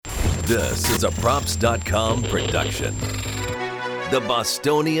This is a Props.com production. The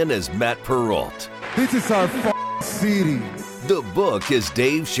Bostonian is Matt Perrault. This is our city. The Book is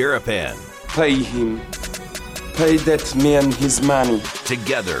Dave Sharapan. Pay him. Pay that man his money.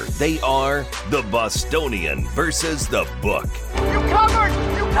 Together, they are the Bostonian versus the Book. You covered!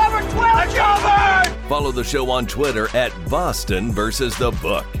 You covered 12! I covered! Follow the show on Twitter at Boston versus the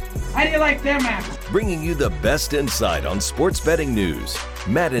Book. How do you like them apples? Bringing you the best insight on sports betting news,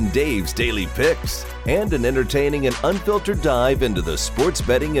 Matt and Dave's daily picks, and an entertaining and unfiltered dive into the sports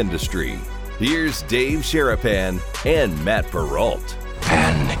betting industry. Here's Dave Sharapan and Matt Perrault.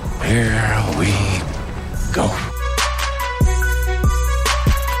 And here we go.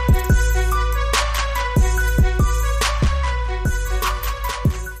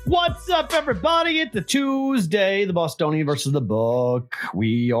 What's up, everybody? It's a Tuesday, the Bostonian versus the Book.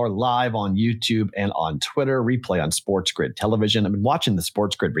 We are live on YouTube and on Twitter, replay on Sports Grid Television. I've been watching the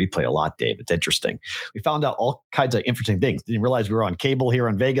Sports Grid replay a lot, Dave. It's interesting. We found out all kinds of interesting things. Didn't realize we were on cable here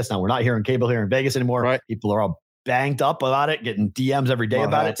in Vegas. Now we're not here on cable here in Vegas anymore. Right. People are all banged up about it, getting DMs every day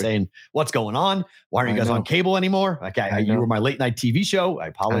about it, saying, what's going on? Why aren't you guys on cable anymore? Like, you were my late night TV show. I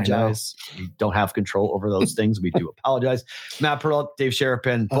apologize. We don't have control over those things. We do apologize. Matt Perrault, Dave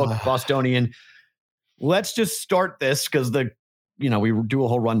Sharapan, Book, Bostonian. Let's just start this because we do a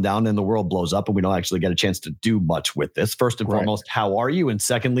whole rundown and the world blows up and we don't actually get a chance to do much with this. First and foremost, how are you? And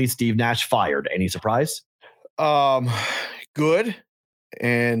secondly, Steve Nash fired. Any surprise? Good.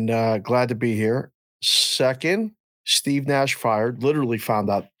 And glad to be here. Second, Steve Nash fired. Literally found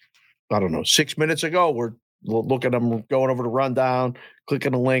out, 6 minutes ago. We're looking at them, going over the rundown,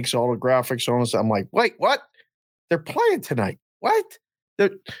 clicking the links, all the graphics on us. I'm like, wait, what? They're playing tonight. What?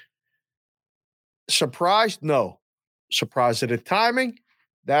 They're surprised? No. Surprised at the timing.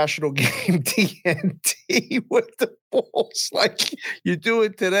 National game TNT with the Bulls. Like you do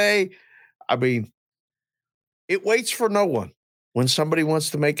it today. I mean, it waits for no one. When somebody wants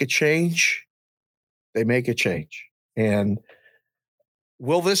to make a change, they make a change. And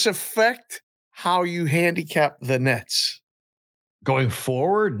will this affect how you handicap the Nets? Going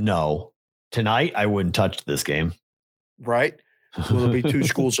forward, no. Tonight, I wouldn't touch this game. Right? Will there be two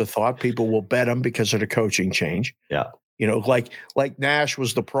schools of thought? People will bet them because of the coaching change. Yeah. Like Nash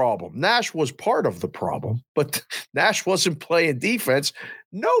was the problem. Nash was part of the problem, but Nash wasn't playing defense.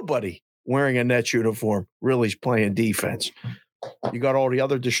 Nobody wearing a Nets uniform really is playing defense. You got all the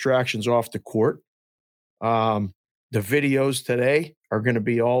other distractions off the court. The videos today are going to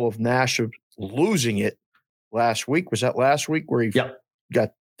be all of Nash losing it last week. Was that last week where he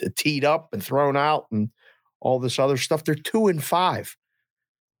got teed up and thrown out and all this other stuff? They're 2-5.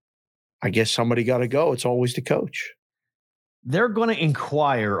 I guess somebody got to go. It's always the coach. They're going to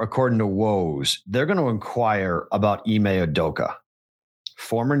inquire, according to Woes, they're going to inquire about Ime Udoka,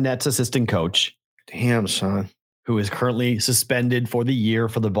 former Nets assistant coach. Damn, son. Who is currently suspended for the year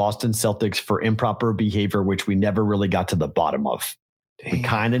for the Boston Celtics for improper behavior, which we never really got to the bottom of. Damn. We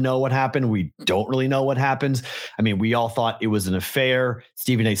kind of know what happened. We don't really know what happens. I mean, we all thought it was an affair.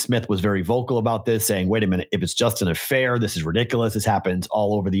 Stephen A. Smith was very vocal about this, saying, wait a minute, if it's just an affair, this is ridiculous. This happens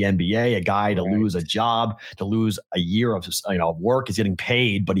all over the NBA. A guy to lose a job, to lose a year of work, is getting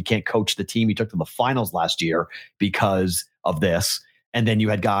paid, but he can't coach the team he took to the finals last year because of this. And then you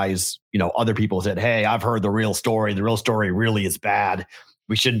had guys, other people said, hey, I've heard the real story. The real story really is bad.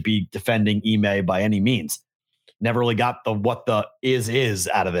 We shouldn't be defending Ime by any means. Never really got what the is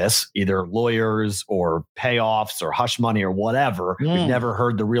out of this, either lawyers or payoffs or hush money or whatever. We've never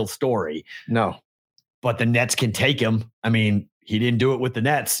heard the real story. No. But the Nets can take him. I mean, he didn't do it with the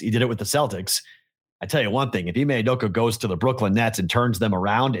Nets. He did it with the Celtics. I tell you one thing, if Ime Udoka goes to the Brooklyn Nets and turns them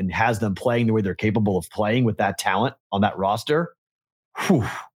around and has them playing the way they're capable of playing with that talent on that roster,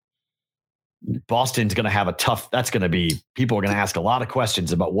 Boston's going to have people are going to ask a lot of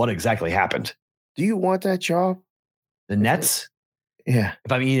questions about what exactly happened. Do you want that job? The Nets? Yeah.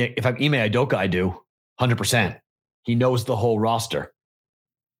 If I'm Ime Udoka, I do 100%. He knows the whole roster.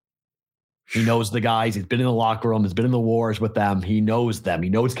 He knows the guys. He's been in the locker room. He's been in the wars with them. He knows them. He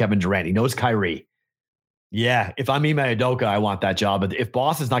knows Kevin Durant. He knows Kyrie. Yeah. If I'm Ime Udoka, I want that job. But if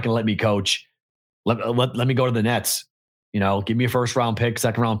Boston's not going to let me coach, let me go to the Nets. Give me a first round pick,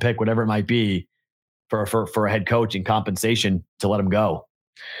 second round pick, whatever it might be for a head coach and compensation to let him go.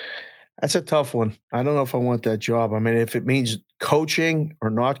 That's a tough one. I don't know if I want that job. I mean, if it means coaching or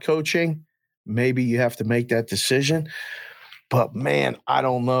not coaching, maybe you have to make that decision. But man, I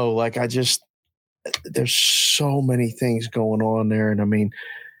don't know. There's so many things going on there. And I mean,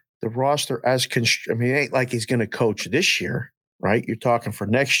 the roster it ain't like he's going to coach this year, right? You're talking for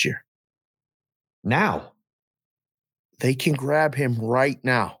next year. Now. They can grab him right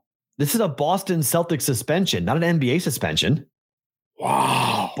now. This is a Boston Celtics suspension, not an NBA suspension.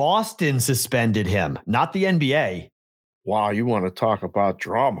 Wow. Boston suspended him, not the NBA. Wow, you want to talk about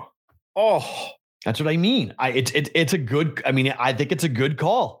drama. Oh. That's what I mean. It's a good, I mean, I think it's a good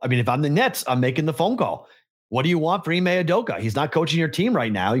call. I mean, if I'm the Nets, I'm making the phone call. What do you want for Ime Udoka? He's not coaching your team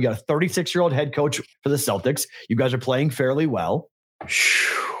right now. You got a 36-year-old head coach for the Celtics. You guys are playing fairly well.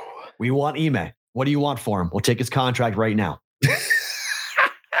 We want Ime. What do you want for him? We'll take his contract right now.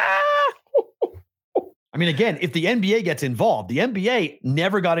 I mean, again, if the NBA gets involved, the NBA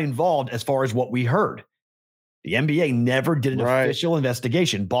never got involved as far as what we heard. The NBA never did an official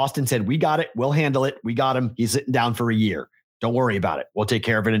investigation. Boston said, we got it. We'll handle it. We got him. He's sitting down for a year. Don't worry about it. We'll take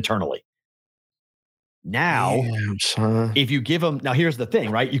care of it internally. Now, if you give him, now here's the thing,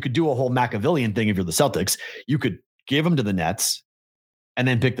 right? You could do a whole Machiavellian thing if you're the Celtics. You could give him to the Nets and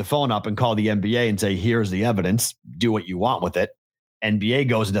then pick the phone up and call the NBA and say, here's the evidence. Do what you want with it. NBA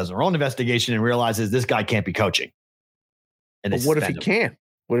goes and does their own investigation and realizes this guy can't be coaching. And but what if he can?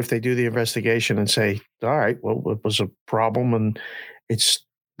 What if they do the investigation and say, all right, well, it was a problem and it's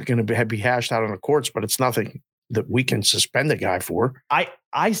going to be hashed out in the courts, but it's nothing that we can suspend the guy for.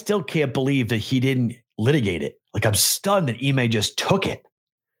 I still can't believe that he didn't litigate it. Like, I'm stunned that Ime just took it.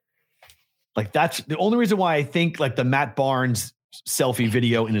 Like, that's the only reason why I think like the Matt Barnes selfie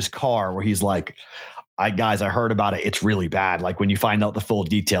video in his car where he's like, I heard about it. It's really bad. Like, when you find out the full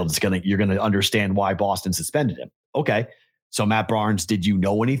details, you're going to understand why Boston suspended him. Okay. So Matt Barnes, did you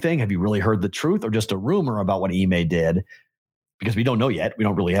know anything? Have you really heard the truth or just a rumor about what Ime did? Because we don't know yet. We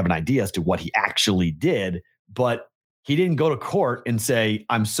don't really have an idea as to what he actually did, but he didn't go to court and say,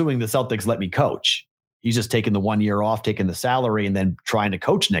 I'm suing the Celtics, let me coach. He's just taking the 1 year off, taking the salary, and then trying to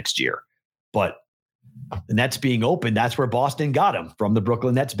coach next year. But the Nets being open, that's where Boston got him, from the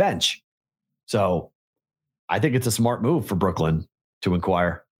Brooklyn Nets bench. So I think it's a smart move for Brooklyn to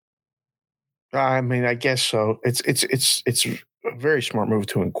inquire. I mean, I guess so. It's a very smart move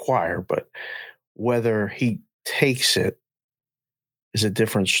to inquire, but whether he takes it is a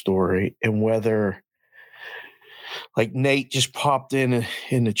different story. And whether, like Nate just popped in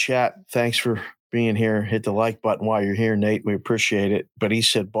the chat. Thanks for being here. Hit the like button while you're here, Nate. We appreciate it. But he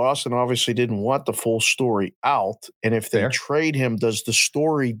said Boston obviously didn't want the full story out. And if they trade him, does the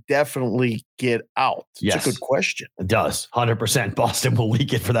story definitely get out? Yes. It's a good question. It does. 100%. Boston will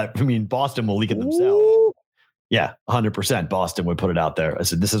leak it for that. I mean, Boston will leak it themselves. Ooh. Yeah, 100%. Boston would put it out there. I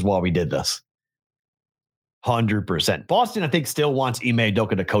said, this is why we did this. 100%. Boston, I think, still wants Ime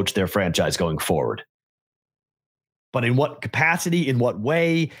Udoka to coach their franchise going forward. But in what capacity, in what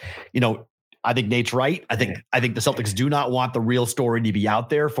way, I think Nate's right. I think the Celtics do not want the real story to be out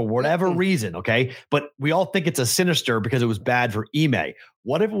there for whatever reason, okay? But we all think it's a sinister because it was bad for Ime.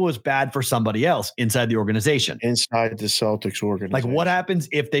 What if it was bad for somebody else inside the organization? Inside the Celtics organization. Like, what happens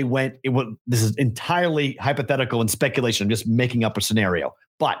if they went, this is entirely hypothetical and speculation. I'm just making up a scenario.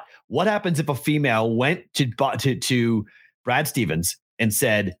 But what happens if a female went to Brad Stevens and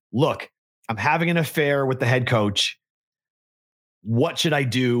said, look, I'm having an affair with the head coach. What should I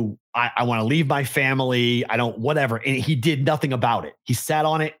do? I want to leave my family. I don't, whatever. And he did nothing about it. He sat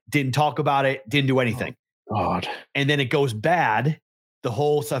on it, didn't talk about it, didn't do anything. Oh, God. And then it goes bad. The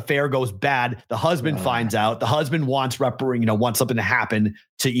whole affair goes bad. The husband finds out. The husband wants something to happen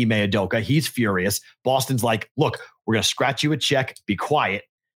to Ime Udoka. He's furious. Boston's like, look, we're going to scratch you a check. Be quiet.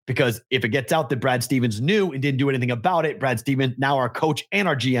 Because if it gets out that Brad Stevens knew and didn't do anything about it, Brad Stevens, now our coach and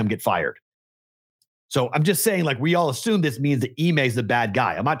our GM get fired. So I'm just saying, like, we all assume this means that Ime is the bad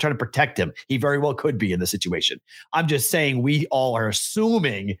guy. I'm not trying to protect him. He very well could be in this situation. I'm just saying we all are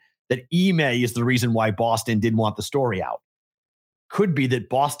assuming that Ime is the reason why Boston didn't want the story out. Could be that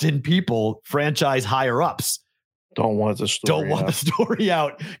Boston people, franchise higher ups, don't want the story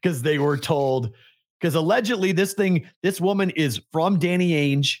out because they were told, because allegedly this woman is from Danny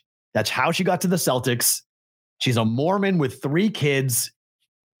Ainge. That's how she got to the Celtics. She's a Mormon with 3 kids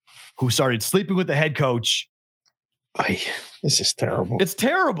who started sleeping with the head coach. This is terrible. It's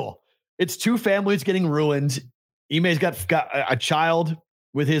terrible. It's 2 families getting ruined. Ime's got a child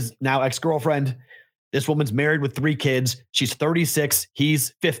with his now ex-girlfriend. This woman's married with 3 kids. She's 36.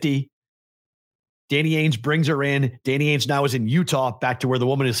 He's 50. Danny Ainge brings her in. Danny Ainge now is in Utah, back to where the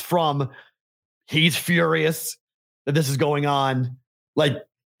woman is from. He's furious that this is going on. Like,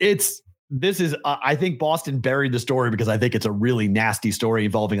 I think Boston buried the story because I think it's a really nasty story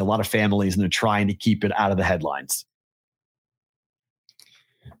involving a lot of families and they're trying to keep it out of the headlines.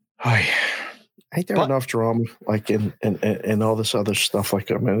 Ain't there enough drama, like and all this other stuff?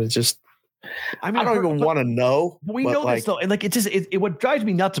 Like, I mean, it's just, I don't even want to know. We know this though. And like, what drives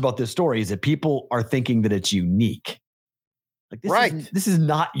me nuts about this story is that people are thinking that it's unique. Like this Right. this is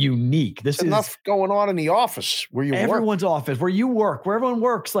not unique. This There's is enough going on in the office where you work. everyone's office, where you work, where everyone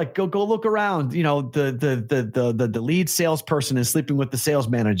works. Like go look around. You know, the lead salesperson is sleeping with the sales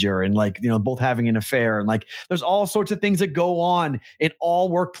manager, and like, you know, both having an affair, and like there's all sorts of things that go on in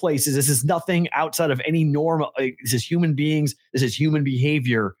all workplaces. This is nothing outside of any norm. This is human beings. This is human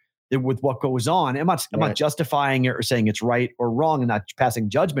behavior with what goes on. I'm not justifying it or saying it's right or wrong and not passing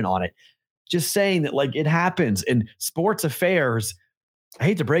judgment on it. Just saying that like it happens in sports affairs. I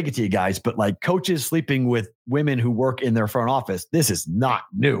hate to break it to you guys, but like coaches sleeping with women who work in their front office, this is not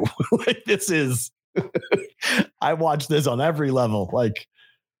new. Like this is, I watch this on every level. Like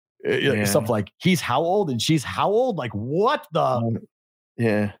stuff like he's how old and she's how old? Like what the?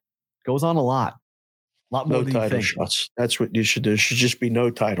 Yeah. Goes on a lot. A lot more No than you title think. shots. That's what you should do. There should just be no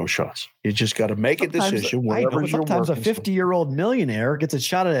title shots. You just got to make a decision wherever you're Sometimes a working. 50-year-old millionaire gets a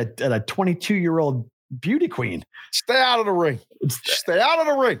shot at a 22-year-old beauty queen. Stay out of the ring. Stay out of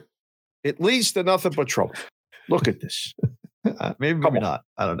the ring. It leads to nothing but trouble. Look at this. Maybe not.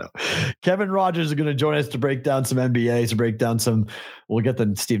 I don't know. Kevin Rogers is going to join us to break down some NBA, to break down some. We'll get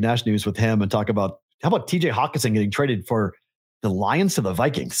the Steve Nash news with him and talk about how about TJ Hawkinson getting traded for the Lions to the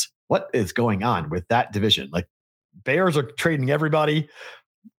Vikings. What is going on with that division? Like Bears are trading everybody.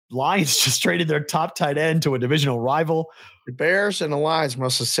 Lions just traded their top tight end to a divisional rival. The Bears and the Lions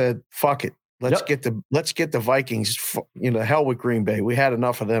must have said, "Fuck it, let's get the Vikings." Hell with Green Bay. We had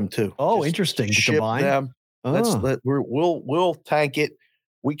enough of them too. Oh, Just interesting. To ship combine them. We'll tank it.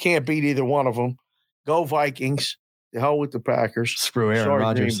 We can't beat either one of them. Go Vikings. The hell with the Packers. Screw Aaron Sorry,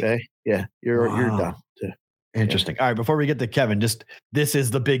 Rodgers. Green Bay. Yeah, you're done. Interesting. All right, before we get to Kevin, this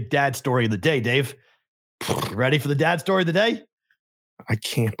is the big dad story of the day, Dave. You ready for the dad story of the day? I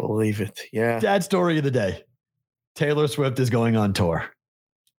can't believe it. Yeah. Dad story of the day. Taylor Swift is going on tour.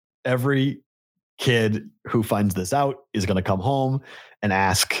 Every kid who finds this out is going to come home and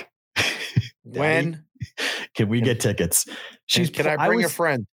ask, when can we get tickets? Can I bring a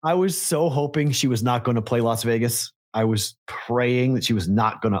friend? I was so hoping she was not going to play Las Vegas. I was praying that she was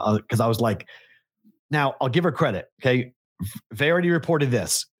not going to, because I was like, now I'll give her credit. Okay. Verity reported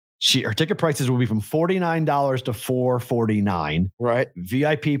this. Her ticket prices will be from $49 to $449. Right.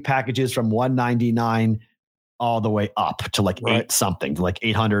 VIP packages from $199 all the way up to like $800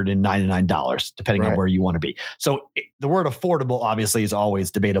 $899, depending on where you want to be. So the word affordable obviously is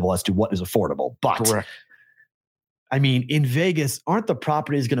always debatable as to what is affordable. But correct. I mean, in Vegas, aren't the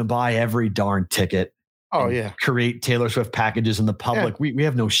properties going to buy every darn ticket? Oh yeah. Create Taylor Swift packages in the public. Yeah. We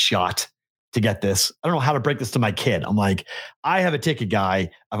have no shot to get this. I don't know how to break this to my kid. I'm like, I have a ticket guy.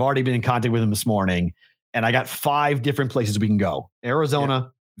 I've already been in contact with him this morning, and I got 5 different places we can go: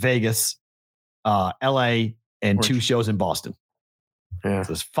 Arizona, Vegas, LA, and 2 shows in Boston. Yeah. So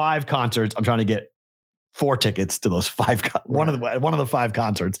there's 5 concerts. I'm trying to get 4 tickets to those 5. One of the 5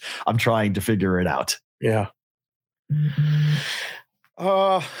 concerts. I'm trying to figure it out. Yeah.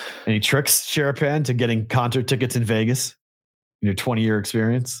 Any tricks, Sherapan, to getting concert tickets in Vegas? In your 20-year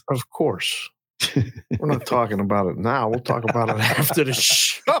experience? Of course. We're not talking about it now. We'll talk about it after the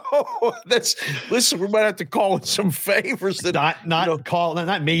show. Listen, we might have to call in some favors. That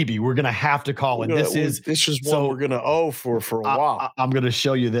not maybe. We're going to have to call in. This is what we're going to owe for a while. I'm going to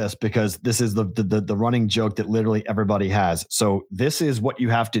show you this because this is the running joke that literally everybody has. So this is what you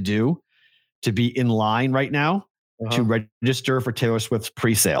have to do to be in line right now to register for Taylor Swift's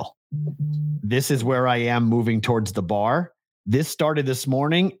pre-sale. This is where I am moving towards the bar. This started this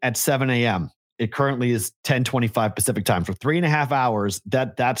morning at 7 a.m. It currently is 10:25 Pacific time. For 3.5 hours,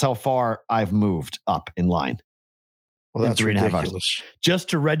 that's how far I've moved up in line. Well, that's 3.5 hours just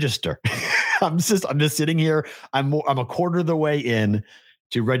to register. I'm just sitting here. I'm a quarter of the way in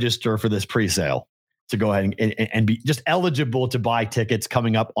to register for this pre-sale to go ahead and be just eligible to buy tickets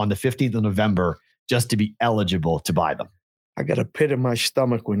coming up on the 15th of November, just to be eligible to buy them. I got a pit in my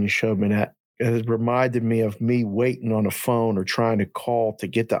stomach when you showed me that. It reminded me of me waiting on a phone or trying to call to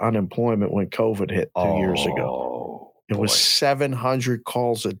get the unemployment when COVID hit 2 years ago. It was 700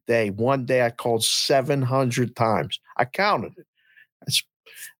 calls a day. One day I called 700 times. I counted it.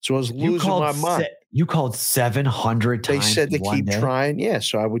 So I was losing my mind. You called 700 times. They said to keep trying. Yeah.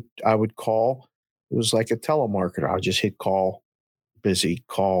 So I would call. It was like a telemarketer. I would just hit call, busy,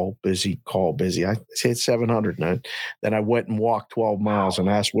 call, busy, call, busy. I said 700. Then I went and walked 12 miles and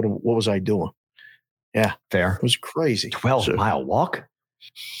asked, what was I doing? Yeah. Fair. It was crazy. 12-mile walk?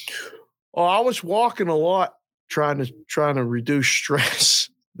 Oh, I was walking a lot, trying to reduce stress.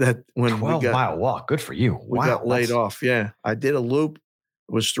 That when 12-mile walk. Good for you. We got laid off. Yeah. I did a loop.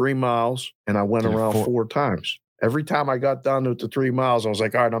 It was 3 miles and I went around 4 times. Every time I got done with the 3 miles, I was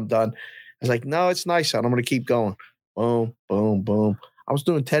like, all right, I'm done. I was like, no, it's nice out. I'm going to keep going. boom, boom, boom. I was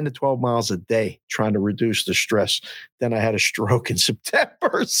doing 10 to 12 miles a day trying to reduce the stress. Then I had a stroke in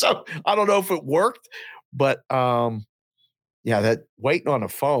September. So I don't know if it worked, but that waiting on a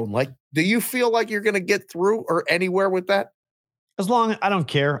phone, like, do you feel like you're going to get through or anywhere with that? As long I don't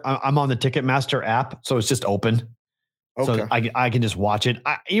care. I'm on the Ticketmaster app, so it's just open. Okay. So I can just watch it.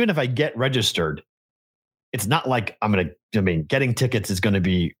 Even if I get registered, it's not like getting tickets is going to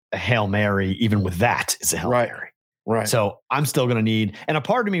be a Hail Mary. Even with that, it's a Hail Mary. Right. So I'm still going to need, and a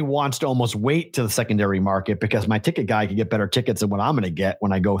part of me wants to almost wait to the secondary market because my ticket guy can get better tickets than what I'm going to get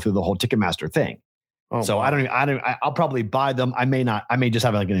when I go through the whole Ticketmaster thing. Oh, so wow. I'll probably buy them. I may just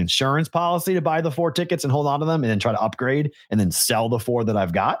have like an insurance policy to buy the 4 tickets and hold on to them and then try to upgrade and then sell the 4 that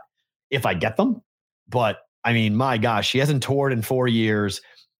I've got if I get them. But I mean, my gosh, she hasn't toured in 4 years.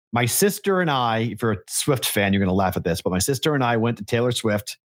 My sister and I, if you're a Swift fan, you're going to laugh at this, but my sister and I went to Taylor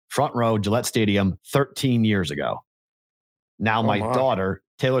Swift front row, Gillette Stadium 13 years ago. Now my daughter,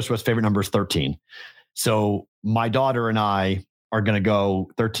 Taylor Swift's favorite number is 13. So my daughter and I are going to go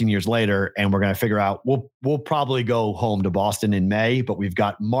 13 years later, and we're going to figure out, we'll probably go home to Boston in May, but we've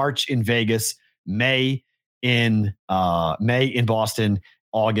got March in Vegas, May in Boston,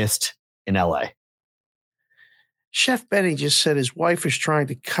 August in LA. Chef Benny just said his wife is trying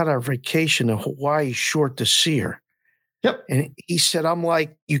to cut our vacation to Hawaii short to see her. Yep. And he said, I'm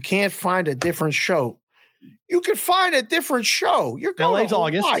like, you can't find a different show. You can find a different show. You're going to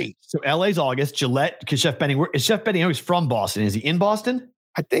Hawaii. August. So LA's August. Gillette, because Chef Benny, is Chef Benny, he's from Boston. Is he in Boston?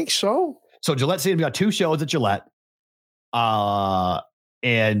 I think so. So Gillette Stadium, we got 2 shows at Gillette.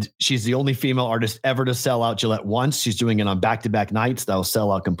 And she's the only female artist ever to sell out Gillette once. She's doing it on back-to-back nights. That'll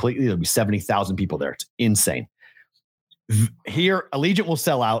sell out completely. There'll be 70,000 people there. It's insane. Here, Allegiant will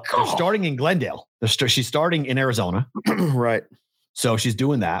sell out. They're starting in Glendale. She's starting in Arizona. Right. So she's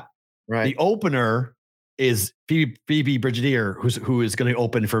doing that. Right. The opener is Phoebe Brigadier, who is going to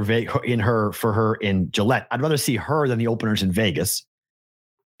open for her in Gillette. I'd rather see her than the openers in Vegas.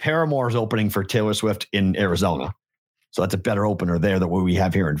 Paramore is opening for Taylor Swift in Arizona. So that's a better opener there than what we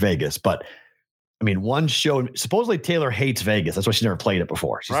have here in Vegas. But I mean, one show, supposedly Taylor hates Vegas. That's why she never played it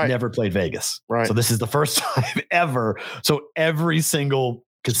before. She's never played Vegas. Right. So this is the first time ever. So every single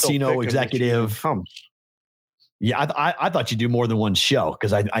casino executive comes. Yeah, I thought you'd do more than one show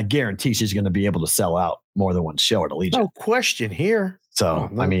because I guarantee she's going to be able to sell out more than one show at Allegiant. No question here. So,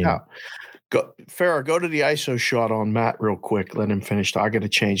 I mean. Farrah, go to the ISO shot on Matt real quick. Let him finish. I got to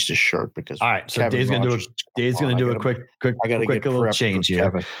change this shirt because. All right, so Dave's going to do a quick little change here.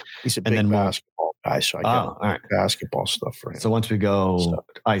 Kevin. He's a big basketball guy, so I got basketball stuff for him. So once we go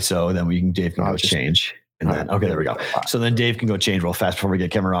ISO, then Dave can go change. And then, okay, there we go. So then Dave can go change real fast before we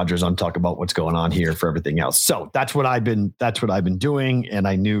get Kevin Rogers on, talk about what's going on here for everything else. So that's what I've been doing. And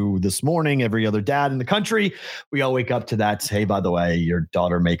I knew this morning, every other dad in the country, we all wake up to that. Hey, by the way, your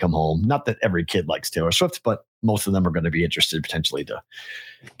daughter may come home. Not that every kid likes Taylor Swift, but most of them are going to be interested potentially to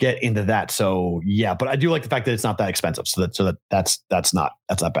get into that. So yeah, but I do like the fact that it's not that expensive. That's not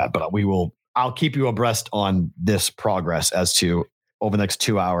bad, but I'll keep you abreast on this progress as to over the next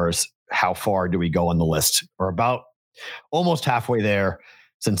 2 hours. How far do we go on the list? We're about almost halfway there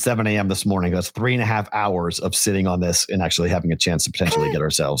since 7 a.m. this morning. That's 3.5 hours of sitting on this and actually having a chance to potentially get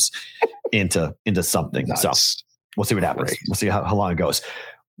ourselves into something. Nice. So we'll see what happens. Great. We'll see how long it goes.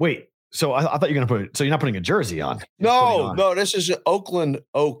 Wait, so I thought you were going to so you're not putting a jersey on. No, this is an Oakland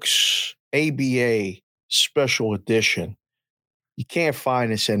Oaks ABA special edition. You can't find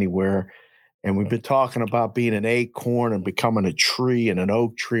this anywhere. And we've been talking about being an acorn and becoming a tree and an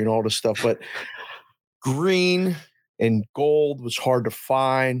oak tree and all this stuff. But green and gold was hard to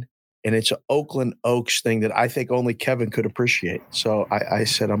find. And it's an Oakland Oaks thing that I think only Kevin could appreciate. So I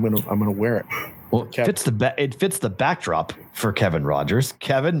said, I'm gonna wear it. Well, it fits the backdrop for Kevin Rogers.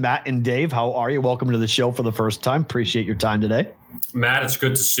 Kevin, Matt, and Dave, how are you? Welcome to the show for the first time. Appreciate your time today. Matt, it's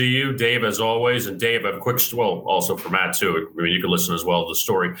good to see you. Dave, as always. And Dave, I have a quick, also for Matt, too. I mean, you can listen as well to the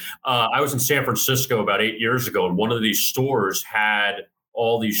story. I was in San Francisco about 8 years ago, and one of these stores had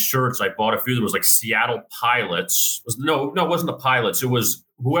all these shirts. I bought a few. There was like Seattle Pilots. No, it wasn't the Pilots. It was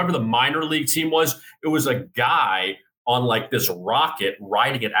whoever the minor league team was. It was a guy on like this rocket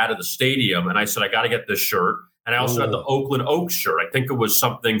riding it out of the stadium. And I said, I got to get this shirt. And I also had the Oakland Oaks shirt. I think it was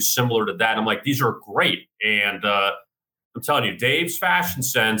something similar to that. I'm like, these are great. And I'm telling you, Dave's fashion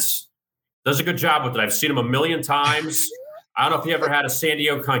sense does a good job with it. I've seen him a million times. I don't know if you ever had a San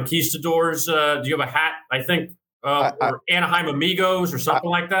Diego Conquistadors. Do you have a hat, I think, or Anaheim Amigos or something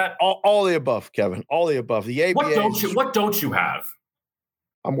like that? All the above, Kevin. All the above. The ABA. What don't you have?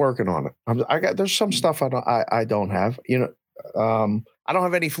 I'm working on it. There's some stuff I don't have. I don't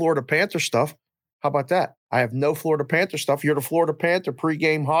have any Florida Panther stuff. How about that? I have no Florida Panther stuff. You're the Florida Panther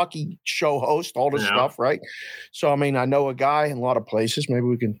pregame hockey show host, all this stuff, right? So, I mean, I know a guy in a lot of places. Maybe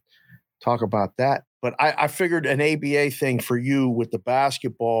we can talk about that. But I figured an ABA thing for you with the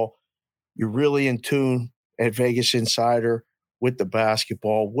basketball. You're really in tune at Vegas Insider with the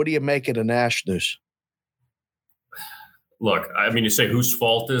basketball. What do you make of the Nash news? Look, I mean, you say whose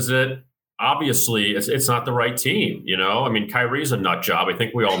fault is it? Obviously, it's not the right team. I mean, Kyrie's a nut job. I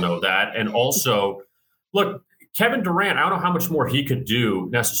think we all know that. And also, look, Kevin Durant, I don't know how much more he could do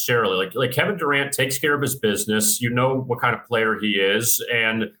necessarily. Like Kevin Durant takes care of his business. You know what kind of player he is.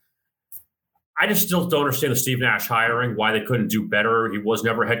 And I just still don't understand the Steve Nash hiring, why they couldn't do better. He was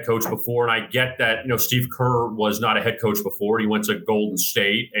never a head coach before. And I get that, Steve Kerr was not a head coach before. He went to Golden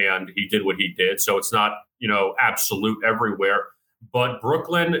State and he did what he did. So it's not, absolute everywhere. But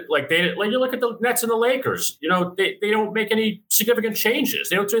Brooklyn, you look at the Nets and the Lakers, they don't make any significant changes.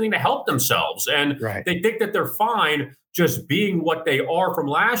 They don't do anything to help themselves. And They think that they're fine just being what they are from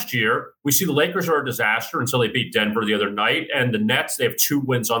last year. We see the Lakers are a disaster until they beat Denver the other night. And the Nets, they have 2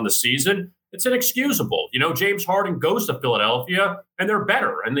 wins on the season. It's inexcusable. James Harden goes to Philadelphia and they're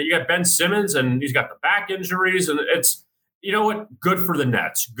better. And then you got Ben Simmons and he's got the back injuries. And it's, good for the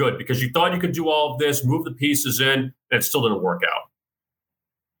Nets. Good, because you thought you could do all of this, move the pieces in, and it still didn't work out.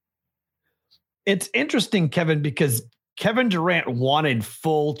 It's interesting, Kevin, because Kevin Durant wanted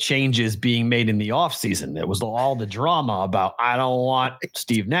full changes being made in the offseason. There was all the drama about, I don't want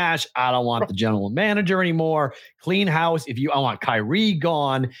Steve Nash. I don't want the general manager anymore. Clean house. I want Kyrie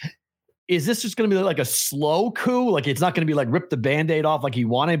gone. Is this just going to be like a slow coup? Like, it's not going to be like rip the Band-Aid off like he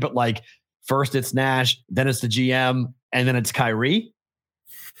wanted, but like first it's Nash, then it's the GM, and then it's Kyrie?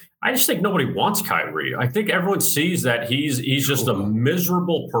 I just think nobody wants Kyrie. I think everyone sees that he's just a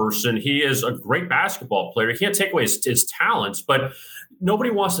miserable person. He is a great basketball player. He can't take away his talents, but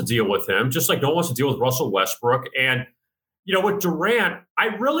nobody wants to deal with him, just like no one wants to deal with Russell Westbrook. And, with Durant, I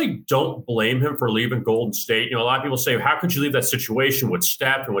really don't blame him for leaving Golden State. A lot of people say, how could you leave that situation with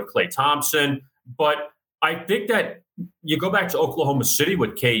Steph and with Klay Thompson? But I think that you go back to Oklahoma City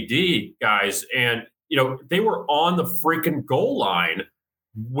with KD, guys, and, they were on the freaking goal line,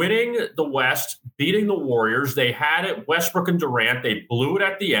 winning the West, beating the Warriors. They had it, Westbrook and Durant. They blew it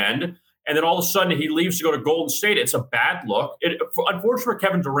at the end. And then all of a sudden he leaves to go to Golden State. It's a bad look. Unfortunately for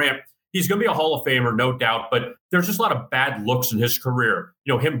Kevin Durant, he's going to be a Hall of Famer, no doubt. But there's just a lot of bad looks in his career.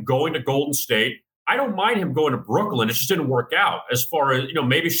 Him going to Golden State. I don't mind him going to Brooklyn. It just didn't work out. As far as,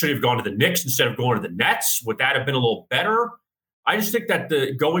 maybe should he have gone to the Knicks instead of going to the Nets? Would that have been a little better? I just think that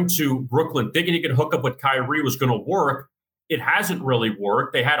going to Brooklyn, thinking he could hook up with Kyrie was going to work. It hasn't really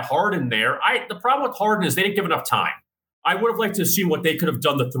worked. They had Harden there. The problem with Harden is they didn't give enough time. I would have liked to have seen what they could have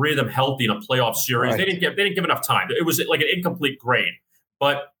done, the three of them healthy in a playoff series. Right. They didn't give enough time. It was like an incomplete grade.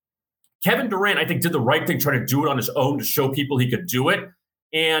 But Kevin Durant, I think, did the right thing, trying to do it on his own to show people he could do it.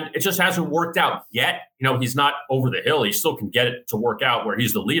 And it just hasn't worked out yet. He's not over the hill. He still can get it to work out where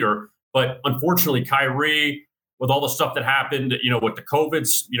he's the leader. But unfortunately, Kyrie, with all the stuff that happened, with the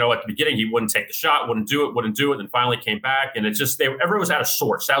COVIDs, at the beginning, he wouldn't take the shot, wouldn't do it, and finally came back. And it's just, everyone was out of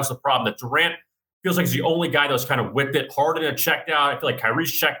sorts. That was the problem. That Durant feels like he's the only guy that was kind of with it. Harden had checked out. I feel like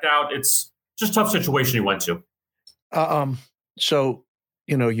Kyrie's checked out. It's just a tough situation he went to. So,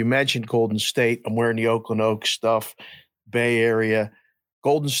 you mentioned Golden State. I'm wearing the Oakland Oaks stuff, Bay Area.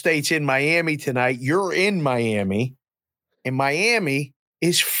 Golden State's in Miami tonight. You're in Miami, and Miami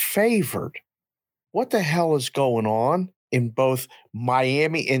is favored. What the hell is going on in both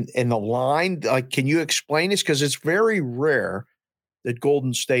Miami and the line? Like, can you explain this? Because it's very rare that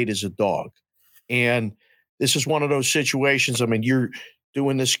Golden State is a dog. And this is one of those situations. I mean, you're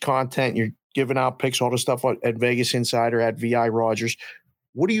doing this content, you're giving out picks, all this stuff at Vegas Insider, at VI Rogers.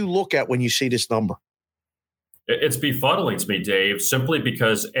 What do you look at when you see this number? It's befuddling to me, Dave, simply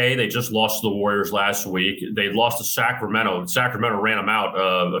because, A, they just lost to the Warriors last week. They lost to Sacramento. Sacramento ran them out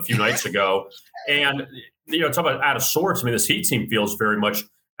a few nights ago. And, talk about out of sorts. I mean, this Heat team feels very much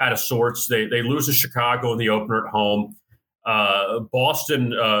out of sorts. They lose to Chicago in the opener at home. Boston,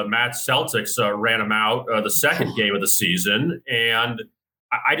 Matt Celtics ran them out the second game of the season. And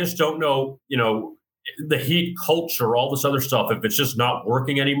I just don't know, the Heat culture, all this other stuff, if it's just not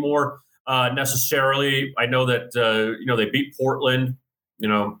working anymore. Necessarily. I know that, they beat Portland,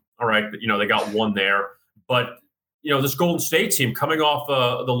 all right, they got one there. But, this Golden State team coming off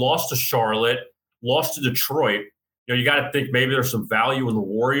the loss to Charlotte, lost to Detroit, you got to think maybe there's some value in the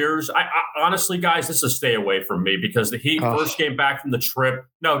Warriors. I honestly, guys, this is a stay away from me because the Heat first came back from the trip.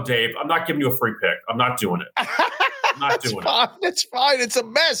 No, Dave, I'm not giving you a free pick. I'm not doing it. Not doing it. It's fine. It's a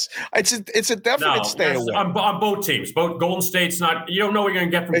mess. It's a definite stay away. On both teams. Both Golden State's not. You don't know what you're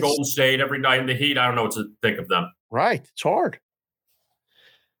going to get from Golden State every night in the Heat. I don't know what to think of them. Right. It's hard.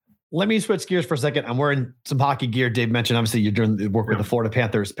 Let me switch gears for a second. I'm wearing some hockey gear. Dave mentioned, obviously, you're doing the work with the Florida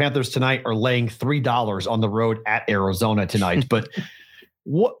Panthers. Panthers tonight are laying $3 on the road at Arizona tonight. But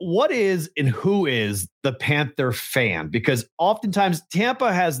what is and who is the Panther fan? Because oftentimes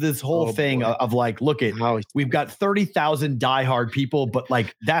Tampa has this whole thing of like, look at, we've got 30,000 diehard people, but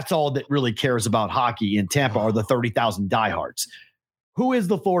like that's all that really cares about hockey in Tampa are the 30,000 diehards. Who is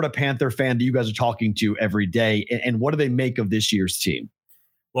the Florida Panther fan that you guys are talking to every day? And what do they make of this year's team?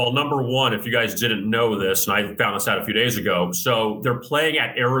 Well, number one, if you guys didn't know this, and I found this out a few days ago, so they're playing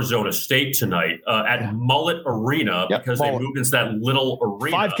at Arizona State tonight at Mullet Arena because they moved into that little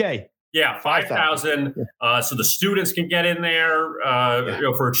arena. 5K. Yeah, 5,000. So the students can get in there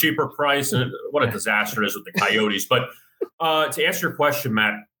for a cheaper price. And what a disaster it is with the Coyotes. But to answer your question,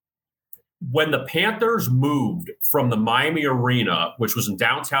 Matt, when the Panthers moved from the Miami Arena, which was in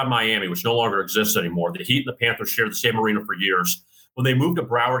downtown Miami, which no longer exists anymore, the Heat and the Panthers shared the same arena for years. When they moved to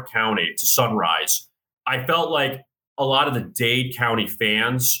Broward County to Sunrise, I felt like a lot of the Dade County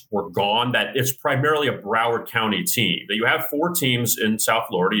fans were gone, that it's primarily a Broward County team. That you have 4 teams in South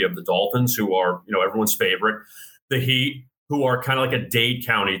Florida. You have the Dolphins, who are, everyone's favorite, the Heat, who are kind of like a Dade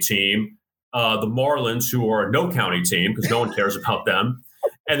County team, the Marlins, who are a no county team because no one cares about them.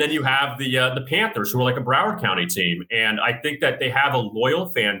 And then you have the Panthers, who are like a Broward County team. And I think that they have a loyal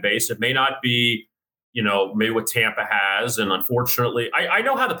fan base. It may not be, maybe what Tampa has. And unfortunately, I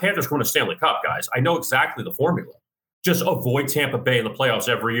know how the Panthers win a Stanley Cup, guys. I know exactly the formula. Just avoid Tampa Bay in the playoffs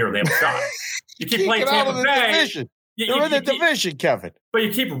every year and they have a shot. You keep playing Tampa Bay. You're in the division, Kevin. But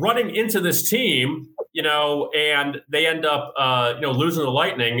you keep running into this team, and they end up, losing the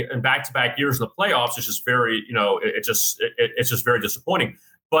Lightning in back-to-back years in the playoffs. It's just very, it's just very disappointing.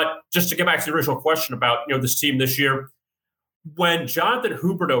 But just to get back to the original question about, this team this year, when Jonathan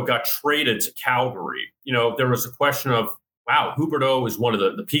Huberdeau got traded to Calgary, there was a question of, wow, Huberdeau is one of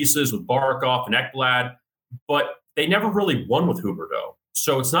the pieces with Barkov and Ekblad, but they never really won with Huberdeau.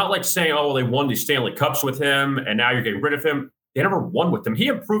 So it's not like saying, oh, well, they won these Stanley Cups with him and now you're getting rid of him. They never won with him. He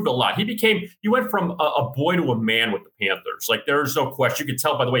improved a lot. He went from a boy to a man with the Panthers. Like, there's no question. You could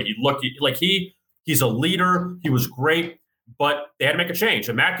tell by the way he looked. Like, he's a leader. He was great. But they had to make a change.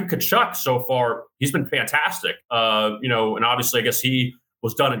 And Matthew Tkachuk, so far, he's been fantastic. And obviously, I guess he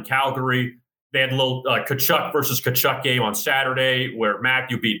was done in Calgary. They had a little Tkachuk versus Tkachuk game on Saturday where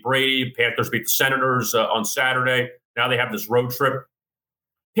Matthew beat Brady. Panthers beat the Senators on Saturday. Now they have this road trip.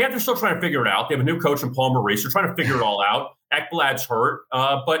 Panthers still trying to figure it out. They have a new coach in Paul Maurice. They're trying to figure it all out. Ekblad's hurt,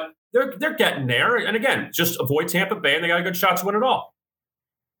 but they're getting there. And again, just avoid Tampa Bay, and they got a good shot to win it all.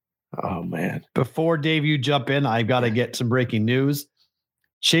 Oh, man. Before, Dave, you jump in, I've got to get some breaking news.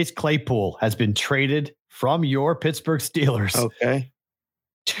 Chase Claypool has been traded from your Pittsburgh Steelers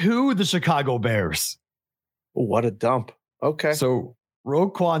to the Chicago Bears. What a dump. Okay. So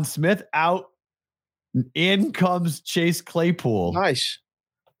Roquan Smith out. In comes Chase Claypool. Nice.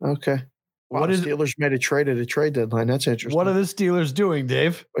 Okay. Wow, the Steelers made a trade at a trade deadline. That's interesting. What are the Steelers doing,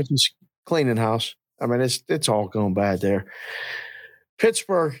 Dave? Just cleaning house. I mean, it's all going bad there.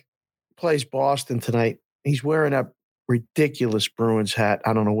 Pittsburgh plays Boston tonight. He's wearing a ridiculous Bruins hat.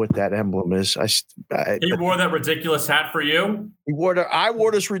 I don't know what that emblem is. He wore that ridiculous hat for you? I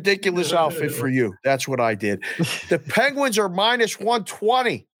wore this ridiculous outfit for you. That's what I did. The Penguins are minus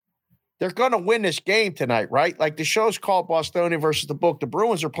 120. They're going to win this game tonight, right? Like, the show's called Bostonian versus the Book. The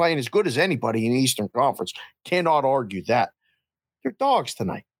Bruins are playing as good as anybody in the Eastern Conference. Cannot argue that. They're dogs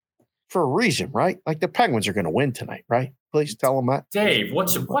tonight for a reason, right? Like, the Penguins are going to win tonight, right? Please tell them that. Dave, what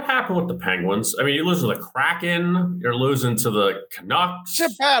happened with the Penguins? I mean, you're losing to the Kraken. You're losing to the Canucks.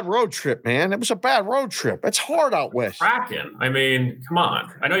 It's a bad road trip, man. It was a bad road trip. It's hard out west. Kraken. I mean, come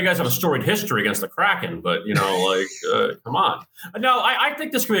on. I know you guys have a storied history against the Kraken, but, come on. No, I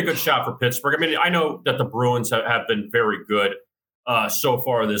think this could be a good shot for Pittsburgh. I mean, I know that the Bruins have been very good so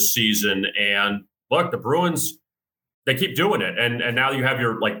far this season. And, look, the Bruins, they keep doing it. And now you have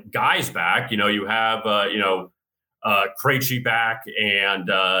your, guys back. You have, Krejci back and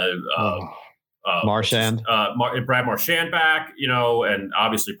Marchand, Brad Marchand back, and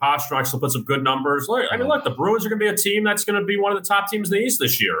obviously Pastrnak still put some good numbers. Look, the Bruins are going to be a team that's going to be one of the top teams in the East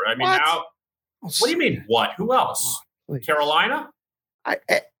this year. I mean, what do you mean? What? Who else? Carolina?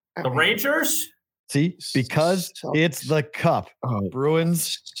 The Rangers? See, because it's the Cup.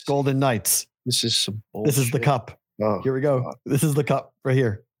 Bruins, Golden Knights. This is some bullshit. This is the Cup. Here we go. This is the Cup right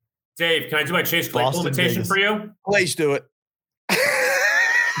here. Dave, can I do my Chase Claypool invitation for you? Please do it.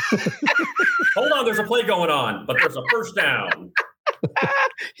 Hold on, there's a play going on, but there's a first down.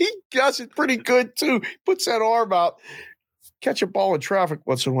 He does it pretty good too. Puts that arm out. Catch a ball in traffic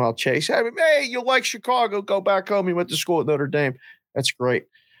once in a while, Chase. Hey, you like Chicago? Go back home. He went to school at Notre Dame. That's great.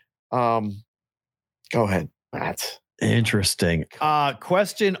 Go ahead, Matt. Interesting.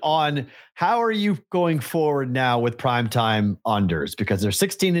 Question on how are you going forward now with primetime unders? Because they're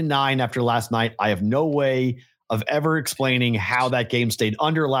 16-9 after last night. I have no way of ever explaining how that game stayed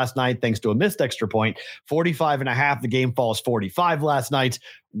under last night, thanks to a missed extra point. 45.5. The game falls 45 last night.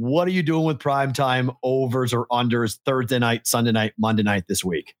 What are you doing with primetime overs or unders Thursday night, Sunday night, Monday night this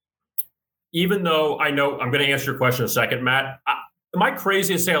week? Even though I know I'm going to answer your question in a second, Matt, am I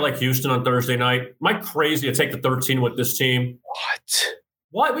crazy to say I like Houston on Thursday night? Am I crazy to take the 13 with this team? What?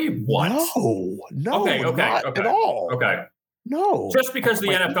 What? No, okay, not at all. Okay. No. Just because the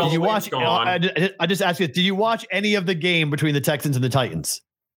NFL Did you watch? gone. I just asked you, did you watch any of the game between the Texans and the Titans?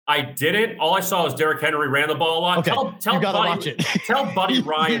 I didn't. All I saw was Derrick Henry ran the ball a lot. Okay, Tell you gotta Buddy, watch it. Tell Buddy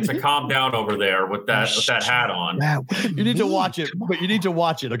Ryan to calm down over there with that hat on. You need to watch it, but you need to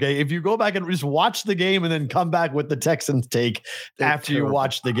watch it. Okay, if you go back and just watch the game and then come back with the Texans take after you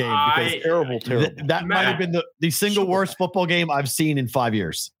watch the game, because terrible. That might have been the single worst football game I've seen in 5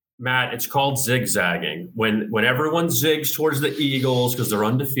 years. Matt, it's called zigzagging. When everyone zigs towards the Eagles because they're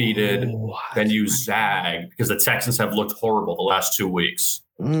undefeated, then you zag because the Texans have looked horrible the last 2 weeks.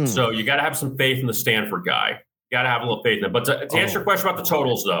 So you got to have some faith in the Stanford guy. You got to have a little faith in it. But to answer your question about the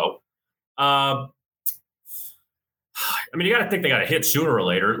totals, though, I mean, you got to think they got to hit sooner or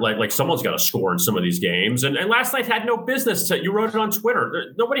later. Like someone's got to score in some of these games. And last night had no business. You wrote it on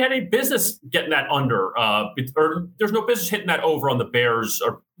Twitter. Nobody had any business getting that under. Or there's no business hitting that over on the Bears.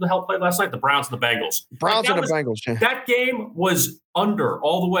 Or the hell played last night? The Browns and the Bengals. Bengals. Yeah. That game was under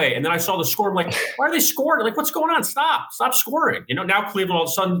all the way. And then I saw the score. I'm like, why are they scoring? Like, what's going on? Stop scoring. Now Cleveland all of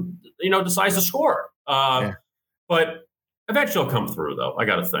a sudden, decides to score. But eventually it'll come through, though. I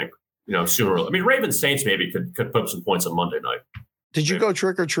got to think. Sooner or later. I mean, Ravens Saints maybe could put up some points on Monday night. Did you go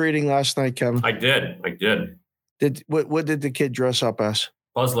trick or treating last night, Kevin? I did. What did the kid dress up as?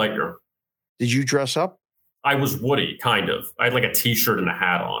 Buzz Lightyear. Did you dress up? I was Woody, kind of. I had like a T-shirt and a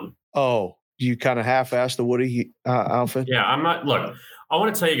hat on. Oh, you kind of half-assed the Woody outfit? Yeah, I'm not. Look, I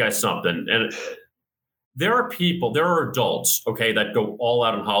want to tell you guys something, and there are adults, okay, that go all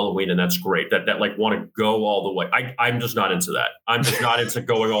out on Halloween, and that's great. That like want to go all the way. I'm just not into that. I'm just not into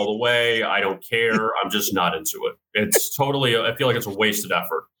going all the way. I don't care. I'm just not into it. It's totally. I feel like it's a wasted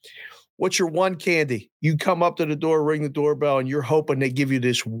effort. What's your one candy? You come up to the door, ring the doorbell, and you're hoping they give you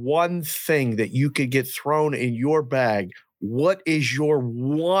this one thing that you could get thrown in your bag. What is your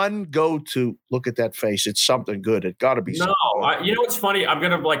one go-to? Look at that face. It's something good. It got to be something good. You know what's funny? I'm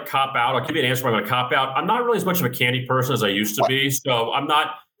going to cop out. I'll give you an answer, but I'm going to cop out. I'm not really as much of a candy person as I used to be. So I'm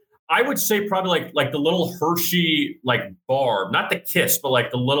not – I would say probably like the little Hershey bar. Not the Kiss, but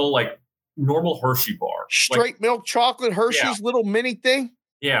like the little normal Hershey bar. Straight milk chocolate Hershey's little mini thing?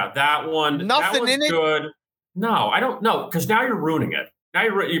 Yeah, that one. Nothing in it? Good. No, I don't know, because now you're ruining it. Now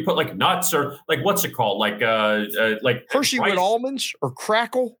you put nuts or what's it called? Like Hershey rice. With almonds or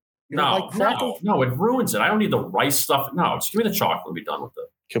crackle? No, it ruins it. I don't need the rice stuff. No, just give me the chocolate and be done with it.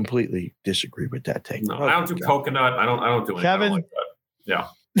 Completely disagree with that take. No, I don't do coconut. I don't do anything Kevin, like that. Yeah.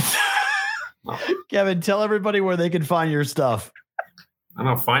 No. Kevin, tell everybody where they can find your stuff. I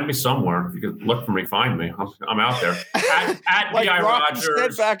don't know. Find me somewhere. If you could look for me, find me. I'm out there. At like B.I. Rocky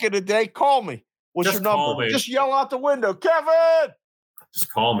Rogers. said back in the day, call me. What's your number? Just yell out the window, Kevin. Just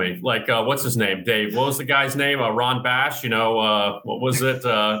call me. What's his name? Dave. What was the guy's name? Ron Bash. What was it?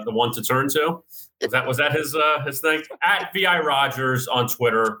 The one to turn to? Was that his thing? At V.I. Rogers on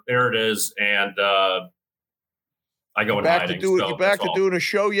Twitter. There it is. And I go in hiding. You back to doing a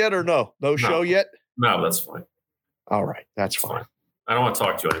show yet or no? No show yet? No, that's fine. All right. That's fine. I don't want to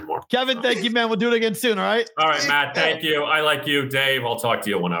talk to you anymore. Kevin, thank you, man. We'll do it again soon, all right? All right, Matt. Thank you. I like you. Dave, I'll talk to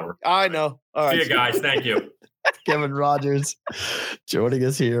you whenever. I know. All right. See you guys. Thank you. Kevin Rogers joining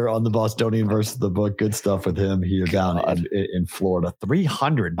us here on the Bostonian versus the book. Good stuff with him here down in Florida.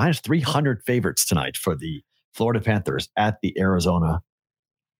 minus 300 favorites tonight for the Florida Panthers at the Arizona.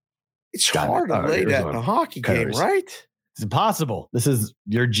 It's hard to lay that in a hockey game, right? It's impossible. This is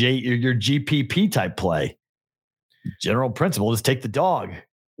your GPP type play. General principle is take the dog.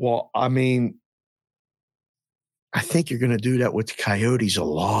 Well, I mean, I think you're going to do that with the Coyotes a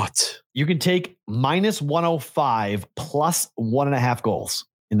lot. You can take minus 105 plus 1.5 goals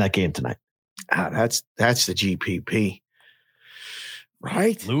in that game tonight. That's the GPP,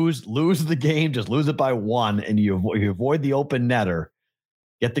 right? Lose the game, just lose it by 1, and you avoid the open netter.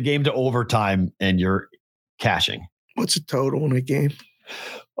 Get the game to overtime, and you're cashing. What's the total in a game?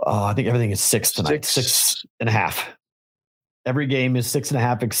 I think everything is 6 tonight. 6.5. Every game is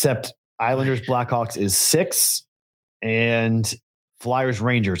 6.5, except Islanders Blackhawks is 6, and Flyers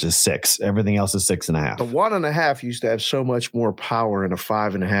Rangers is 6. Everything else is 6.5. The 1.5 used to have so much more power in a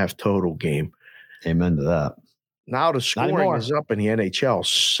 5.5 total game. Amen to that. Now the scoring is up in the NHL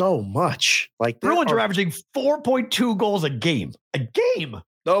so much. Like Bruins are averaging 4.2 goals a game. A game.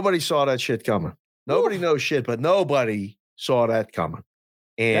 Nobody saw that shit coming. Nobody knows shit, but nobody saw that coming.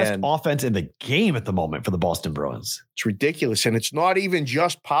 And best offense in the game at the moment for the Boston Bruins. It's ridiculous. And it's not even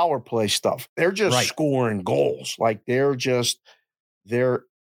just power play stuff. They're just scoring goals. Like they're a good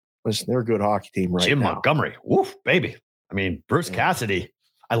hockey team right now. Jim Montgomery. Woof, baby. I mean, Bruce Cassidy,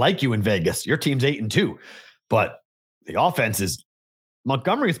 I like you in Vegas. Your team's 8-2. But the offense is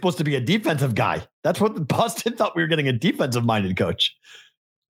Montgomery is supposed to be a defensive guy. That's what Boston thought we were getting, a defensive-minded coach.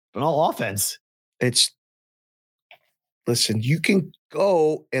 But all offense. Listen, you can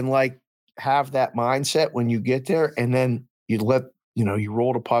go and have that mindset when you get there, and then you you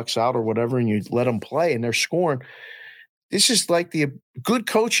roll the pucks out or whatever, and you let them play, and they're scoring. This is like the good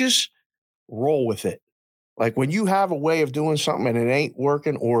coaches roll with it. Like when you have a way of doing something and it ain't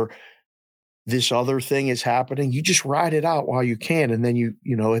working, or this other thing is happening, you just ride it out while you can. And then you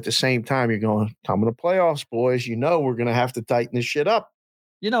at the same time, you're going, coming to playoffs, boys, we're going to have to tighten this shit up.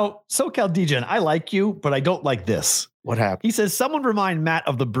 SoCal DJ, I like you, but I don't like this. What happened? He says, someone remind Matt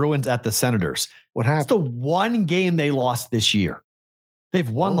of the Bruins at the Senators. What happened? It's the one game they lost this year. They've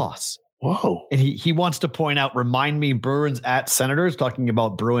one loss. Whoa. And he wants to point out, remind me, Bruins at Senators, talking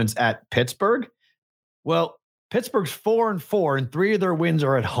about Bruins at Pittsburgh. Well, Pittsburgh's 4-4, and 3 of their wins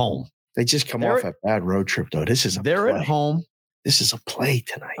are at home. They just come off a bad road trip, though. They're at home. This is a play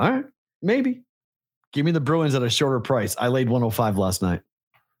tonight. All right. Maybe. Give me the Bruins at a shorter price. I laid 105 last night.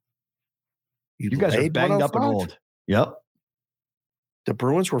 You guys are banged up and old. Yep. The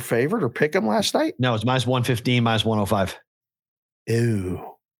Bruins were favored or pick them last night? No, it's minus 115, minus 105. Ew.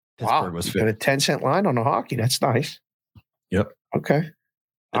 Pittsburgh was got a 10-cent line on the hockey. That's nice. Yep. Okay.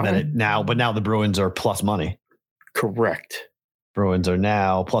 And then now the Bruins are plus money. Correct. Bruins are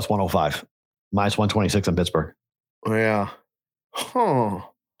now plus 105, minus 126 on Pittsburgh. Yeah. Huh.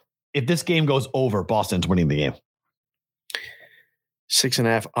 If this game goes over, Boston's winning the game.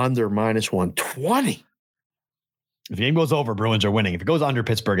 6.5 under, minus 120. If the game goes over, Bruins are winning. If it goes under,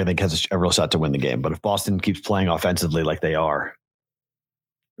 Pittsburgh, I think, has a real shot to win the game. But if Boston keeps playing offensively like they are,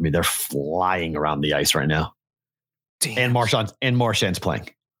 I mean, they're flying around the ice right now. Damn. And Marchand's playing.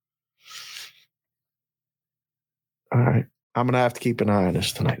 All right. I'm going to have to keep an eye on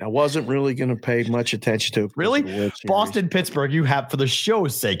this tonight. I wasn't really going to pay much attention to it. Really? Boston, Pittsburgh, for the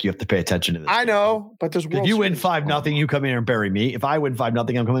show's sake, you have to pay attention to this. I know, but there's if you win 5-0, you come in here and bury me. If I win 5-0,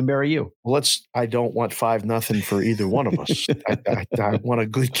 I'm coming and bury you. I don't want 5-0 for either one of us. I want a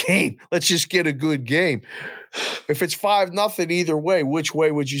good game. Let's just get a good game. If it's 5-0 either way, which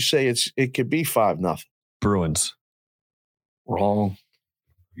way would you say it could be 5-0? Bruins. Wrong.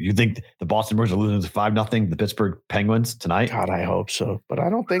 You think the Boston Bruins are losing 5-0 the Pittsburgh Penguins tonight? God, I hope so, but I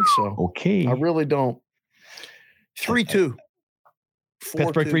don't think so. Okay. I really don't. 3-2.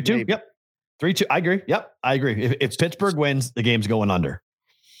 Pittsburgh 3-2? Yep. 3-2. I agree. Yep. I agree. If Pittsburgh wins, the game's going under.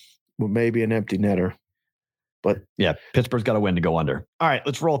 Well, maybe an empty netter. But yeah, Pittsburgh's got to win to go under. All right,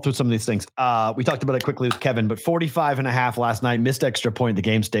 let's roll through some of these things. We talked about it quickly with Kevin, but 45.5 last night, missed extra point. The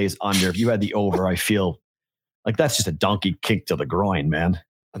game stays under. If you had the over, I feel like that's just a donkey kick to the groin, man.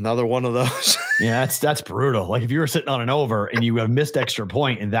 Another one of those. Yeah, that's brutal. Like if you were sitting on an over and you have missed extra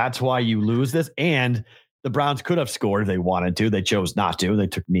point and that's why you lose this. And the Browns could have scored if they wanted to. They chose not to. They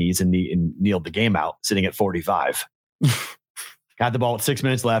took knees and kneeled the game out, sitting at 45. Got the ball with 6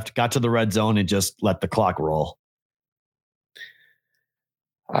 minutes left, got to the red zone and just let the clock roll.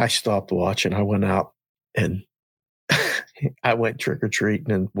 I stopped watching. I went out and I went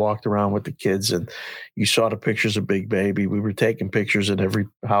trick-or-treating and walked around with the kids, and you saw the pictures of Big Baby. We were taking pictures in every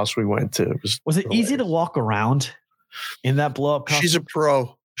house we went to. Was it easy to walk around in that blow-up costume? She's a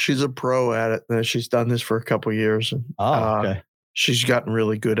pro. She's a pro at it. She's done this for a couple of years. And, okay. She's gotten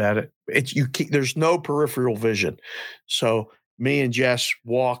really good at it. There's no peripheral vision. So me and Jess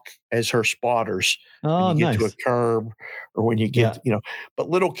walk as her spotters when you get to a curb or when you get,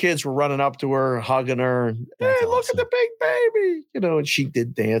 but little kids were running up to her, hugging her. And, hey, look at the Big Baby, and she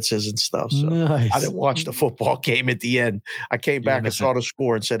did dances and stuff. So I didn't watch the football game at the end. I came back and saw the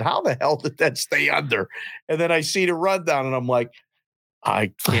score and said, how the hell did that stay under? And then I see the rundown and I'm like,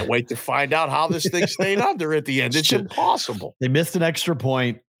 I can't wait to find out how this thing stayed under at the end. It's impossible. They missed an extra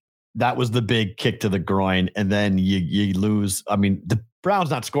point. That was the big kick to the groin. And then you lose. I mean, the Browns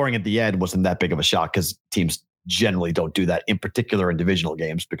not scoring at the end wasn't that big of a shock because teams generally don't do that, in particular in divisional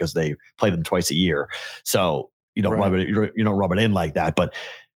games, because they play them twice a year. So you don't rub it in like that. But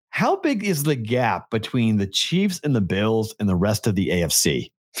how big is the gap between the Chiefs and the Bills and the rest of the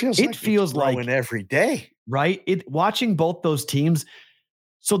AFC? It feels like every day, right? Watching both those teams.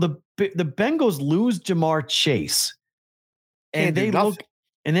 So the Bengals lose Jamar Chase, and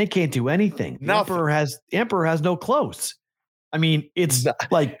they can't do anything. The Emperor has no clothes. I mean, it's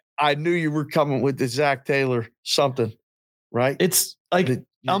like, I knew you were coming with the Zach Taylor something, right? It's like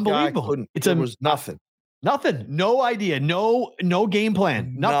unbelievable. It was nothing. Nothing. No idea. No game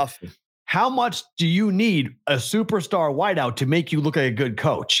plan. Nothing. How much do you need a superstar wideout to make you look like a good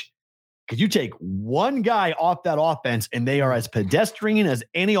coach? Because you take one guy off that offense and they are as pedestrian as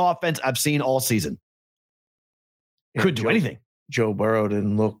any offense I've seen all season. Could do anything. Joe Burrow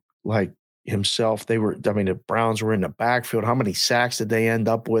didn't look like himself. The Browns were in the backfield. How many sacks did they end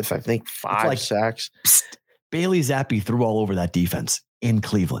up with? I think 5 sacks. Bailey Zappi threw all over that defense in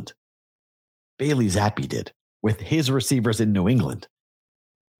Cleveland. Bailey Zappi did with his receivers in New England.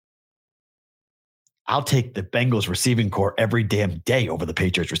 I'll take the Bengals receiving core every damn day over the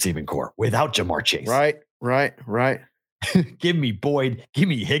Patriots receiving core without Jamar Chase. Right. Give me Boyd. Give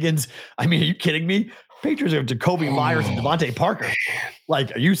me Higgins. I mean, are you kidding me? Patriots have Jacoby Myers and Devontae Parker.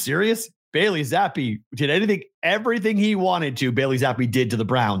 Like, are you serious? Bailey Zappi did everything he wanted to. Bailey Zappi did to the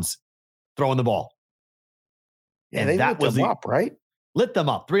Browns, throwing the ball. And they lit them up, right? Lit them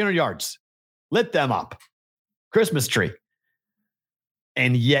up. 300 yards. Lit them up. Christmas tree.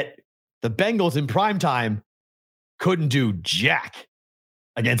 And yet the Bengals in prime time couldn't do jack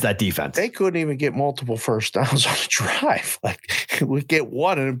against that defense. They couldn't even get multiple first downs on a drive. Like, we get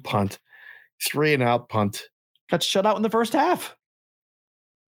one and punt, 3 and out punt. Got shut out in the first half.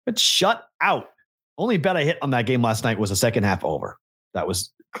 But shut out. Only bet I hit on that game last night was a second half over. That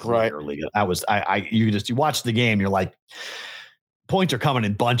was clearly right. That was you watch the game, you're like, points are coming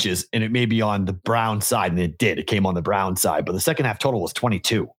in bunches, and it may be on the Brown side, and it did. It came on the Brown side, but the second half total was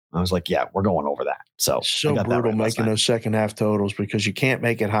 22. I was like, yeah, we're going over that. So brutal making those second half totals, because you can't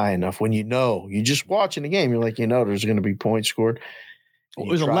make it high enough when you're just watching the game. You're like, there's going to be points scored. It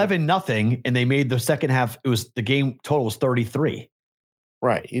was 11-0, and they made the second half. The game total was 33.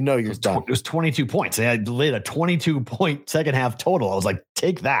 Right. You're done. It was 22 points. They had laid a 22-point second half total. I was like,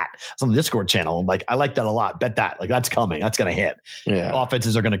 take that. It's on the Discord channel. I'm like, I like that a lot. Bet that. Like, that's coming. That's going to hit. Yeah.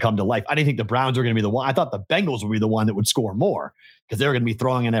 Offenses are going to come to life. I didn't think the Browns were going to be the one. I thought the Bengals would be the one that would score more, because they were going to be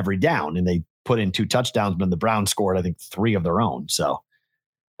throwing in every down, and they put in 2 touchdowns, but the Browns scored, I think, 3 of their own. So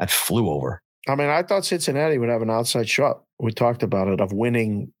that flew over. I mean, I thought Cincinnati would have an outside shot. We talked about it, of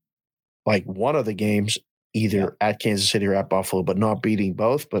winning like one of the games, either at Kansas City or at Buffalo, but not beating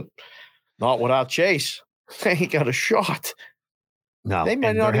both. But not without Chase. They ain't got a shot. No, they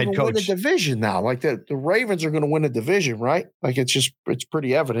might not even win the division now. Like the Ravens are going to win the division, right? Like it's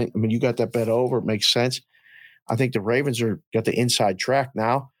pretty evident. I mean, you got that bet over. It makes sense. I think the Ravens got the inside track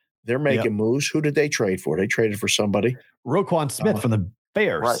now. They're making moves. Who did they trade for? They traded for somebody. Roquan Smith from the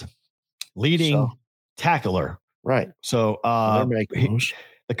Bears, right. Leading tackler. Right. So they're making moves.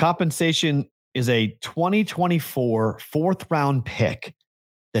 The compensation is a 2024 4th-round pick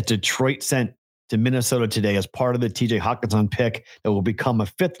that Detroit sent to Minnesota today as part of the TJ Hockenson pick that will become a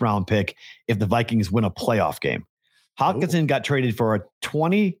 5th-round pick if the Vikings win a playoff game. Hockenson got traded for a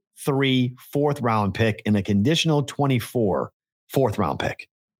 23 4th-round pick and a conditional 24 4th-round pick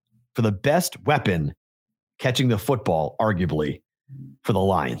for the best weapon catching the football, arguably, for the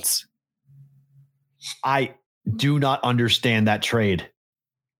Lions. I do not understand that trade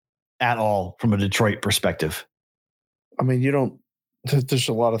at all from a Detroit perspective. I mean, there's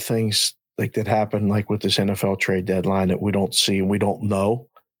a lot of things like that happen, like with this NFL trade deadline, that we don't see and we don't know.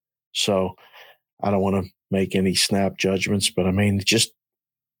 So I don't want to make any snap judgments, but I mean, just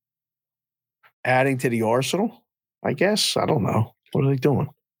adding to the arsenal, I guess. I don't know. What are they doing?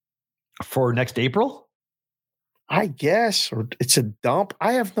 For next April? I guess, or it's a dump.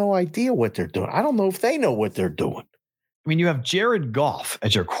 I have no idea what they're doing. I don't know if they know what they're doing. I mean, you have Jared Goff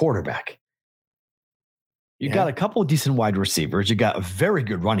as your quarterback. You got a couple of decent wide receivers. You got a very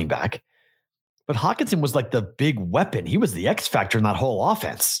good running back. But Hockenson was like the big weapon. He was the X factor in that whole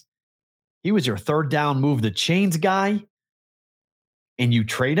offense. He was your 3rd down, move the chains guy. And you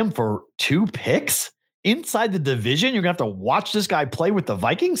trade him for 2 picks inside the division? You're going to have to watch this guy play with the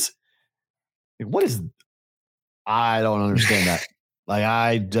Vikings? What is... I don't understand that.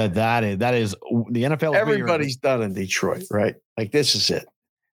 Like that is the NFL. Everybody's done in Detroit, right? Like this is it.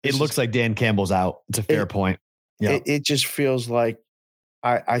 It looks like Dan Campbell's out. It's a fair point. Yeah. It just feels like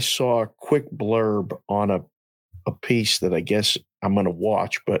I saw a quick blurb on a piece that I guess I'm going to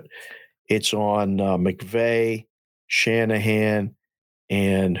watch, but It's on McVay, Shanahan,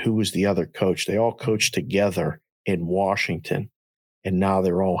 and who was the other coach? They all coached together in Washington, and now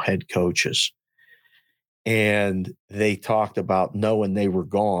they're all head coaches. And they talked about knowing they were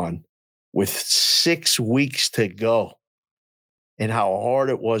gone with 6 weeks to go and how hard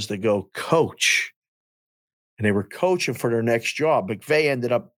it was to go coach. And they were coaching for their next job. McVay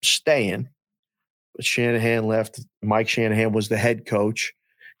ended up staying, but Shanahan left. Mike Shanahan was the head coach.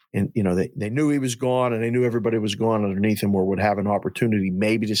 And, they knew he was gone, and they knew everybody was gone underneath him or would have an opportunity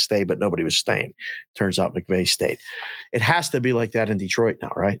maybe to stay, but nobody was staying. Turns out McVay stayed. It has to be like that in Detroit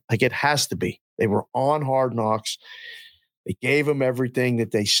now, right? Like, it has to be. They were on Hard Knocks. They gave him everything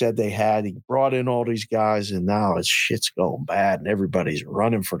that they said they had. He brought in all these guys, and now his shit's going bad, and everybody's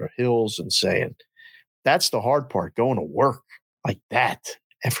running for the hills and saying, that's the hard part, going to work like that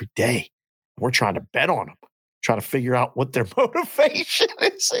every day. We're trying to bet on them. Trying to figure out what their motivation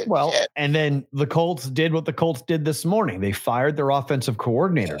is. And then the Colts did what the Colts did this morning. They fired their offensive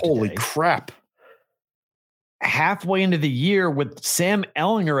coordinator. Holy crap. Halfway into the year with Sam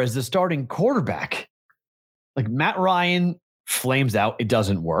Ehlinger as the starting quarterback. Like, Matt Ryan flames out. It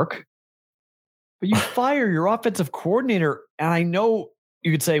doesn't work. But you fire your offensive coordinator. And I know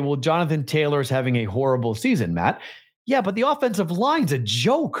you could say, well, Jonathan Taylor's having a horrible season, Matt. Yeah, but the offensive line's a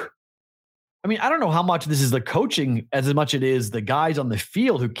joke. I mean, I don't know how much this is the coaching as much it is the guys on the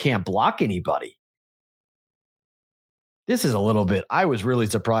field who can't block anybody. This is a little bit, I was really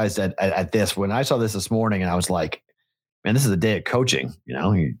surprised at this when I saw this morning, and I was like, man, this is a day of coaching.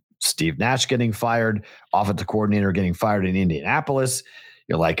 Steve Nash getting fired, offensive coordinator getting fired in Indianapolis.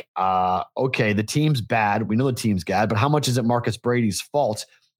 You're like, okay, the team's bad. We know the team's bad, but how much is it Marcus Brady's fault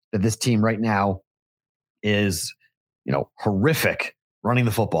that this team right now is, horrific running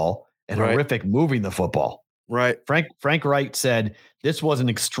the football and horrific moving the football? Right. Frank Wright said this was an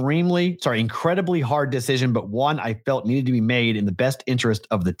incredibly hard decision, but one I felt needed to be made in the best interest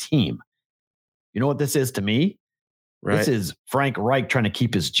of the team. You know what this is to me? Right. This is Frank Reich trying to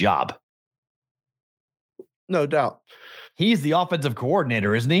keep his job. No doubt. He's the offensive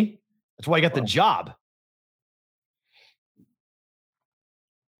coordinator, isn't he? That's why he got the job.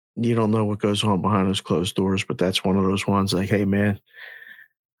 You don't know what goes on behind those closed doors, but that's one of those ones like, hey, man,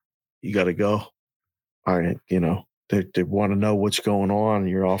 you got to go. All right, they want to know what's going on.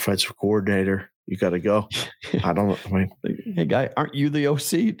 Your offensive coordinator, you got to go. I don't know. I mean, hey, guy, aren't you the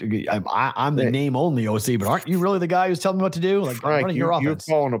OC? I'm the name only OC, but aren't you really the guy who's telling me what to do? Like, Frank, running your offense.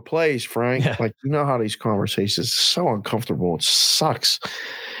 You're calling the plays, Frank. Yeah. Like, you know how these conversations are so uncomfortable. It sucks.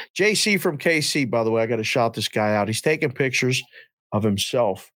 JC from KC, by the way, I got to shout this guy out. He's taking pictures of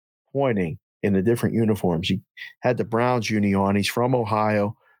himself pointing in the different uniforms. He had the Browns uni on. He's from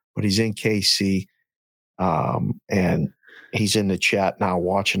Ohio, but he's in KC. And he's in the chat now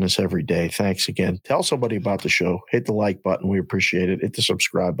watching us every day. Thanks again. Tell somebody about the show. Hit the like button. We appreciate it. Hit the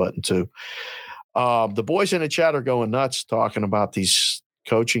subscribe button too. The boys in the chat are going nuts talking about these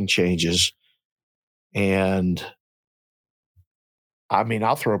coaching changes. And I mean,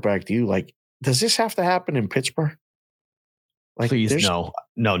 I'll throw it back to you. Like, does this have to happen in Pittsburgh? Like, please, no.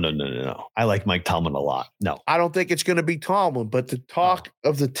 I like Mike Tomlin a lot. No, I don't think it's going to be Tomlin, but the talk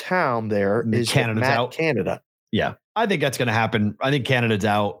of the town there is Canada's out. Canada. Yeah, I think that's going to happen. I think Canada's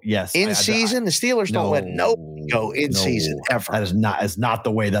out. Yes, in season, the Steelers don't let nobody go in season ever. That is not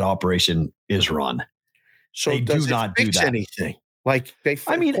the way that operation is run. So they do not do that. Anything like they.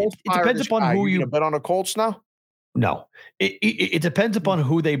 I mean, it depends upon who you bet on the Colts now. No, it depends upon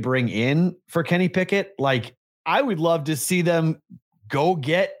who they bring in for Kenny Pickett. Like, I would love to see them go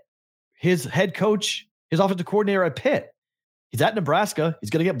get his head coach, his offensive coordinator at Pitt. He's at Nebraska. He's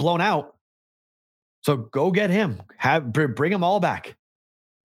going to get blown out. So go get him. Bring them all back.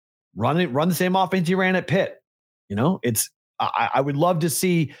 Run the same offense he ran at Pitt. I would love to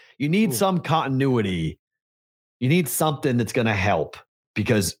see. You need some continuity. You need something that's going to help,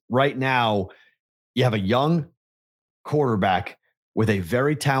 because right now you have a young quarterback with a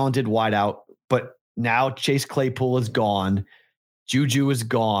very talented wideout, but now Chase Claypool is gone. Juju is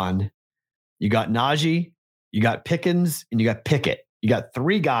gone. You got Najee, you got Pickens, and you got Pickett. You got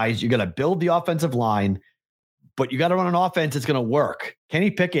three guys. You got to build the offensive line, but you got to run an offense that's going to work.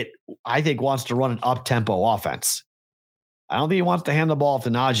 Kenny Pickett, I think, wants to run an up-tempo offense. I don't think he wants to hand the ball off to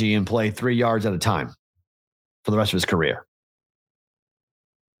Najee and play 3 yards at a time for the rest of his career.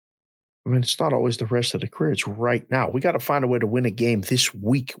 I mean, it's not always the rest of the career. It's right now. We got to find a way to win a game this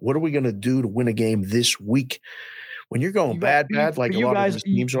week. What are we going to do to win a game this week? When you're going bad, like a lot of these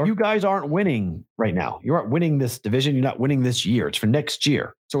teams are. You guys aren't winning right now. You aren't winning this division. You're not winning this year. It's for next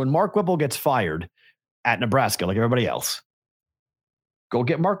year. So when Mark Whipple gets fired at Nebraska, like everybody else, go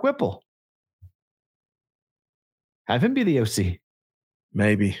get Mark Whipple. Have him be the OC.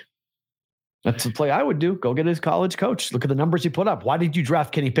 Maybe. That's the play I would do. Go get his college coach. Look at the numbers he put up. Why did you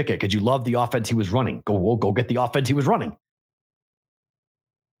draft Kenny Pickett? Because you love the offense he was running. Go get the offense he was running.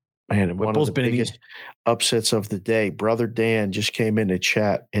 Man, and one of the biggest upsets of the day, Brother Dan just came in the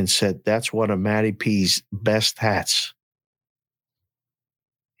chat and said, that's one of Matty P's best hats.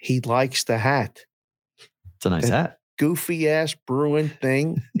 He likes the hat. It's a nice hat. Goofy ass Bruin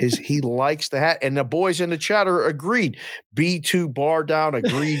thing is he likes the hat. And the boys in the chat are agreed. B2 bar down,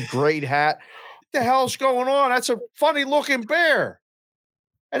 agreed, great hat. What the hell's going on? That's a funny looking bear.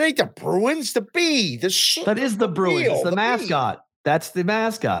 It ain't the Bruins, the bee. That is the Bruins. It's the mascot. Bee. That's the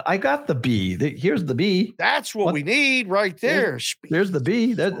mascot. I got the bee. Here's the bee. That's what we need right there. There's the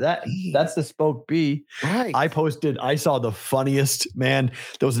bee. That's the spoke bee. Right. I saw the funniest, man.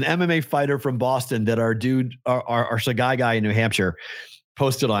 There was an MMA fighter from Boston that our Sagai guy in New Hampshire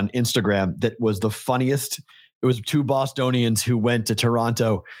posted on Instagram that was the funniest. It was two Bostonians who went to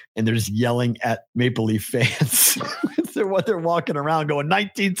Toronto and they're just yelling at Maple Leaf fans. What they're walking around going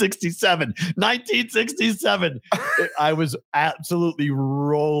 1967. I was absolutely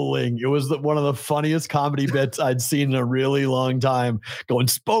rolling. It was one of the funniest comedy bits I'd seen in a really long time. Going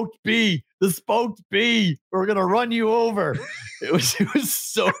spoked bee, the spoked bee. We're gonna run you over. It was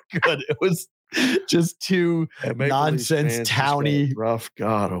so good. It was just two nonsense towny rough.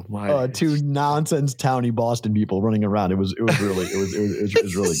 God almighty. Two nonsense towny Boston people running around. It was really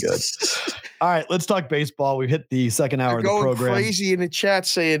good. All right, let's talk baseball. We've hit the second hour of the program. Going crazy in the chat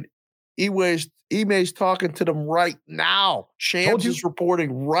saying Ime's talking to them right now. Shams is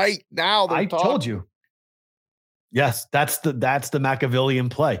reporting right now. I told you. Yes, that's the Machiavellian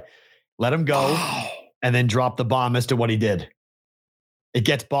play. Let him go and then drop the bomb as to what he did. It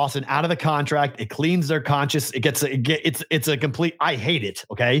gets Boston out of the contract. It cleans their conscience. It's a complete. I hate it.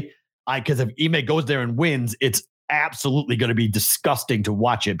 Okay, because if Ime goes there and wins, it's absolutely going to be disgusting to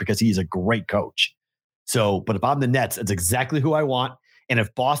watch it because he's a great coach. So, but if I'm the Nets, it's exactly who I want. And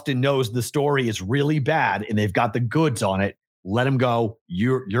if Boston knows the story is really bad and they've got the goods on it, let him go.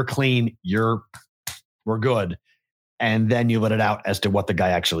 You're clean. We're good. And then you let it out as to what the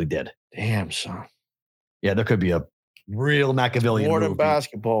guy actually did. Damn, son. Yeah, there could be a real Machiavellian more move. Than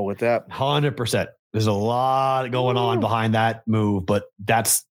basketball with that. 100%. There's a lot going on behind that move, but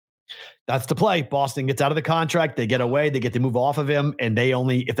that's the play. Boston gets out of the contract. They get away. They get to move off of him. And they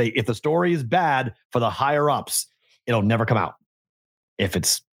only, if the story is bad for the higher ups, it'll never come out. If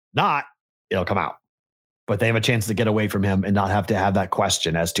it's not, it'll come out. But they have a chance to get away from him and not have to have that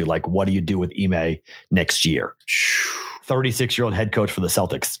question as to like, what do you do with Ime next year? 36-year-old head coach for the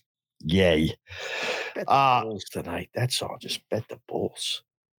Celtics. Yay. Bet the Bulls tonight. That's all. Just bet the Bulls.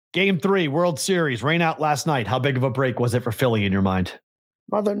 Game 3, World Series. Rain out last night. How big of a break was it for Philly in your mind?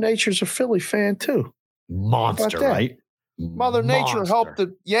 Mother Nature's a Philly fan too. Monster, right? Mother Nature helped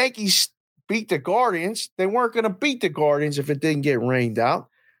the Yankees beat the Guardians. They weren't going to beat the Guardians if it didn't get rained out.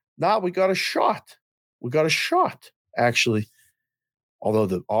 Now we got a shot. Actually. Although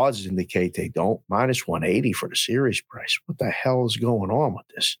the odds indicate they don't. Minus 180 for the series price. What the hell is going on with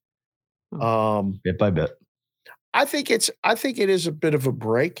this? Bit by bit. I think it is a bit of a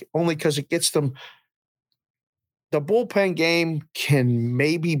break, only because it gets them. The bullpen game can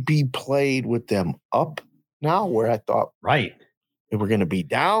maybe be played with them up now, where I thought right they were going to be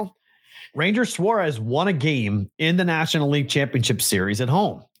down. Ranger Suarez won a game in the National League Championship Series at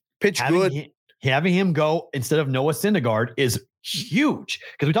home. Having him go instead of Noah Syndergaard is huge,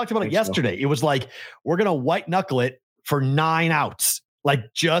 because we talked about it yesterday. It was like, we're going to white knuckle it for 9 outs.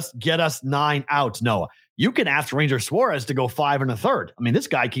 Like, just get us 9 outs, Noah. You can ask Ranger Suarez to go 5 1/3. I mean, this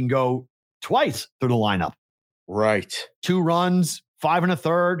guy can go twice through the lineup. Right. 2 runs, 5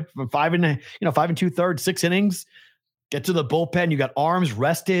 1/3, 5 2/3, 6 innings. Get to the bullpen. You got arms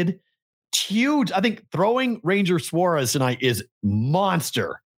rested. It's huge. I think throwing Ranger Suarez tonight is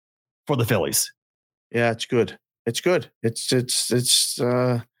monster for the Phillies. Yeah, it's good. It's good. It's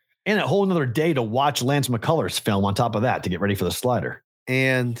and a whole another day to watch Lance McCullers film on top of that to get ready for the slider.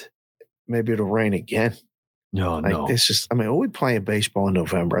 And maybe it'll rain again. No. We're playing baseball in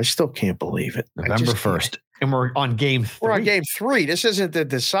November. I still can't believe it. November 1st. And we're on game 3. We're on game 3. This isn't the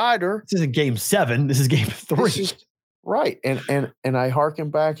decider. This isn't game 7. This is game 3. Right. And I hearken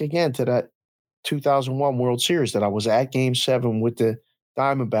back again to that 2001 World Series that I was at game 7 with the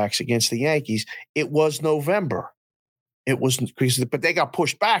Diamondbacks against the Yankees. It was November. But they got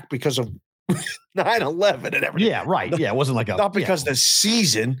pushed back because of 9/11 and everything. Yeah, right. Yeah, it wasn't like not because the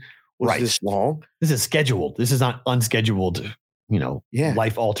season was this long. This is scheduled. This is not unscheduled,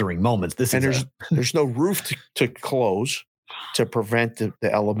 life-altering moments. There's no roof to close to prevent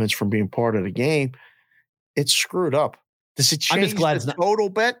the elements from being part of the game. it's screwed up. Does it I'm change just glad the it's not- total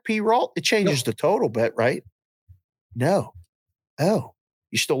bet, P-Roll? It changes the total bet, right? No. Oh,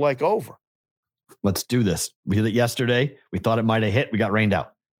 you still like over. Let's do this. We did it yesterday. We thought it might have hit. We got rained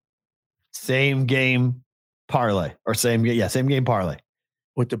out. Same game parlay or same game parlay.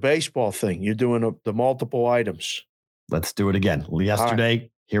 With the baseball thing, you're doing the multiple items. Let's do it again. Yesterday,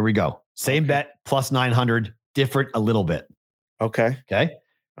 here we go. Same bet, plus 900, different a little bit. Okay. Okay.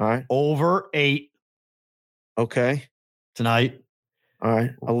 All right. Over 8 Okay. tonight. All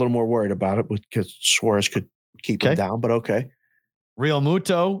right. A little more worried about it because Suarez could keep him down, but okay. Real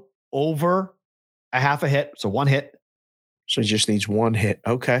Muto over a half a hit. So 1 hit. So he just needs 1 hit.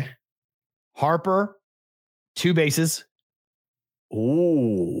 Okay. Harper, 2 bases.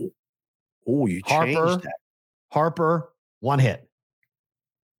 Ooh, you changed that. Harper, 1 hit.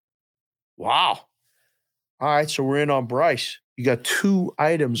 Wow. All right. So we're in on Bryce. You got 2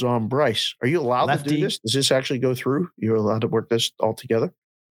 items on Bryce. Are you allowed to do this? Does this actually go through? You're allowed to work this all together?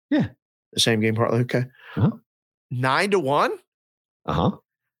 Yeah. The same game partly. Okay. 9-1? Uh-huh.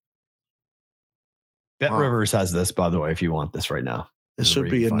 Bet Rivers has this, by the way, if you want this right now. This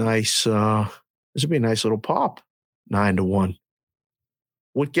would be a nice little pop. 9-1.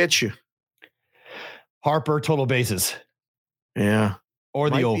 What gets you? Harper total bases. Yeah. Or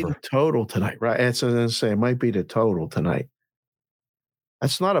the over. Be the total tonight, right? That's what I was going to say. It might be the total tonight.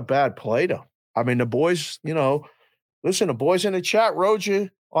 That's not a bad play, though. I mean, the boys, listen, the boys in the chat rode you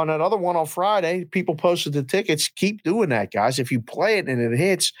on that other one on Friday. People posted the tickets. Keep doing that, guys. If you play it and it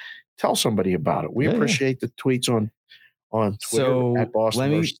hits, tell somebody about it. We appreciate the tweets on Twitter at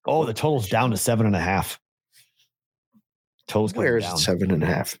Boston. The total's down to 7.5. Total's Where is it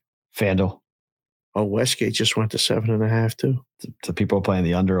 7.5? FanDuel. Oh, Westgate just went to 7.5 too. So people are playing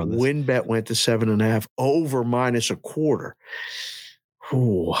the under on this. WinBet went to 7.5. Over -1/4.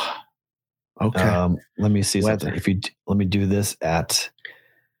 Ooh. Okay. Let me see something. Let me do this at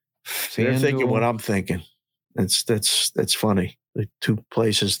FanDuel. They're thinking what I'm thinking. That's funny. The 2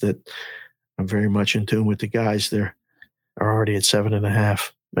 places that I'm very much in tune with the guys there are already at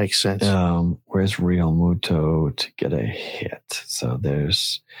 7.5. Makes sense. Where's Real Muto to get a hit? So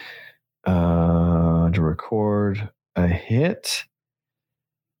there's to record a hit.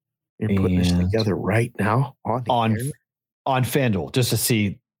 You're putting this together right now on FanDuel just to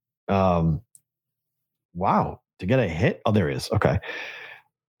see. Wow, to get a hit. Oh, there he is. Okay,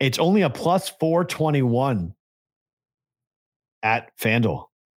 it's only a plus 421 at FanDuel.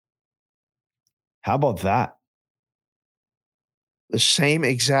 How about that? The same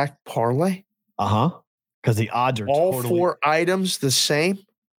exact parlay? Because the odds are all 4 items the same?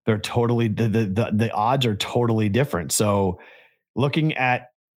 They're totally the odds are totally different. So looking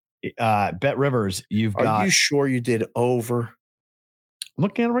at Bet Rivers, Are you sure you did over? I'm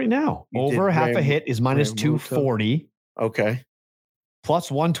looking at it right now. Over half a hit is minus 240. Okay.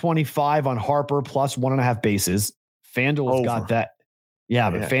 Plus 125 on Harper, plus 1.5 bases. FanDuel's got that. Yeah,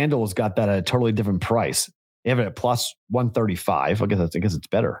 but FanDuel's got that at a totally different price. They have it at plus 135. I guess it's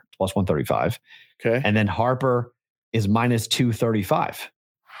better. Plus 135. Okay. And then Harper is minus 235.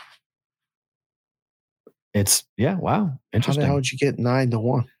 Wow. Interesting. How the hell did you get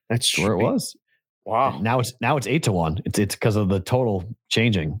 9-1? That's where it was. Wow. Now it's 8-1. It's because of the total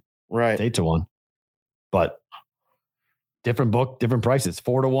changing. Right. It's 8-1. But different book, different prices.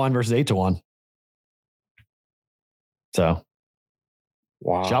 4-1 versus 8-1. So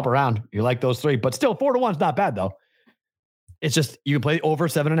wow. Shop around. You like those 3, but still 4-1 is not bad though. It's just you can play over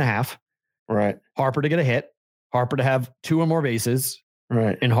 7.5. Right. Harper to get a hit. Harper to have 2 or more bases.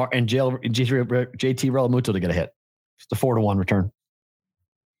 Right. And JT Realmuto to get a hit. It's a 4-1 return.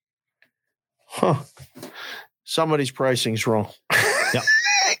 Huh. Somebody's pricing's wrong. Yep.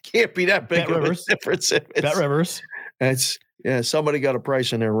 It can't be that big of a difference. Bet Rivers. Somebody got a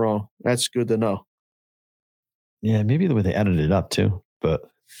price in there wrong. That's good to know. Yeah, maybe the way they edited it up too. But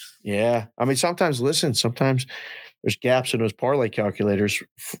yeah, I mean, sometimes there's gaps in those parlay calculators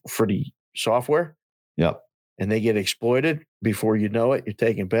for the software. Yep. And they get exploited before you know it. You're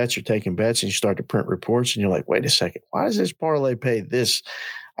taking bets, and you start to print reports, and you're like, wait a second, why does this parlay pay this?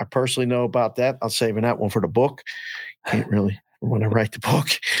 I personally know about that. I'm saving that one for the book. Can't really when I write the book.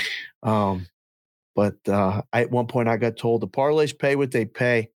 But at one point I got told the parlays pay what they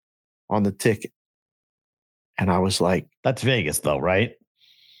pay on the ticket. And I was like, that's Vegas though, right?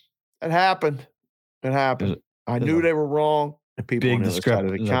 It happened. I knew they were wrong. And people big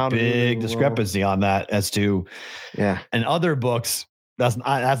discrepancy on that as to and other books. That's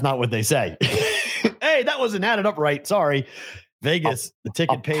not what they say. Hey, that wasn't added up right. Sorry. Vegas, the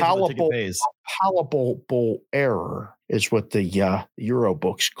ticket pays. The ticket pays. Palpable error is what the Euro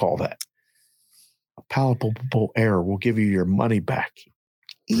books call that. A palpable error will give you your money back.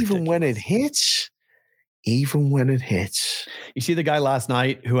 Even when it hits. You see the guy last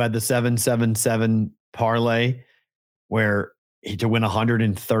night who had the 7-7-7 parlay where to win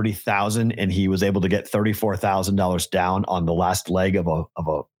 130,000 and he was able to get $34,000 down on the last leg of a I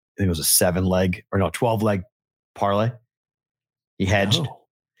think it was a 12-leg parlay. He hedged.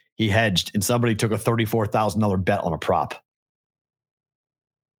 And somebody took a $34,000 bet on a prop.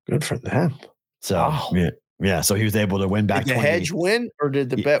 Good for them. So yeah. So he was able to win back. Did the hedge win or did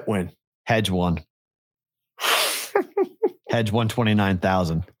the bet win? Hedge won. Hedge won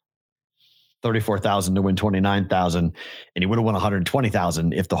 29,000. 34,000 to win 29,000, and he would have won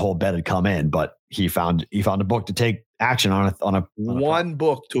 120,000 if the whole bet had come in. But he found a book to take action on a one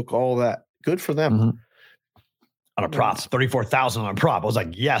book took all that. Good for them. Mm-hmm. On a prop, 34,000 on a prop. I was like,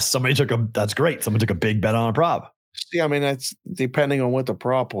 yes, that's great. Someone took a big bet on a prop. See, I mean, that's depending on what the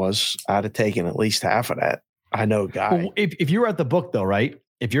prop was. I'd have taken at least half of that. I know, guy. Well, if you were at the book though, right?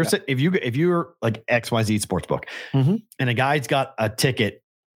 If you're like XYZ Sportsbook, mm-hmm. and a guy's got a ticket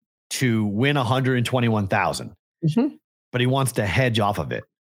to win 121,000, mm-hmm. but he wants to hedge off of it.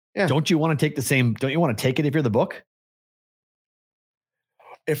 Yeah. Don't you want to take don't you want to take it if you're the book?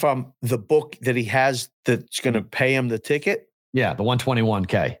 If I'm the book that he has that's going to pay him the ticket? Yeah, the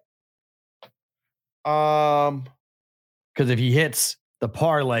 121K. Because if he hits the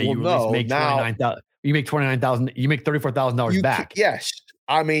parlay, you at least make 29,000. You make 29,000. You make $34,000 back. Yes.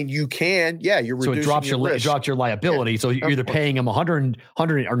 I mean, you can. Yeah, you're reducing it drops your liability. Yeah, so you're either paying him 100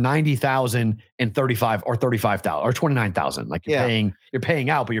 or 90,000 and 35 or 35,000 or 29,000. Like you're paying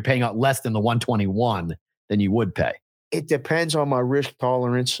out, but you're paying out less than the 121 than you would pay. It depends on my risk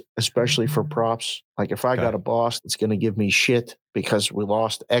tolerance, especially for props. Like if I got a boss that's going to give me shit because we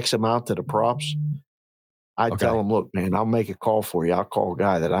lost X amount to the props, I'd tell him, look, man, I'll make a call for you. I'll call a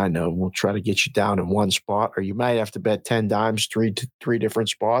guy that I know. We'll try to get you down in one spot, or you might have to bet 10 dimes, three different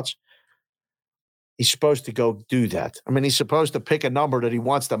spots. He's supposed to go do that. I mean, he's supposed to pick a number that he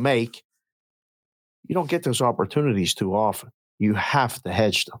wants to make. You don't get those opportunities too often. You have to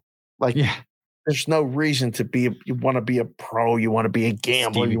hedge them. There's no reason to be. You want to be a pro. You want to be a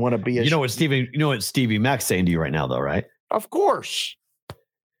gambler. You want to be a. You know what Stevie Mack's saying to you right now, though, right? Of course.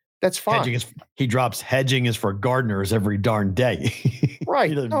 That's fine. He drops hedging is for gardeners every darn day.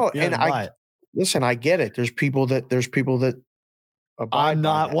 Right. Listen, I get it. There's people that I'm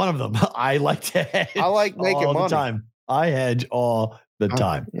not one of them. I like to hedge. I like making all money. The time. I hedge all the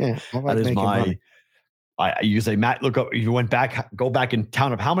time. I like that is money. You say, Matt, look up. If you go back and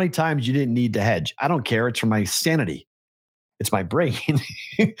count up how many times you didn't need to hedge. I don't care. It's for my sanity. It's my brain.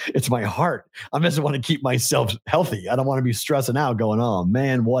 It's my heart. I just want to keep myself healthy. I don't want to be stressing out going, oh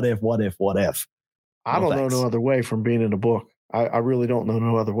man, what if? I don't know no other way from being in a book. I really don't know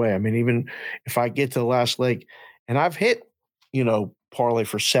no other way. I mean, even if I get to the last leg and I've hit, parlay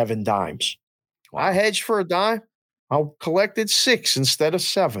for 7 dimes. Wow. I hedged for a dime. I collected 6 instead of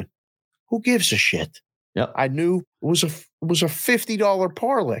 7. Who gives a shit? Yep. I knew it was a $50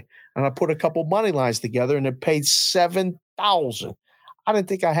 parlay, and I put a couple money lines together, and it paid $7,000. I didn't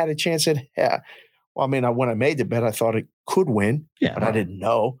think I had a chance at. Well, I mean, when I made the bet, I thought it could win, but I didn't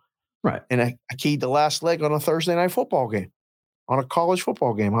know. Right. And I keyed the last leg on a Thursday night football game, on a college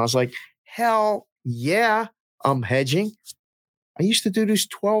football game. I was like, hell yeah, I'm hedging. I used to do these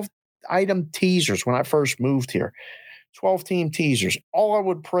 12-item teasers when I first moved here. 12-team teasers. All I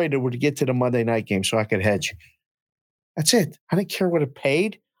would pray to would get to the Monday night game so I could hedge. That's it. I didn't care what it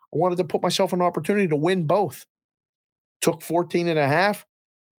paid. I wanted to put myself in an opportunity to win both. Took 14.5,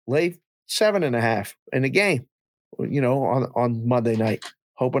 laid 7.5 in the game, on Monday night,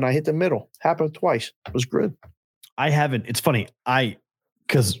 hoping I hit the middle. Happened twice. It was good. I haven't. It's funny.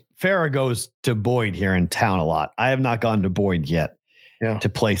 Because Farrah goes to Boyd here in town a lot. I have not gone to Boyd yet. Yeah. To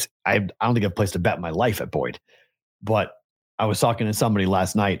place. I don't think I've placed a bet in my life at Boyd. But I was talking to somebody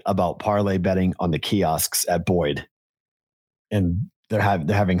last night about parlay betting on the kiosks at Boyd, and they're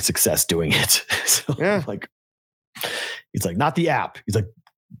having success doing it. So he's like, not the app. He's like,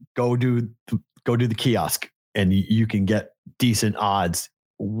 go do the kiosk, and you can get decent odds,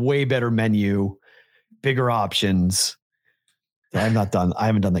 way better menu, bigger options. I haven't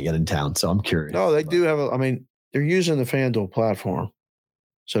done that yet in town, so I'm curious. No, they do have. They're using the FanDuel platform,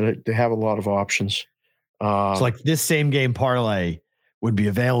 so they have a lot of options. So like this same game parlay would be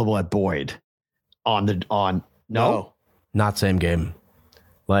available at Boyd no, not same game.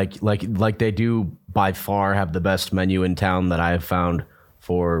 Like they do by far have the best menu in town that I have found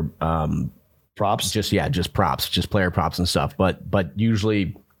for props. Just props, just player props and stuff. But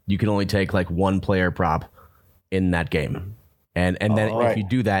usually you can only take like one player prop in that game. And then if you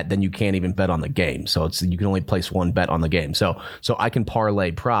do that, then you can't even bet on the game. So you can only place one bet on the game. So I can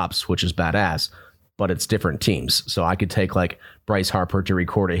parlay props, which is badass, but it's different teams. So I could take like Bryce Harper to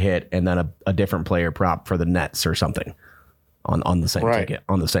record a hit and then a different player prop for the Nets or something on the same ticket.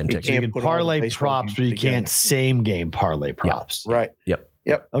 On the same ticket. You can parlay props, but you can't same game parlay props. Yeah. Right.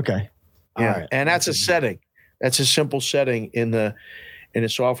 Yep. Okay. Yeah. All right. And that's a setting. That's a simple setting in the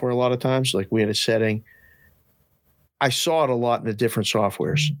software. A lot of times, like we had a setting. I saw it a lot in the different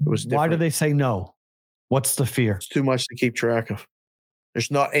softwares. It was different. Why do they say no? What's the fear? It's too much to keep track of.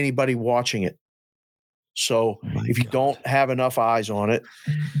 There's not anybody watching it. So if you don't have enough eyes on it,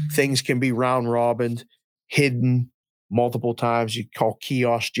 things can be round robined, hidden multiple times. You call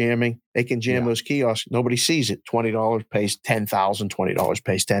kiosk jamming. They can jam those kiosks. Nobody sees it. $20 pays $10,000. $20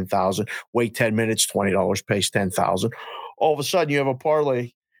 pays $10,000. Wait 10 minutes. $20 pays $10,000. All of a sudden, you have a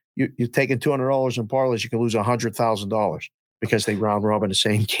parlay. You're taking $200 in parlays. You can lose $100,000 because they round robin the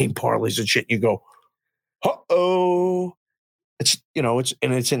same game parlays and shit. And you go, uh-oh. It's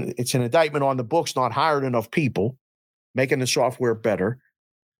an indictment on the books, not hired enough people, making the software better,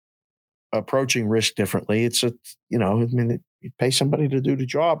 approaching risk differently. You pay somebody to do the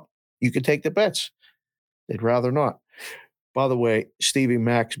job. You can take the bets. They'd rather not. By the way, Stevie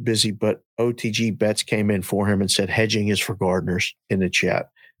Mac's busy, but OTG Bets came in for him and said hedging is for gardeners in the chat.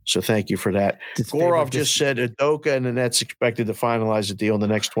 So thank you for that. Gorov just said Udoka and the Nets expected to finalize the deal in the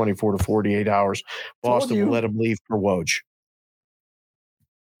next 24 to 48 hours. Boston will let him leave for Woj.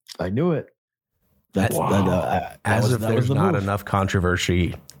 I knew it. There's not enough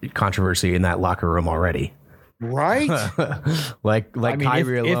controversy in that locker room already. Right?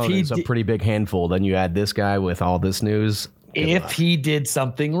 Kyrie alone is a pretty big handful. Then you add this guy with all this news. If he did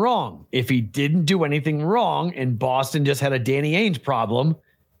something wrong, if he didn't do anything wrong and Boston just had a Danny Ainge problem,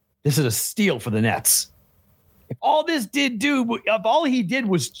 this is a steal for the Nets. If all he did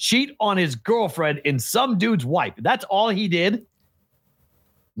was cheat on his girlfriend and some dude's wife, that's all he did.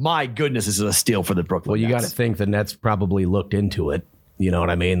 My goodness, this is a steal for the Brooklyn Nets. Well, you got to think the Nets probably looked into it. You know what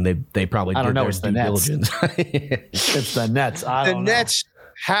I mean? They probably did their due diligence. It's the Nets. The Nets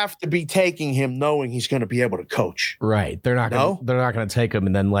have to be taking him knowing he's going to be able to coach. Right. They're not going to take him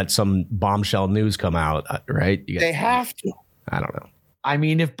and then let some bombshell news come out, right? They have to. I don't know. I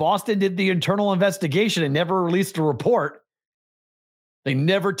mean, if Boston did the internal investigation and never released a report, they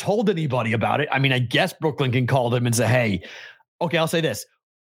never told anybody about it. I mean, I guess Brooklyn can call them and say, hey, okay, I'll say this.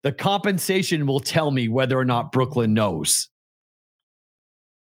 The compensation will tell me whether or not Brooklyn knows.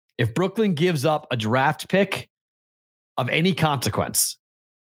 If Brooklyn gives up a draft pick of any consequence,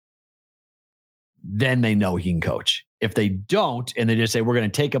 then they know he can coach. If they don't, and they just say, we're going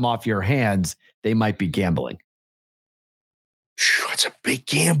to take him off your hands, they might be gambling. It's a big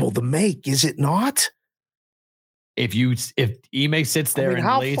gamble to make, is it not? If Ime sits there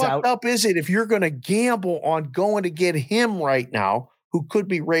and lays out. How fucked up is it if you're going to gamble on going to get him right now, who could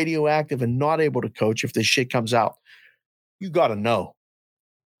be radioactive and not able to coach if this shit comes out? You got to know.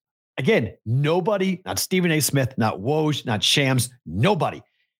 Again, nobody, not Stephen A. Smith, not Woj, not Shams, nobody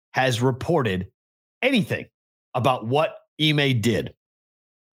has reported anything about what Ime did.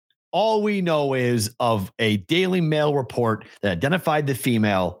 All we know is of a Daily Mail report that identified the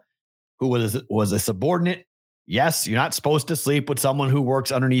female who was a subordinate. Yes, you're not supposed to sleep with someone who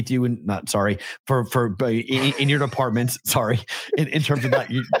works underneath you, and in your departments. Sorry, in terms of that,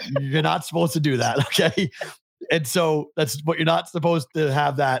 you're not supposed to do that. Okay, and so that's what you're not supposed to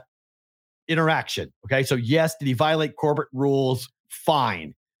have that interaction. Okay, so yes, did he violate corporate rules?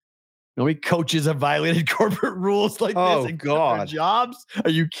 Fine. You know, we coaches have violated corporate rules like this in their jobs. Are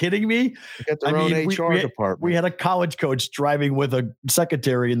you kidding me? They got their own HR department. We had a college coach driving with a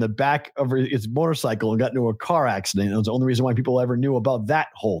secretary in the back of his motorcycle and got into a car accident. It was the only reason why people ever knew about that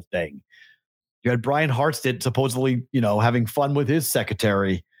whole thing. You had Brian Hartstead supposedly, having fun with his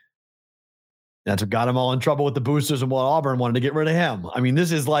secretary. That's what got him all in trouble with the boosters and what Auburn wanted to get rid of him. I mean,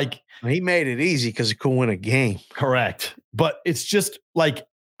 this is like... He made it easy because he couldn't win a game. Correct. But it's just like...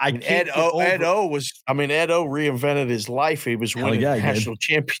 Ed O reinvented his life. He was winning the national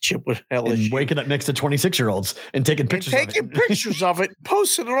championship with LSU. And waking up next to 26-year-olds and taking pictures of it,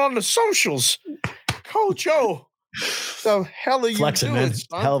 posting it on the socials. Coach O, the hell are you flexing, doing, man?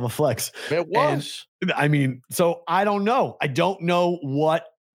 son? Hell of a flex. It was. So I don't know. I don't know what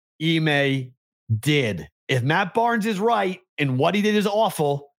Ime did. If Matt Barnes is right and what he did is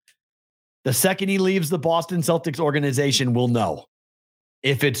awful, the second he leaves the Boston Celtics organization, we'll know.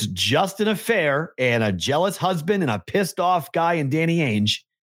 If it's just an affair and a jealous husband and a pissed off guy and Danny Ainge,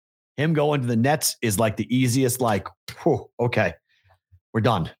 him going to the Nets is like the easiest, okay, we're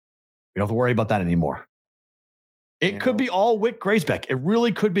done. We don't have to worry about that anymore. It could be all Wick Graysbeck. It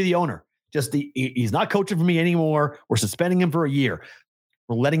really could be the owner. Just he's not coaching for me anymore. We're suspending him for a year.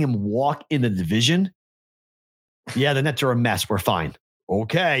 We're letting him walk in the division. Yeah, the Nets are a mess. We're fine.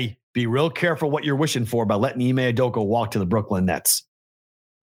 Okay. Be real careful what you're wishing for by letting Ime Udoka walk to the Brooklyn Nets.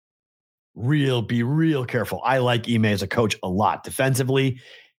 Be real careful. I like Ime as a coach a lot. Defensively,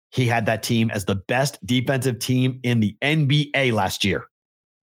 he had that team as the best defensive team in the NBA last year.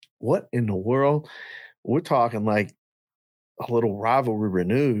 What in the world? We're talking like a little rivalry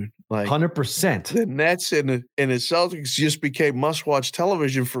renewed. Like 100%. The Nets and the Celtics just became must-watch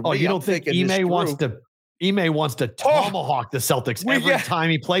television for me. Oh, you don't think Ime wants to tomahawk the Celtics every time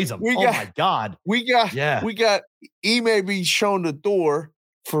he plays them? My God. We got Ime being shown the door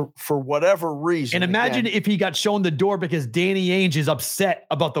for whatever reason. And imagine if he got shown the door because Danny Ainge is upset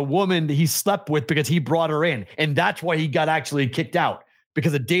about the woman that he slept with because he brought her in. And that's why he got actually kicked out.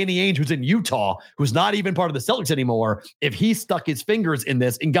 Because of Danny Ainge, who's in Utah, who's not even part of the Celtics anymore, if he stuck his fingers in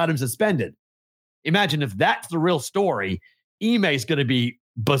this and got him suspended. Imagine if that's the real story, Ime's going to be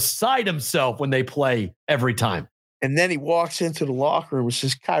beside himself when they play every time. And then he walks into the locker room and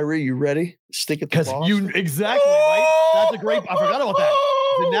says, Kyrie, you ready? Stick it to Boston. Exactly, right? That's a great, I forgot about that.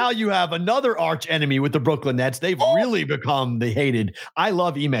 So now you have another arch enemy with the Brooklyn Nets. They've really become the hated. I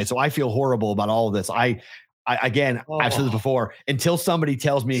love Ime, so I feel horrible about all of this. I've said this before, until somebody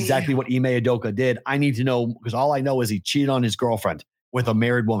tells me exactly what Ime Udoka did, I need to know, because all I know is he cheated on his girlfriend with a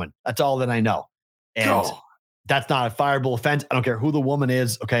married woman. That's all that I know. And that's not a fireable offense. I don't care who the woman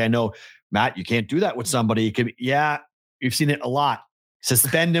is. Okay, I know, Matt, you can't do that with somebody. It could be, you've seen it a lot.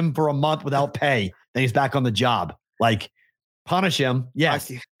 Suspend him for a month without pay. Then he's back on the job. Like, punish him.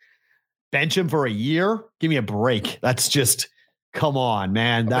 Yes. Bench him for a year. Give me a break. That's just... Come on,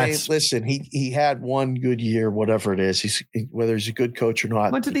 man. Listen, he had one good year, whatever it is. Whether he's a good coach or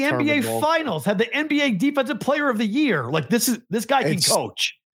not. Went to the NBA Finals, had the NBA Defensive Player of the Year. Like this guy can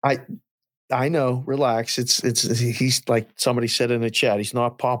coach. I know. Relax. He's like somebody said in the chat. He's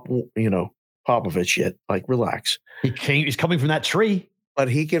not Popovich yet. Like relax. He's coming from that tree, but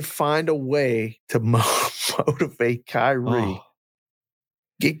he can find a way to motivate Kyrie.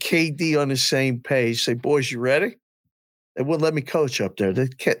 Get KD on the same page. Say, boys, you ready? They wouldn't let me coach up there. They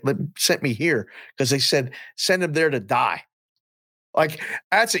sent me here because they said, send him there to die. Like,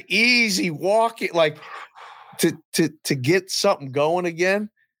 that's an easy walk. Like, to get something going again.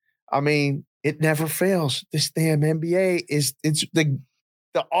 I mean, it never fails. This damn NBA it's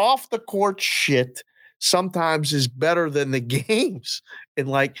the off the court shit sometimes is better than the games. And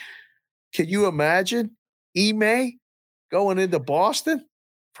like, can you imagine Ime going into Boston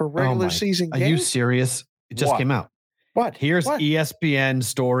for regular season games? Are you serious? It just came out. What? Here's ESPN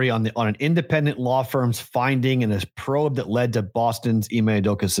story on an independent law firm's finding in a probe that led to Boston's Ime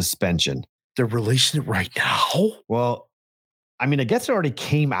Udoka suspension. They're releasing it right now. Well, I mean, I guess it already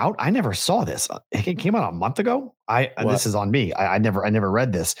came out. I never saw this. It came out a month ago. This is on me. I never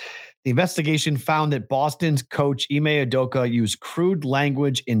read this. The investigation found that Boston's coach Ime Udoka used crude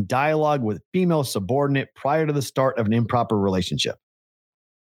language in dialogue with female subordinate prior to the start of an improper relationship.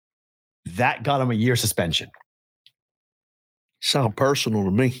 That got him a year suspension. Sound personal to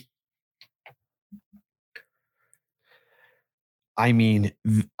me. I mean,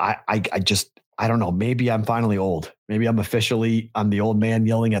 I don't know. Maybe I'm finally old. Maybe I'm the old man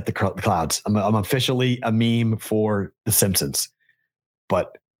yelling at the clouds. I'm officially a meme for The Simpsons.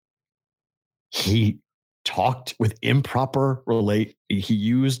 But he talked with he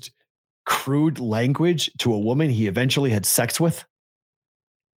used crude language to a woman he eventually had sex with.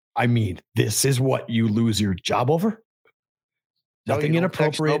 I mean, this is what you lose your job over? Nothing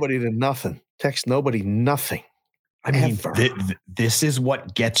inappropriate. Text nobody to nothing. Text nobody nothing. I mean, this is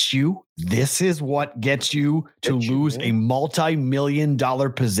what gets you. This is what gets you to lose a multi-million-dollar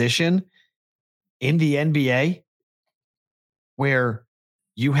position in the NBA, where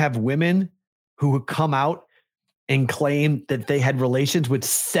you have women who come out and claim that they had relations with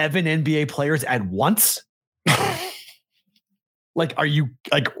 7 NBA players at once. Like,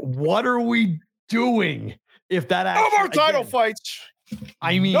 what are we doing? If that no more title fights.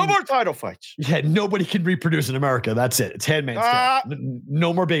 I mean, no more title fights. Yeah, nobody can reproduce in America. That's it. It's Handmaid's Tale.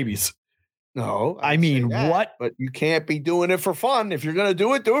 No more babies. No, I mean, what? But you can't be doing it for fun. If you're going to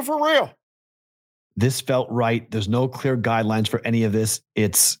do it for real. This felt right. There's no clear guidelines for any of this.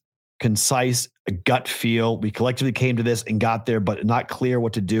 It's concise, a gut feel. We collectively came to this and got there, but not clear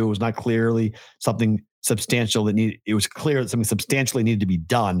what to do. It was not clearly something substantial it was clear that something substantially needed to be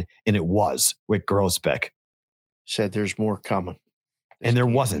done, and it was. Wick Grousbeck said there's more coming. And there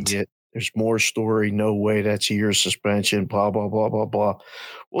wasn't. There's more story. No way. That's a year suspension. Blah, blah, blah, blah, blah.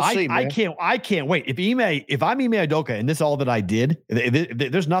 We'll see, man. I can't wait. If I'm Ime Udoka and this is all that I did,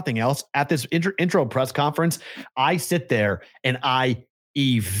 there's nothing else at this intro press conference. I sit there and I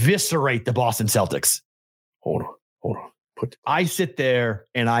eviscerate the Boston Celtics. Hold on. I sit there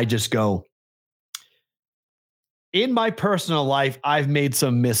and I just go, in my personal life, I've made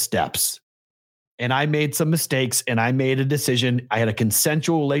some missteps. And I made some mistakes and I made a decision. I had a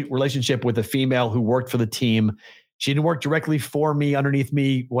consensual relationship with a female who worked for the team. She didn't work directly for me, underneath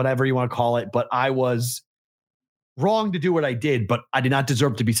me, whatever you want to call it. But I was wrong to do what I did, but I did not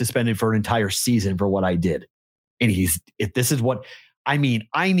deserve to be suspended for an entire season for what I did. And if this is what I mean,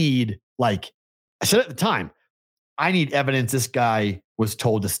 I need, like I said at the time, I need evidence this guy was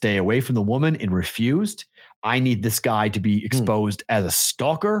told to stay away from the woman and refused. I need this guy to be exposed as a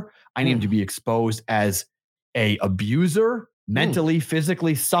stalker. I need him to be exposed as a abuser, mentally,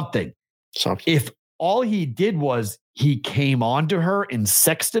 physically, something. If all he did was he came on to her and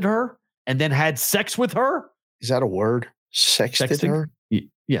sexted her and then had sex with her. Is that a word? Sexting her?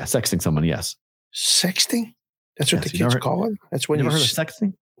 Yeah, sexting someone, yes. Sexting? That's what the kids call it? That's when you never heard of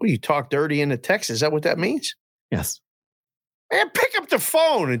sexting? Well, you talk dirty in the text. Is that what that means? Yes. Man, pick up the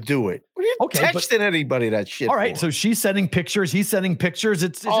phone and do it. What are you texting anybody that shit? All right, so she's sending pictures. He's sending pictures.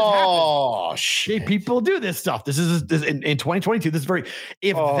 It's shit. People do this stuff. This is in 2022. This is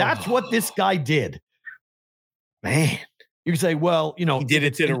that's what this guy did, man. You can say, well, he did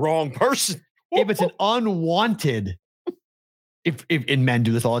it to the wrong person. If it's an unwanted, if men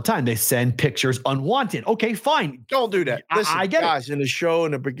do this all the time, they send pictures unwanted. Okay, fine. Don't do that. Listen, I get guys in the show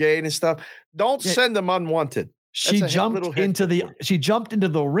and the brigade and stuff. Don't send them unwanted. She jumped into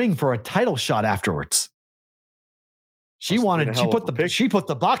the ring for a title shot afterwards. She put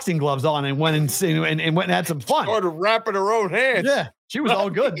the boxing gloves on and went and went and had some fun. Started wrapping her own hands. Yeah, she was all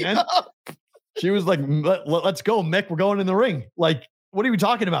good, man. She was like, "Let's go, Mick. We're going in the ring." Like, what are we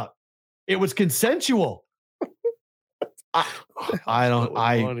talking about? It was consensual.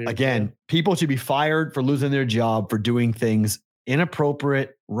 People should be fired for losing their job for doing things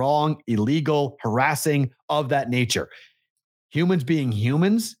inappropriate, wrong, illegal, harassing of that nature. Humans being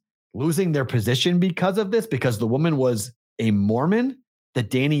humans, losing their position because of this, because the woman was a Mormon that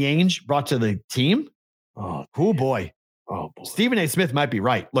Danny Ainge brought to the team. Oh boy. Stephen A. Smith might be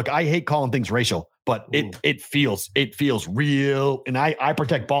right. Look, I hate calling things racial, but it feels real. And I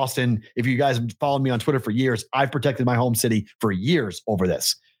protect Boston. If you guys have followed me on Twitter for years, I've protected my home city for years over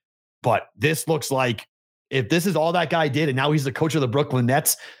this. But this looks like, if this is all that guy did, and now he's the coach of the Brooklyn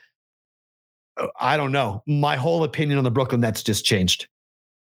Nets, I don't know. My whole opinion on the Brooklyn Nets just changed.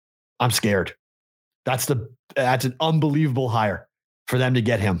 I'm scared. That's an unbelievable hire for them to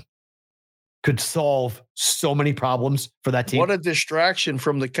get him. Could solve so many problems for that team. What a distraction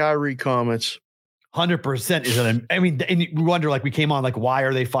from the Kyrie comments. 100% is it? I mean, and we wonder, like, we came on, like, why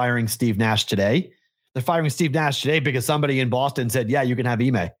are they firing Steve Nash today? They're firing Steve Nash today because somebody in Boston said, yeah, you can have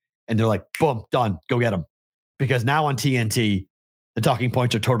Ime. And they're like, boom, done. Go get him. Because now on TNT, the talking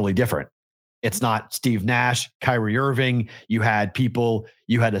points are totally different. It's not Steve Nash, Kyrie Irving. You had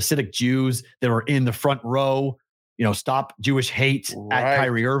Hasidic Jews that were in the front row, stop Jewish hate at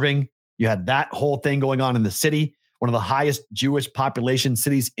Kyrie Irving. You had that whole thing going on in the city, one of the highest Jewish population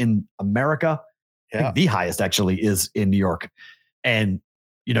cities in America. Yeah. I think the highest actually is in New York. And,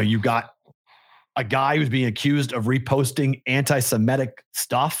 you got a guy who's being accused of reposting anti-Semitic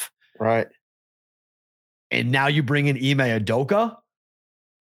stuff. Right. And now you bring in Ime Udoka.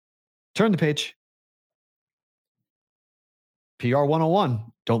 Turn the page. PR 101.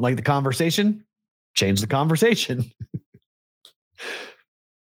 Don't like the conversation? Change the conversation.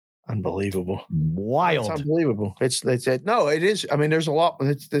 Unbelievable. Wild. It's unbelievable. It's no, it is. I mean, there's a lot.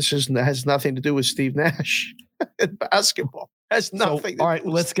 Has nothing to do with Steve Nash in basketball. Has nothing. All right,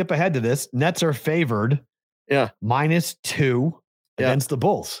 let's skip ahead to this. Nets are favored. Yeah. -2 against the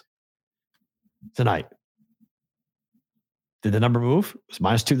Bulls tonight. Did the number move? It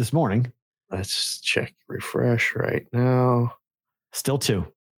was -2 this morning. Let's check refresh right now. Still 2.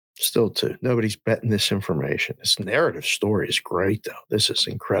 Still 2. Nobody's betting this information. This narrative story is great, though. This is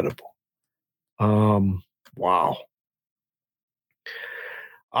incredible. Wow.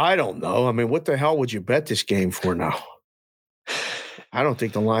 I don't know. I mean, what the hell would you bet this game for now? I don't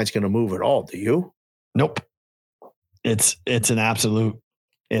think the line's going to move at all. Do you? Nope. It's an absolute.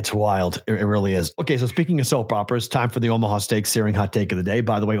 It's wild. It really is. Okay, so speaking of soap operas, time for the Omaha Steaks Searing Hot Take of the Day.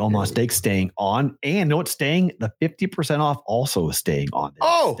 By the way, Omaha Steaks staying on. And know what's staying? The 50% off also is staying on.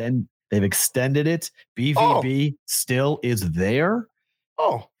 They've extended it. BVB still is there.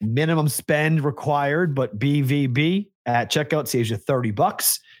 Minimum spend required, but BVB at checkout saves you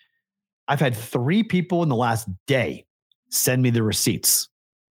 $30. I've had 3 people in the last day send me the receipts.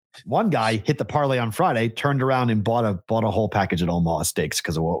 One guy hit the parlay on Friday, turned around and bought a whole package at Omaha Steaks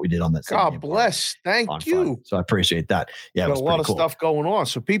because of what we did on that. God bless. Thank you. Friday. So I appreciate that. Yeah, got a lot of stuff going on.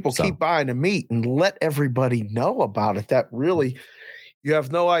 So people keep buying the meat and let everybody know about it. That really, you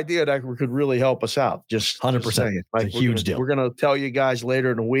have no idea that could really help us out. Just 100%. Like it's a huge deal. We're going to tell you guys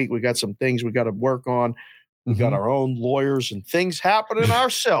later in the week. We got some things we got to work on. We got our own lawyers and things happening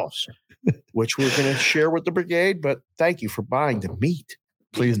ourselves, which we're going to share with the brigade. But thank you for buying the meat.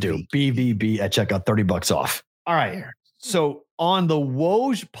 Please do. BVB at checkout, $30 off. All right. So on the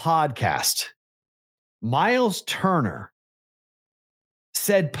Woj podcast, Miles Turner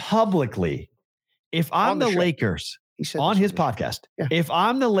said publicly, if I'm the Lakers, he said on his podcast, if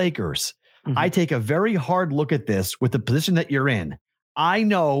I'm the Lakers, I take a very hard look at this with the position that you're in. I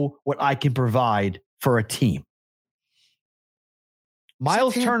know what I can provide for a team.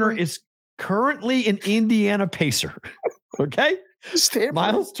 Miles Turner is currently an Indiana Pacer. Okay?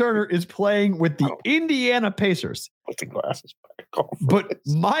 Miles Turner is playing with the Indiana Pacers. Put the glasses back on. But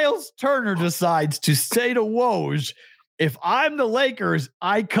Miles Turner decides to say to Woj, if I'm the Lakers,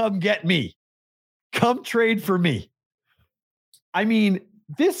 I come get me. Come trade for me. I mean,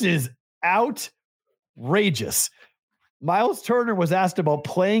 this is outrageous. Miles Turner was asked about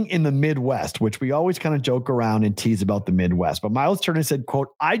playing in the Midwest, which we always kind of joke around and tease about the Midwest. But Miles Turner said, quote,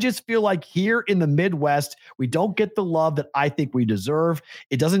 I just feel like here in the Midwest, we don't get the love that I think we deserve.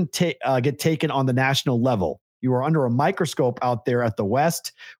 It doesn't get taken on the national level. You are under a microscope out there at the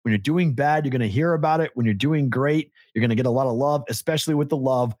West. When you're doing bad, you're going to hear about it. When you're doing great, you're going to get a lot of love, especially with the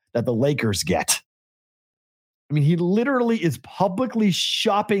love that the Lakers get. I mean, he literally is publicly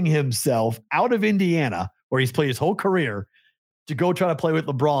shopping himself out of Indiana, where he's played his whole career, to go try to play with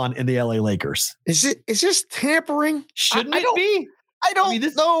LeBron in the LA Lakers. Is this tampering? Shouldn't it be? I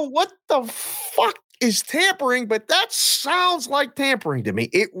don't know what the fuck is tampering, but that sounds like tampering to me.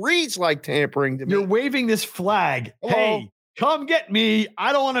 It reads like tampering to me. You're waving this flag. Hello? Hey, come get me.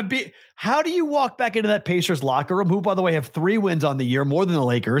 I don't want to be. How do you walk back into that Pacers locker room, who, by the way, have 3 wins on the year, more than the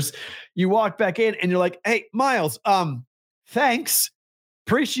Lakers? You walk back in and you're like, hey, Miles, thanks.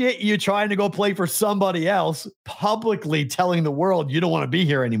 Appreciate you trying to go play for somebody else, publicly telling the world you don't want to be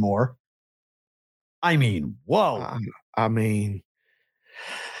here anymore. I mean, whoa. I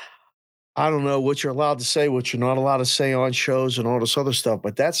don't know what you're allowed to say, what you're not allowed to say on shows and all this other stuff,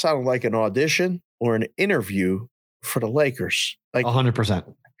 but that sounded like an audition or an interview for the Lakers. Like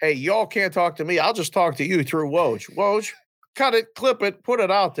 100%. Hey, y'all can't talk to me. I'll just talk to you through Woj. Woj, cut it, clip it, put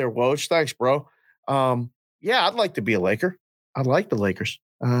it out there, Woj. Thanks, bro. Yeah, I'd like to be a Laker. I like the Lakers.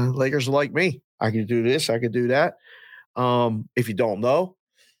 Lakers are like me. I can do this. I can do that. If you don't know,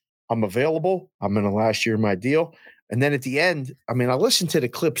 I'm available. I'm in the last year of my deal. And then at the end, I mean, I listened to the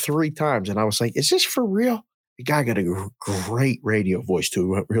clip 3 times and I was like, is this for real? The guy got a great radio voice too. It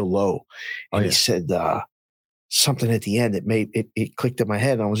went real low. And he said something at the end that made it clicked in my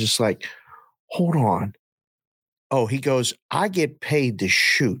head. And I was just like, hold on. Oh, he goes, I get paid to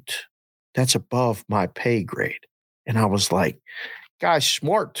shoot. That's above my pay grade. And I was like, guy's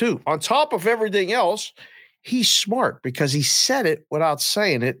smart too. On top of everything else, he's smart because he said it without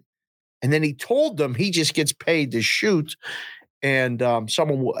saying it. And then he told them he just gets paid to shoot and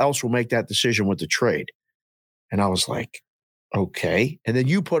someone else will make that decision with the trade. And I was like, okay. And then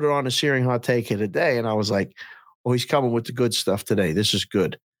you put it on a Searing Hot Take of the day. And I was like, oh, he's coming with the good stuff today. This is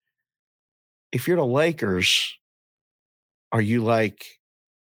good. If you're the Lakers, are you like,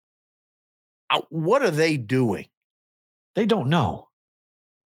 what are they doing? They don't know.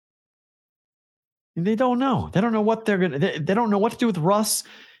 They don't know. They don't know what they're going to, they don't know what to do with Russ,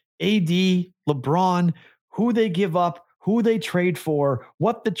 AD, LeBron, who they give up, who they trade for,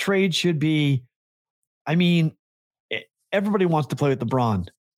 what the trade should be. I mean, everybody wants to play with LeBron.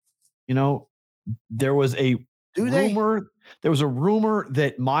 You know, there was a rumor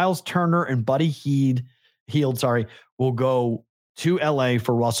that Miles Turner and Buddy Hield, will go to LA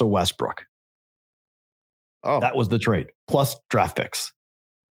for Russell Westbrook. Oh, that was the trade, plus draft picks.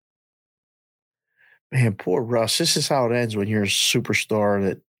 Man, poor Russ. This is how it ends when you're a superstar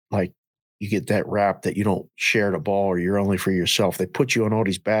that, like, you get that rap that you don't share the ball or you're only for yourself. They put you on all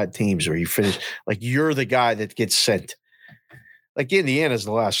these bad teams or you finish like you're the guy that gets sent. Like Indiana's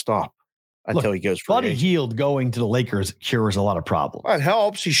the last stop until he goes for Buddy Hield going to the Lakers cures a lot of problems. Well, it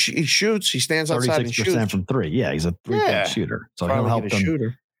helps. He shoots. He stands outside and shoots. 36% from 3. Yeah, he's a 3-point shooter. So he'll help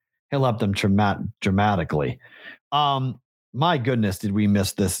them. He'll help them dramatically. My goodness, did we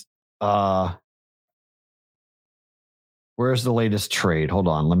miss this? Where's the latest trade? Hold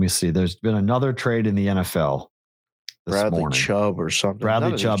on. Let me see. There's been another trade in the NFL. Bradley Chubb or something.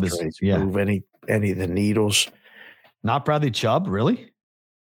 Bradley Chubb is move any of the needles. Not Bradley Chubb, really?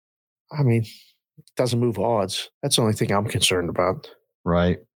 I mean, it doesn't move odds. That's the only thing I'm concerned about.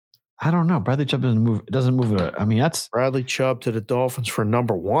 Right. I don't know. Bradley Chubb doesn't move. It doesn't move. I mean, that's Bradley Chubb to the Dolphins for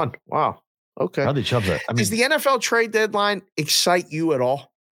number 1. Wow. Okay. Bradley Chubb's. Does the NFL trade deadline excite you at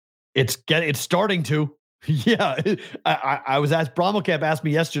all? It's starting to. Yeah. I was asked. Brommelkamp asked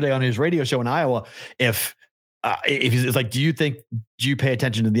me yesterday on his radio show in Iowa if it's like, do you pay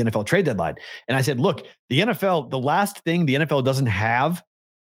attention to the NFL trade deadline? And I said, look, the NFL, the last thing the NFL doesn't have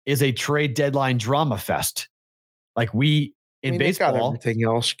is a trade deadline drama fest. Like baseball, got everything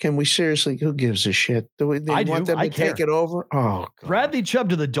else. Can we seriously? Who gives a shit? Do we want them to take it over? Oh, God. Bradley Chubb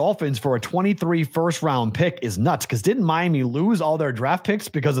to the Dolphins for a 23 first round pick is nuts. Because didn't Miami lose all their draft picks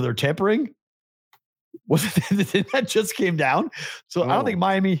because of their tampering? That just came down. So I don't think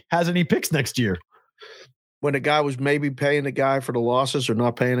Miami has any picks next year. When the guy was maybe paying the guy for the losses or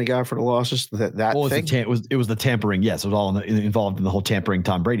not paying the guy for the losses, it was the tampering. Yes, it was all involved in the whole tampering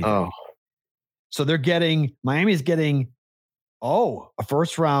Tom Brady thing. Oh, so Miami's getting a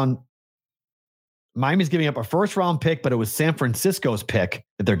first round. Miami's giving up a first round pick, but it was San Francisco's pick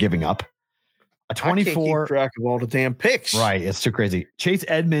that they're giving up. A 24. I can't keep track of all the damn picks. Right, it's too crazy. Chase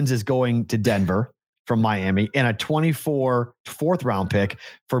Edmonds is going to Denver from Miami, and a 24 fourth round pick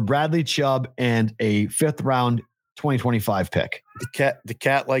for Bradley Chubb and a 5th round 2025 pick. The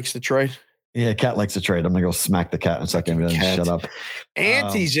cat likes to trade. Yeah, cat likes to trade. I'm gonna go smack the cat in a second. Shut up.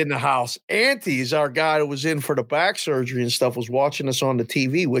 Auntie's in the house. Auntie's our guy who was in for the back surgery and stuff, was watching us on the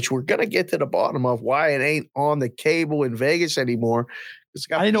TV, which we're gonna get to the bottom of why it ain't on the cable in Vegas anymore.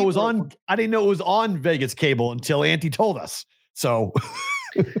 I didn't know it was on. I didn't know it was on Vegas cable until Auntie told us. So.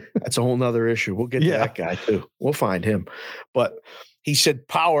 That's a whole nother issue. We'll get to that guy too. We'll find him. But he said,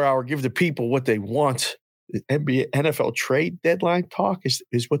 Power Hour, give the people what they want. The NFL trade deadline talk is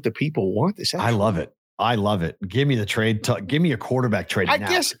what the people want. I love it. I love it. Give me the trade talk. Give me a quarterback trade.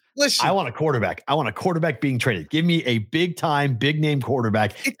 Listen. I want a quarterback. I want a quarterback being traded. Give me a big time, big name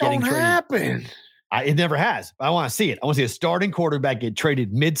quarterback. It don't happen. It never has. I want to see it. I want to see a starting quarterback get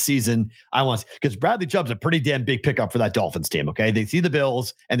traded mid-season. Because Bradley Chubb's a pretty damn big pickup for that Dolphins team. Okay, they see the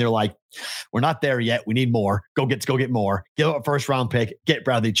Bills and they're like, "We're not there yet. We need more. Go get more. Give up a first round pick. Get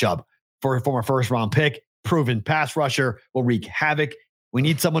Bradley Chubb for a former first round pick. Proven pass rusher, will wreak havoc. We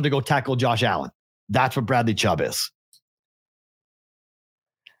need someone to go tackle Josh Allen. That's what Bradley Chubb is."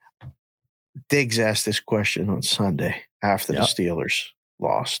 Diggs asked this question on Sunday after the Steelers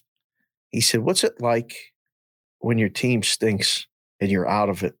lost. He said, "What's it like when your team stinks and you're out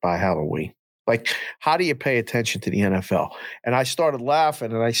of it by Halloween? Like, how do you pay attention to the NFL?" And I started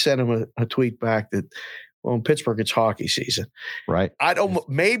laughing, and I sent him a tweet back that, well, in Pittsburgh, it's hockey season. Right.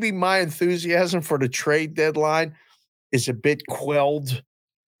 Maybe my enthusiasm for the trade deadline is a bit quelled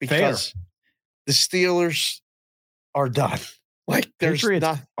because the Steelers are done. Like, Patriots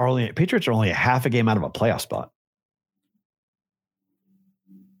are only a half a game out of a playoff spot.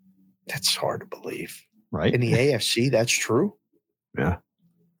 That's hard to believe. Right. In the AFC, that's true. Yeah.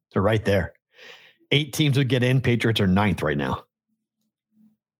 They're right there. 8 teams would get in. Patriots are 9th right now.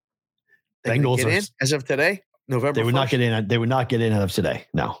 Bengals get in as of today, November 1st? They would not get in. They would not get in as of today.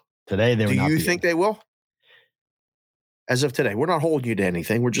 No. Today they would not. Do you think they will? As of today, we're not holding you to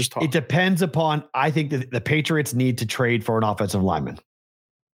anything. We're just talking. It depends upon, I think that the Patriots need to trade for an offensive lineman.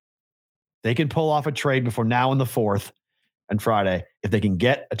 They can pull off a trade before now in the 4th. And Friday, if they can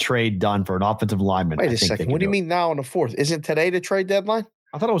get a trade done for an offensive lineman. Wait a second. What do you mean now on the 4th? Isn't today the trade deadline?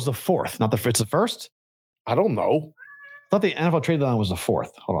 I thought it was the 4th, not it's the 1st. I don't know. I thought the NFL trade deadline was the 4th.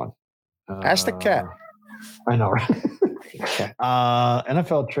 Hold on. Ask the cat. I know, right?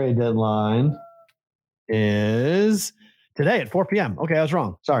 NFL trade deadline is today at 4 p.m. Okay, I was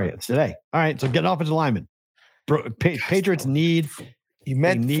wrong. Sorry, it's today. All right, so get an offensive lineman. Patriots need. You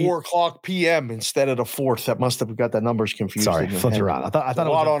meant 4:00 p.m. instead of the 4th. That must have got the numbers confused. Sorry, flipped around. I thought it was a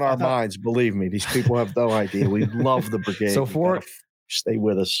lot on our minds. Believe me, these people have no idea. We love the brigade. So stay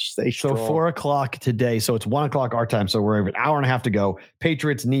with us. Stay strong. So 4:00 today. So it's 1:00 our time. So we're an hour and a half to go.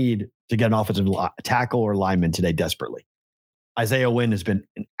 Patriots need to get an offensive tackle or lineman today desperately. Isaiah Wynn has been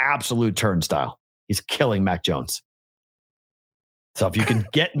an absolute turnstile. He's killing Mac Jones. So if you can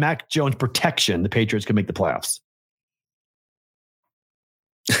get Mac Jones protection, the Patriots can make the playoffs.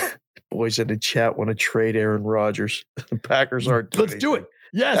 Boys in the chat want to trade Aaron Rodgers. The Packers aren't. Let's do it.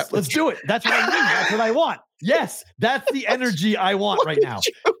 Yes, let's do it. That's what I need. That's what I want. Yes, that's the energy I want right now.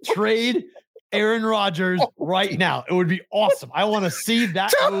 Trade Aaron Rodgers right now. It would be awesome. I want to see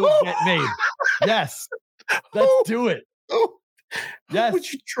that move get made. Yes, let's do it. Who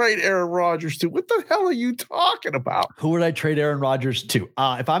would you trade Aaron Rodgers to? What the hell are you talking about? Who would I trade Aaron Rodgers to?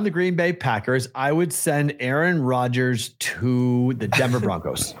 If I'm the Green Bay Packers, I would send Aaron Rodgers to the Denver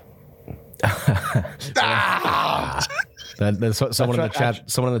Broncos. Someone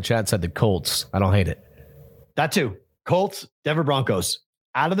in the chat said the Colts. I don't hate it. That too. Colts, Denver Broncos.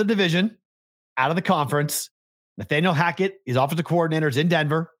 Out of the division, out of the conference. Nathaniel Hackett, his offensive coordinators in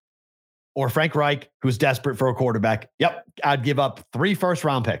Denver. Or Frank Reich, who's desperate for a quarterback. Yep, I'd give up 3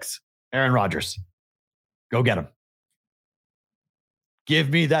 first-round picks. Aaron Rodgers. Go get him. Give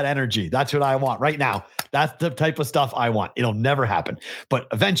me that energy. That's what I want right now. That's the type of stuff I want. It'll never happen. But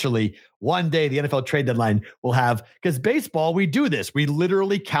eventually, one day, the NFL trade deadline will have, because baseball, we do this. We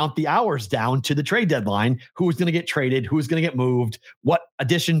literally count the hours down to the trade deadline. Who's going to get traded? Who's going to get moved? What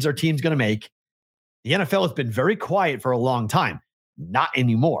additions are teams going to make? The NFL has been very quiet for a long time. Not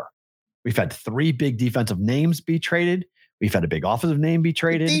anymore. We've had 3 big defensive names be traded. We've had a big offensive name be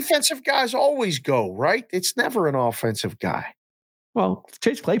traded. The defensive guys always go, right? It's never an offensive guy. Well,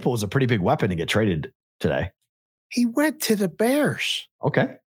 Chase Claypool is a pretty big weapon to get traded today. He went to the Bears.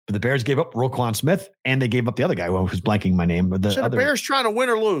 Okay. But the Bears gave up Roquan Smith, and they gave up the other guy who's blanking my name. But the Bears trying to win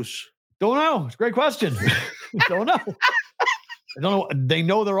or lose? Don't know. It's a great question. Don't know. I don't know. They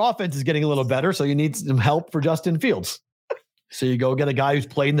know their offense is getting a little better, so you need some help for Justin Fields. So you go get a guy who's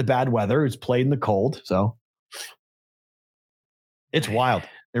played in the bad weather, who's played in the cold. So it's wild.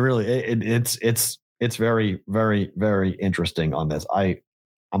 It really it's very, very, very interesting on this. I'm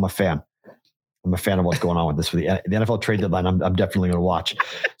a fan. I'm a fan of what's going on with this for the NFL trade deadline. I'm definitely going to watch.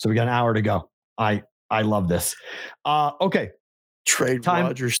 So we got an hour to go. I love this. Okay. Trade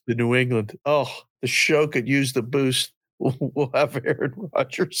Rodgers to New England. Oh, the show could use the boost. We'll have Aaron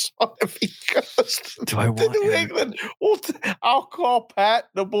Rodgers on if he goes to New England. I'll call Pat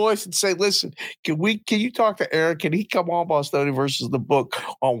and the boys and say, listen, can you talk to Aaron? Can he come on Bostoni versus the book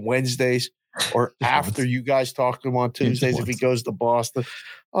on Wednesdays or after you guys talk to him on Tuesdays if he goes to Boston?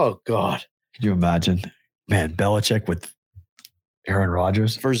 Oh, God. Could you imagine? Man, Belichick with Aaron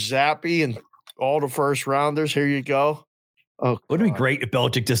Rodgers. For Zappy and all the first rounders, here you go. Oh, wouldn't it be great if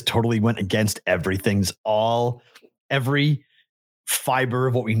Belichick just totally went against every fiber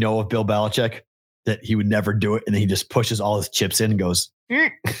of what we know of Bill Belichick, that he would never do it. And then he just pushes all his chips in and goes,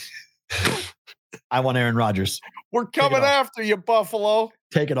 I want Aaron Rodgers. We're coming after you, Buffalo.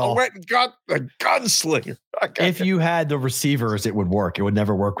 Take it all. I went and got the gunslinger. If you had the receivers, it would work. It would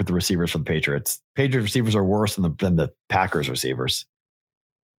never work with the receivers from the Patriots. Patriots receivers are worse than the Packers receivers.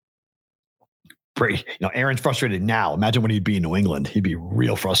 Aaron's frustrated now. Imagine when he'd be in New England. He'd be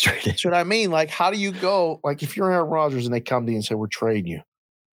real frustrated. That's what I mean. Like, how do you go? Like, if you're Aaron Rodgers and they come to you and say, we're trading you,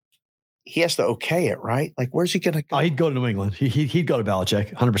 he has to okay it, right? Like, where's he going to go? Oh, he'd go to New England. He'd go to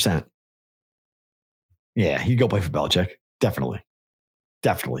Belichick, 100%. Yeah, he'd go play for Belichick. Definitely.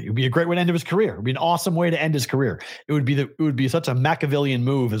 It would be a great way to end his career. It would be an awesome way to end his career. It would be such a Machiavellian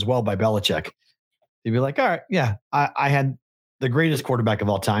move as well by Belichick. He'd be like, all right, yeah, I had the greatest quarterback of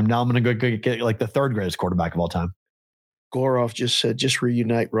all time. Now I'm going to go get like the 3rd greatest quarterback of all time. Goroff just said, just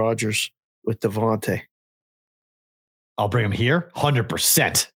reunite Rodgers with Devontae. I'll bring him here.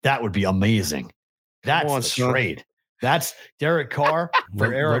 100%. That would be amazing. That's the trade. That's Derek Carr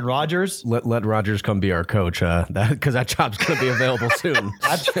for Aaron Rodgers. Let Rodgers come be our coach. Because that job's going to be available soon.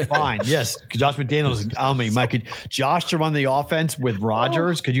 That's fine. Yes. Josh McDaniels. Josh to run the offense with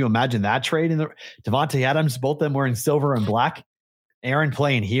Rodgers. Could you imagine that trade? Devontae Adams, both of them wearing silver and black. Aaron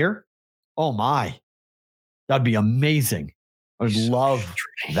playing here. Oh my. That'd be amazing. I would love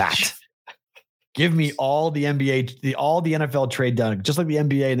that. Give me all the NBA, all the NFL trade done, just like the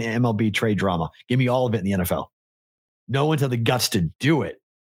NBA and the MLB trade drama. Give me all of it in the NFL. No one's had the guts to do it.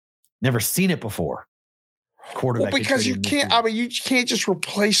 Never seen it before. Quarterback. Well, because you can't. I mean, you can't just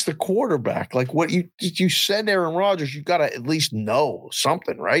replace the quarterback. Like, what you send Aaron Rodgers, you got to at least know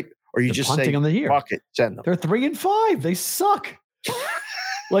something, right? Or you just say, them the year. Fuck it, send them. They're 3-5. They suck.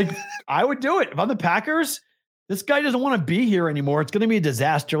 Like, I would do it if I'm the Packers. This guy doesn't want to be here anymore. It's going to be a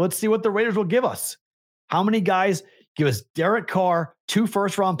disaster. Let's see what the Raiders will give us. How many guys give us? Derek Carr, 2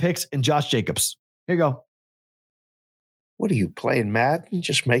 first-round picks, and Josh Jacobs. Here you go. What are you playing, Madden?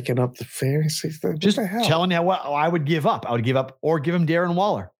 Just making up the fares? Just telling you what I would give up. I would give up or give him Darren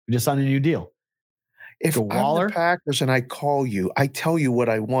Waller. We just signed a new deal. If I'm the Packers and I call you, I tell you what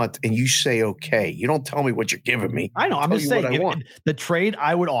I want and you say, okay. You don't tell me what you're giving me. I know. I'm just saying the trade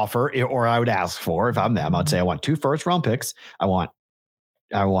I would offer or I would ask for if I'm them, I'd say I want 2 first-round picks. I want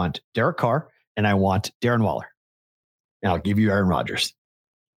Derek Carr and I want Darren Waller. And I'll give you Aaron Rodgers.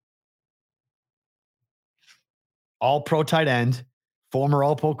 All-pro tight end, former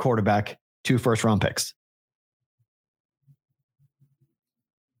all-pro quarterback, 2 first-round picks.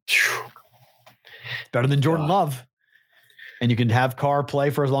 Better than Jordan Love. And you can have Carr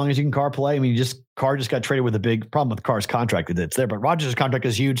play for as long as you can Carr play. I mean, Carr just got traded with a big problem with Carr's contract that's there, but Rodgers' contract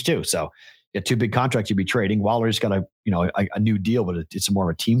is huge too. So you got two big contracts you'd be trading. Waller just got a new deal, but it's more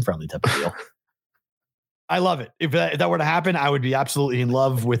of a team friendly type of deal. I love it. If that were to happen, I would be absolutely in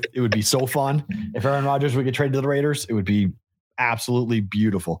love with it. Would be so fun. If Aaron Rodgers would get traded to the Raiders, it would be absolutely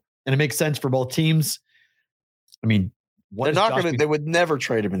beautiful. And it makes sense for both teams. I mean, they would never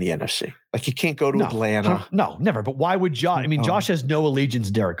trade him in the NFC. Like you can't go to Atlanta. No, never. But why would Josh? I mean, Josh has no allegiance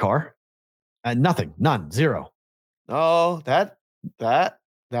to Derek Carr. Nothing. None. Zero. Oh, that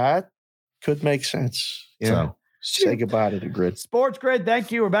could make sense. Yeah. So say goodbye to the Grid. Sports Grid,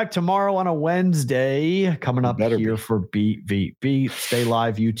 thank you. We're back tomorrow on a Wednesday. Coming up here for BVB. Stay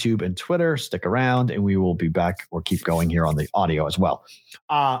live, YouTube and Twitter. Stick around, and we will be back or keep going here on the audio as well.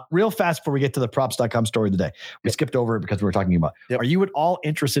 Real fast before we get to the props.com story of the day. We skipped over it because we were talking about. Are you at all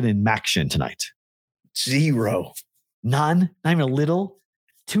interested in MACtion tonight? Zero. None? Not even a little?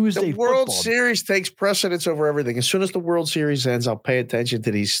 Tuesday the World football. Series takes precedence over everything. As soon as the World Series ends, I'll pay attention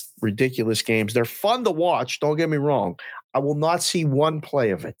to these ridiculous games. They're fun to watch. Don't get me wrong. I will not see one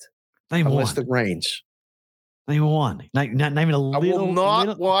play of it unless it rains. Not even one. Not even a little. I will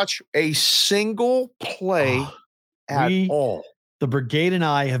not watch a single play at all. The Brigade and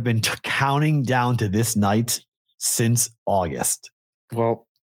I have been counting down to this night since August. Well,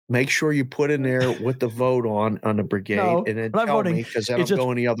 make sure you put in there with the vote on the Brigade and then tell me because I don't go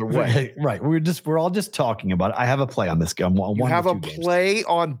any other way. Right. We're all just talking about it. I have a play on this game. You have a play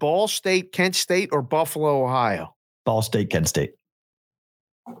on Ball State, Kent State, or Buffalo, Ohio? Ball State, Kent State.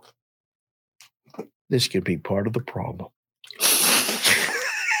 This could be part of the problem.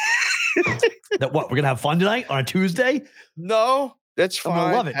 That what? We're going to have fun tonight on a Tuesday? No, that's fine.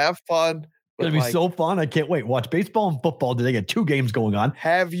 I love it. Have fun. It's going to be so fun. I can't wait. Watch baseball and football today. Got two games going on.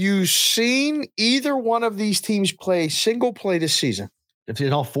 Have you seen either one of these teams play single play this season? I've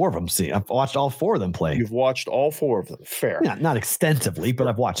seen all four of them. I've watched all four of them play. You've watched all four of them. Fair. Yeah, not extensively, but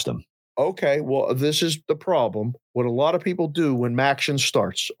I've watched them. Okay. Well, this is the problem. What a lot of people do when MACtion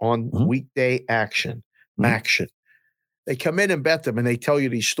starts on weekday action, MACtion, they come in and bet them and they tell you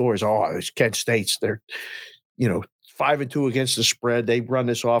these stories. Oh, it's Kent State's. They're, 5-2 against the spread. They run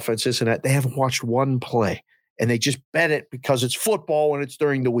this offense, this and that. They haven't watched one play, and they just bet it because it's football and it's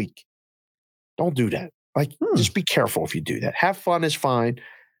during the week. Don't do that. Just be careful if you do that. Have fun is fine.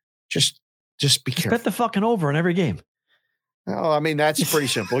 Just be careful. Bet the fucking over in every game. Oh, I mean, that's pretty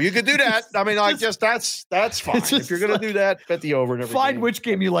simple. You could do that. I mean, that's fine. If you're going to do that, bet the over in every game. Find which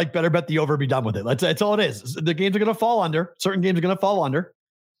game you like better, bet the over, be done with it. That's all it is. The games are going to fall under. Certain games are going to fall under.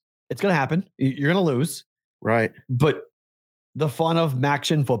 It's going to happen. You're going to lose. Right. But the fun of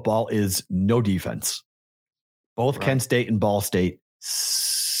MACtion football is no defense. Both Kent State and Ball State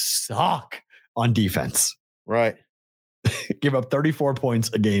suck on defense. Right. Give up 34 points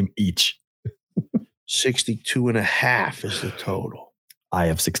a game each. 62.5 is the total. I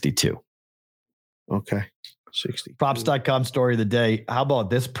have 62. Okay. 60. Props.com story of the day. How about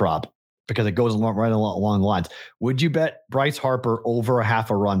this prop? Because it goes right along the lines. Would you bet Bryce Harper over a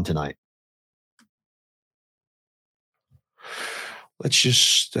half a run tonight? Let's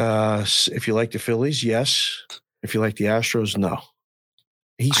just, if you like the Phillies, yes. If you like the Astros, no.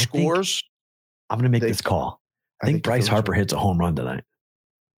 He scores. I'm going to make this call. I think Bryce Harper hits a home run tonight.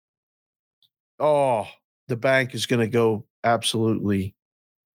 Oh, the bank is going to go absolutely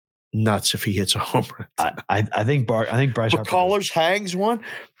nuts if he hits a home run. I think Bryce Harper. McCullers hangs one.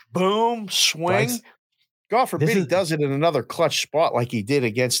 Boom, swing. God forbid he does it in another clutch spot like he did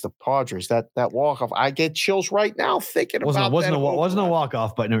against the Padres. That walk-off. I get chills right now thinking about that. Wasn't a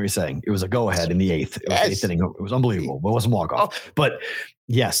walk-off, but I know what you're saying. It was a go-ahead in the eighth. It was the eighth inning. It was unbelievable, but it wasn't walk-off. Oh. But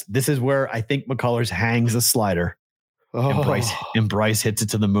yes, this is where I think McCullers hangs the slider. And Bryce hits it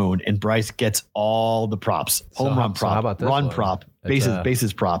to the moon, and Bryce gets all the props. Home run prop, run prop,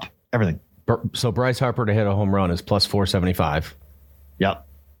 bases prop, everything. So Bryce Harper to hit a home run is plus 475. Yep.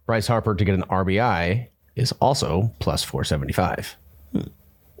 Bryce Harper to get an RBI is also plus 475.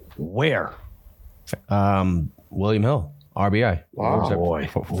 Where? William Hill, RBI. Wow.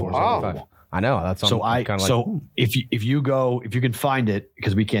 475. Wow. I know. That's so if you can find it,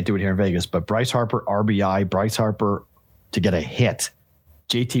 because we can't do it here in Vegas, but Bryce Harper RBI, Bryce Harper to get a hit,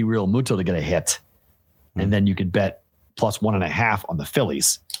 JT Realmuto to get a hit, and then you could bet plus 1.5 on the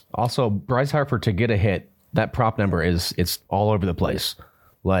Phillies. Also, Bryce Harper to get a hit, that prop number it's all over the place.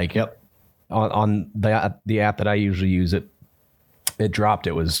 Like, yep. On the app that I usually use, it dropped.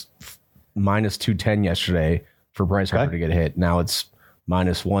 It was minus 210 yesterday for Bryce Harper to get a hit. Now it's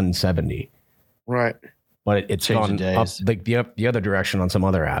minus 170. Right. but it's Changing gone up days. like the other direction on some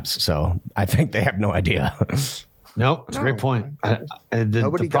other apps. So I think they have no idea. Nope, it's a great point.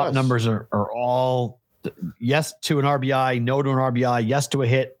 The prop numbers are all yes to an RBI, no to an RBI, yes to a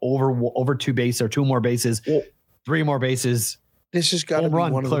hit, over 2 bases or 2 more bases, 3 more bases. This has got to be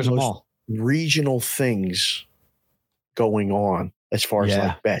one of the most regional things going on as far as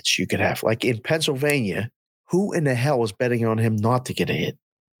like bets you could have. Like in Pennsylvania, who in the hell is betting on him not to get a hit?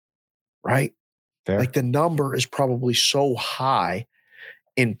 Right? Fair. Like the number is probably so high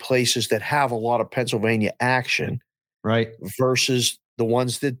in places that have a lot of Pennsylvania action, right? Versus the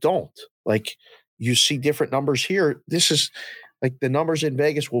ones that don't. Like you see different numbers here. This is like the numbers in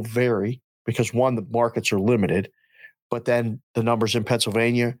Vegas will vary because one, the markets are limited, but then the numbers in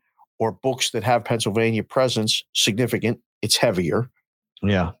Pennsylvania or books that have Pennsylvania presence significant, it's heavier.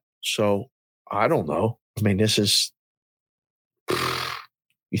 Yeah. So I don't know. I mean, this is,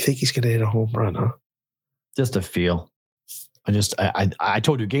 you think he's going to hit a home run, huh? Just a feel. I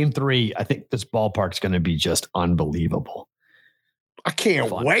told you, game 3, I think this ballpark's going to be just unbelievable. I can't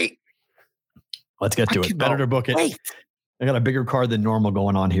wait. Let's get to it. Better to book it. I got a bigger card than normal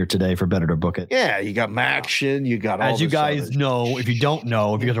going on here today for Better to Book It. Yeah, you got Maction. You got all as you guys know, if you don't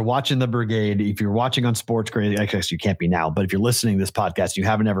know, if you guys are watching the Brigade, if you're watching on Sports Grid, I guess you can't be now, but if you're listening to this podcast, you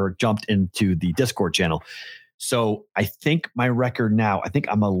haven't ever jumped into the Discord channel. So I think my record now, I think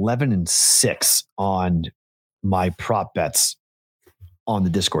I'm 11-6 on my prop bets on the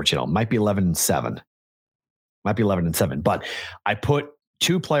Discord channel. Might be 11-7. Might be 11-7. But I put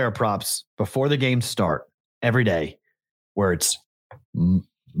 2 player props before the games start every day, where it's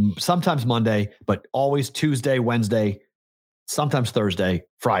sometimes Monday, but always Tuesday, Wednesday, sometimes Thursday,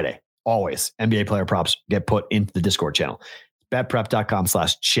 Friday. Always NBA player props get put into the Discord channel.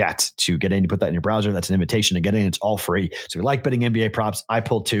 betprep.com/chat to get in. You put that in your browser. That's an invitation to get in. It's all free. So if you like betting NBA props, I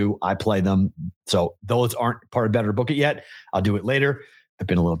pull 2. I play them. So those aren't part of Better to Book It yet. I'll do it later. I've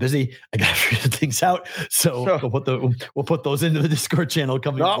been a little busy. I got to figure things out. So we'll put those into the Discord channel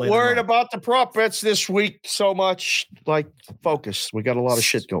coming. Not worried about the prop bets this week so much. Like focus. We got a lot of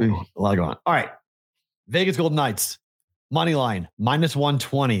shit going on. A lot going on. All right. Vegas Golden Knights money line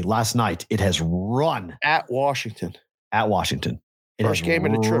 -120 last night. It has run at Washington. First game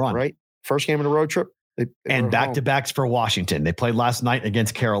of the trip, right? First game of the road trip. And back-to-backs for Washington. They played last night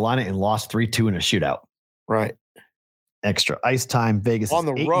against Carolina and lost 3-2 in a shootout. Right. Extra ice time. Vegas on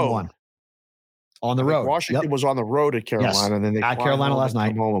the road. On the road. Washington was on the road at Carolina, and then they at Carolina last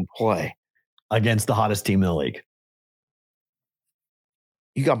night. Come home and play against the hottest team in the league.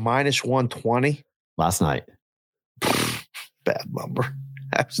 You got -120 last night. Bad number.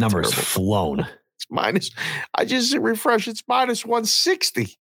 That's number's flown. I just refreshed. It's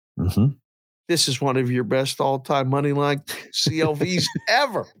 -160. Mm-hmm. This is one of your best all-time money line CLVs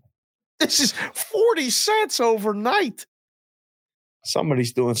ever. This is 40 cents overnight.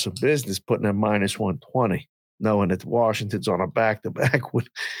 Somebody's doing some business putting in -120, knowing that Washington's on a back-to-back.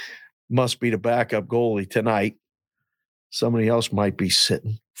 Must be the backup goalie tonight. Somebody else might be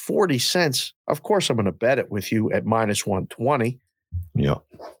sitting. 40 cents. Of course, I'm going to bet it with you at -120. Yeah.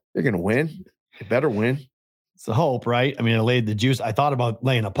 You're going to win. You better win. It's the hope, right? I mean, I laid the juice. I thought about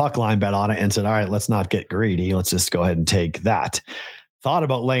laying a puck line bet on it and said, all right, let's not get greedy. Let's just go ahead and take that. Thought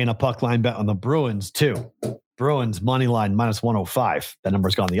about laying a puck line bet on the Bruins too. Bruins money line -105. That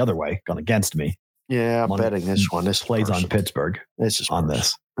number's gone the other way, gone against me. Yeah, I'm betting this one. This plays on Pittsburgh. This is on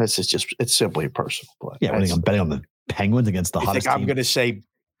personal. This is just, it's simply a personal play. Yeah, I'm betting on the Penguins against the hottest team. I'm going to say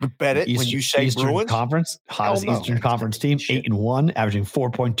bet it when you say Eastern Bruins? Conference, hottest Eastern Conference team, 8-1, averaging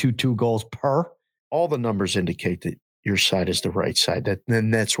 4.22 goals per. All the numbers indicate that your side is the right side.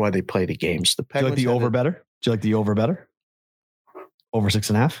 And that's why they play the games. The Penguins. Do you like the over better? Do you like the over better? Over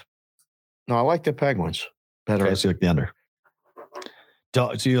 6.5? No, I like the Penguins better. Okay, so you like the under.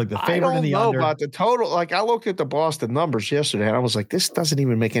 So you like the favorite in the under? I don't know about the total. Like I looked at the Boston numbers yesterday and I was like, this doesn't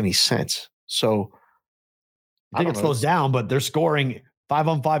even make any sense. So I think it slows down, but they're scoring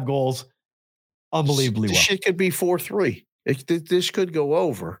 5-on-5 goals unbelievably well. This shit could be 4-3. This could go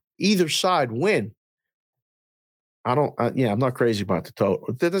over. Either side win. I'm not crazy about the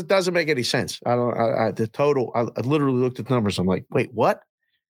total. It doesn't make any sense. The total, I literally looked at the numbers. I'm like, wait, what?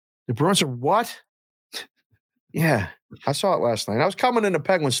 The Bruins are what? Yeah, I saw it last night. I was coming into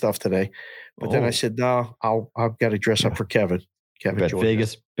Penguin stuff today, but then I said, no, I've got to dress up for Kevin. Bet Jordan.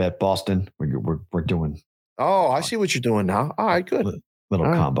 Vegas, bet Boston. We're doing. Oh, I see what you're doing now. All right, good. Little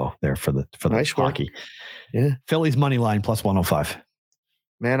combo there for the nice hockey. Work. Yeah, Phillies money line +105.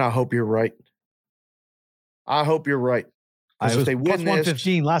 Man, I hope you're right. If they win this,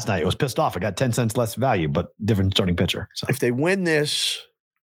 115 last night. It was pissed off. I got 10 cents less value, but different starting pitcher. So. If they win this,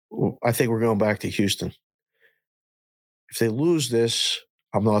 I think we're going back to Houston. If they lose this,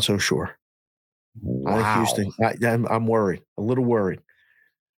 I'm not so sure. Wow. I think Houston. I'm worried, a little worried.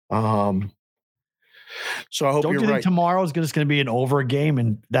 So I hope Don't you're you think right. tomorrow is just going to be an over game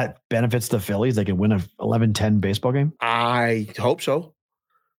and that benefits the Phillies? They can win a 11-10 baseball game? I hope so.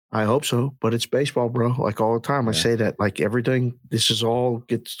 But it's baseball, bro. Like all the time, I say that. Like everything, this is all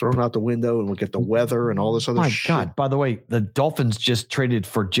gets thrown out the window, and we get the weather and all this other shit. God, by the way, the Dolphins just traded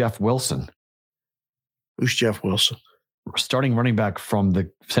for Jeff Wilson. Who's Jeff Wilson? Starting running back from the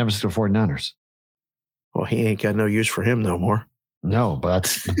San Francisco 49ers. Well, he ain't got no use for him no more. No, but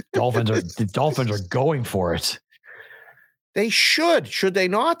the Dolphins are going for it. They should. Should they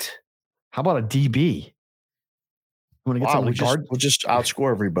not? How about a DB? Want to get someone to guard? We'll just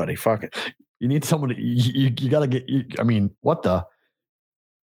outscore everybody. Fuck it. You need someone. You got to get. I mean, what the?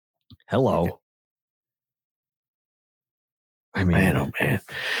 Hello. Okay. I mean, man, oh man,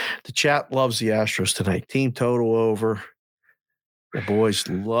 the chat loves the Astros tonight. Team total over. The boys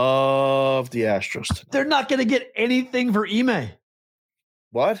love the Astros tonight. They're not going to get anything for Ime.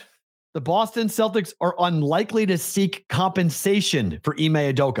 What? The Boston Celtics are unlikely to seek compensation for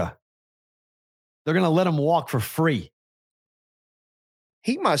Ime Udoka. They're going to let him walk for free.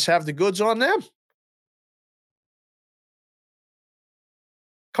 He must have the goods on them.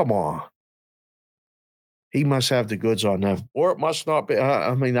 Come on. He must have the goods on them. Or it must not be.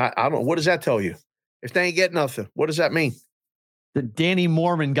 I don't. What does that tell you? If they ain't get nothing, what does that mean? That Danny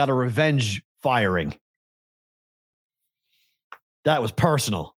Mormon got a revenge firing. That was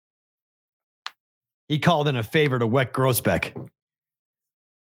personal. He called in a favor to Wick Grossbeck.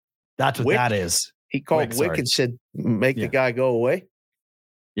 That's what that is. He called Wick and said, make the guy go away.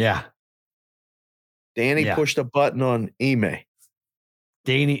 Yeah. Danny pushed a button on Ime.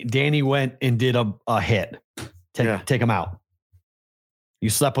 Danny went and did a hit. Take him out.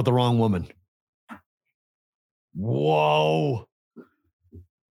 You slept with the wrong woman. Whoa.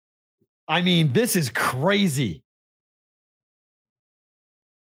 I mean, this is crazy.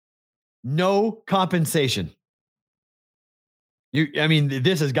 No compensation.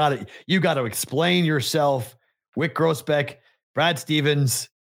 This has got to, you got to explain yourself. Wick Grossbeck, Brad Stevens.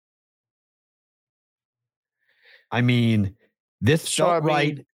 I mean, this felt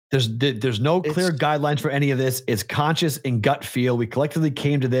right. There's no clear guidelines for any of this. It's conscious and gut feel. We collectively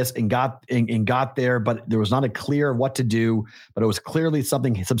came to this and got there, but there was not a clear what to do, but it was clearly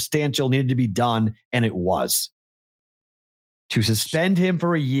something substantial needed to be done. And it was to suspend him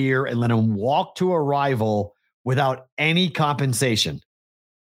for a year and let him walk to a rival without any compensation.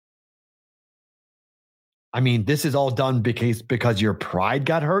 I mean, this is all done because your pride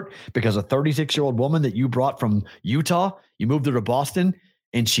got hurt, because a 36-year-old woman that you brought from Utah, you moved her to Boston,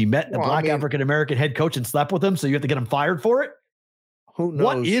 and she met a black African-American head coach and slept with him, so you have to get him fired for it? Who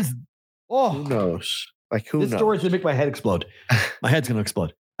knows? Who knows? This story's going to make my head explode. My head's going to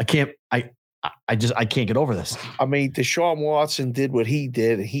explode. I can't get over this. I mean, Deshaun Watson did what he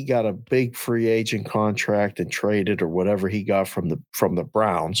did. He got a big free agent contract and traded or whatever he got from the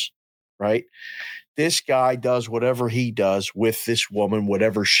Browns, right? This guy does whatever he does with this woman,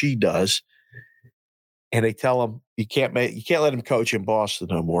 whatever she does. And they tell him you can't let him coach in Boston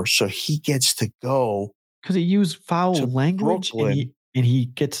no more. So he gets to go because he used foul language and he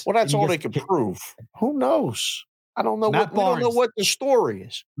gets. Well, that's all they can prove. Who knows? I don't know. We don't know what the story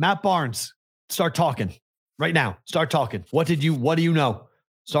is. Matt Barnes, start talking right now. Start talking. What do you know?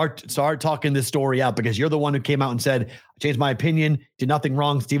 Start talking this story out, because you're the one who came out and said, I changed my opinion, did nothing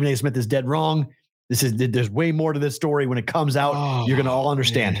wrong. Stephen A. Smith is dead wrong. There's way more to this story. When it comes out, you're going to all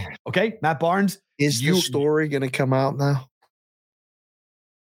understand. Man. Okay, Matt Barnes. Is the story going to come out now?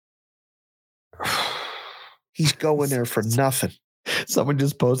 He's going there for nothing. Someone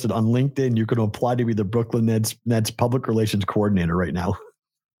just posted on LinkedIn, you can apply to be the Brooklyn Nets public relations coordinator right now.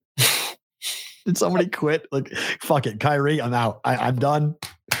 Did somebody quit? Like, fuck it, Kyrie, I'm out. I'm done.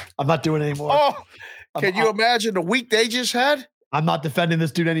 I'm not doing it anymore. Oh, can you imagine the week they just had? I'm not defending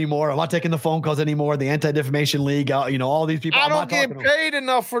this dude anymore. I'm not taking the phone calls anymore. The Anti-Defamation League, all these people. I don't get paid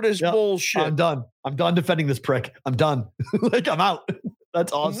enough for this bullshit. I'm done. I'm done defending this prick. I'm done. I'm out.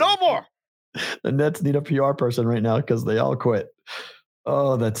 That's awesome. No more. The Nets need a PR person right now because they all quit.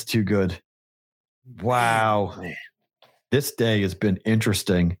 Oh, that's too good. Wow. Man. This day has been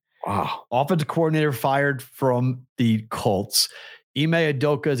interesting. Wow. Offensive coordinator fired from the Colts. Ime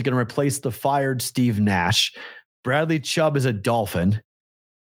Udoka is going to replace the fired Steve Nash. Bradley Chubb is a Dolphin.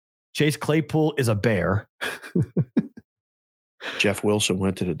 Chase Claypool is a Bear. Jeff Wilson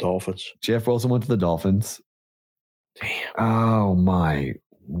went to the Dolphins. Damn. Oh, my.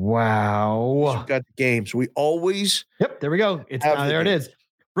 Wow. We've got the games. We always. Yep, there we go. There it is.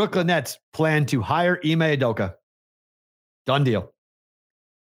 Brooklyn Nets plan to hire Ime Udoka. Done deal.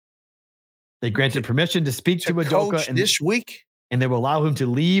 They granted permission to speak to Udoka this week, and they will allow him to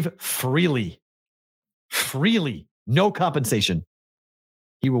leave freely. Freely. No compensation.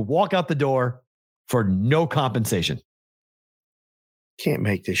 He will walk out the door for no compensation. Can't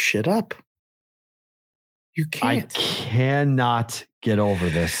make this shit up. You can't. I cannot get over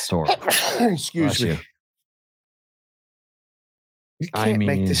this story. Excuse me. You can't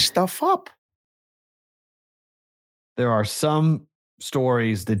make this stuff up. There are some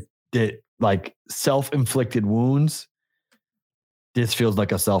stories that like self-inflicted wounds. This feels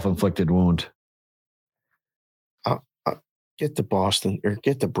like a self-inflicted wound. Get the Boston or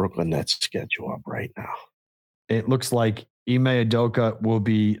get the Brooklyn Nets schedule up right now. It looks like Ime Udoka will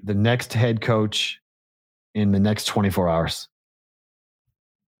be the next head coach in the next 24 hours.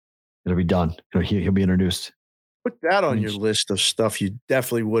 It'll be done. He'll be introduced. Put that on your list of stuff you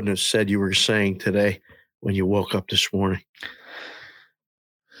definitely wouldn't have said you were saying today when you woke up this morning.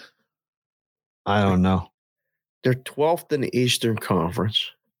 I don't know. They're 12th in the Eastern Conference.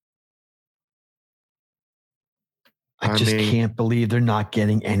 I just can't believe they're not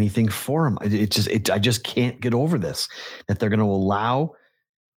getting anything for him. I just can't get over this, that they're going to allow.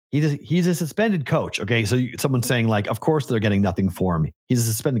 He's a suspended coach. Okay. So someone's saying like, of course they're getting nothing for him. He's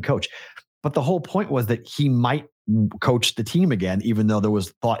a suspended coach. But the whole point was that he might coach the team again, even though there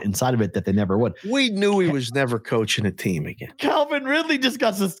was thought inside of it that they never would. We knew he was never coaching a team again. Calvin Ridley just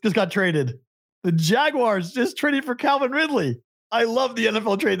got traded. The Jaguars just traded for Calvin Ridley. I love the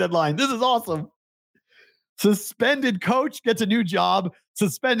NFL trade deadline. This is awesome. Suspended coach gets a new job.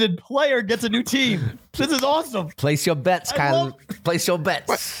 Suspended player gets a new team. This is awesome. Place your bets, Kyle. Place your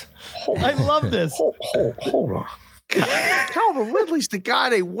bets. I love this. Hold on. Calvin Ridley's the guy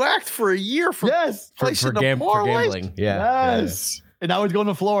they whacked for a year for placing the gambling. Yes. And now he's going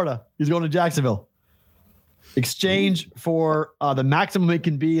to Florida. He's going to Jacksonville. Exchange for the maximum it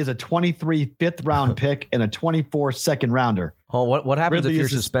can be is a 23 fifth round pick and a 24 second rounder. Oh, what happens if you're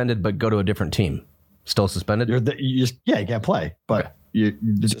suspended but go to a different team? Still suspended? You can't play, but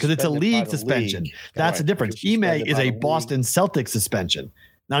because it's a league suspension. That's the difference. Ime is a Boston Celtics suspension,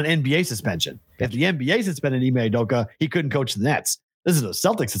 not an NBA suspension. If the NBA suspended Ime Udoka, he couldn't coach the Nets. This is a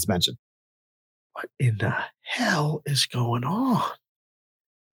Celtics suspension. What in the hell is going on?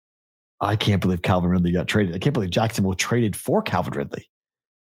 I can't believe Calvin Ridley got traded. I can't believe Jacksonville traded for Calvin Ridley.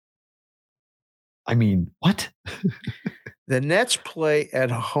 I mean, what? The Nets play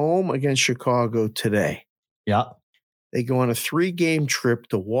at home against Chicago today. Yeah. They go on a 3-game trip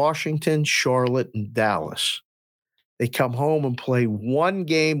to Washington, Charlotte, and Dallas. They come home and play 1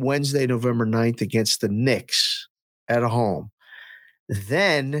 game Wednesday, November 9th against the Knicks at home.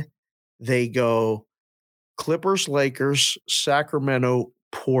 Then they go Clippers, Lakers, Sacramento,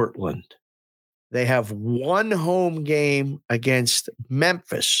 Portland. They have 1 home game against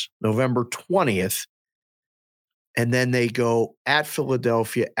Memphis, November 20th. And then they go at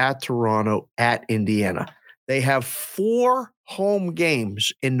Philadelphia, at Toronto, at Indiana. They have 4 home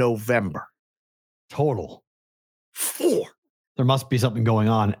games in November. Total. 4. There must be something going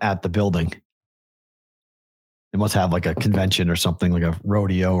on at the building. They must have like a convention or something, like a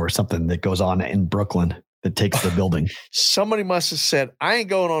rodeo or something that goes on in Brooklyn that takes the building. Somebody must have said, I ain't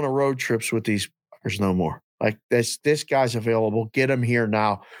going on a road trips with these fuckers no more. Like this guy's available. Get him here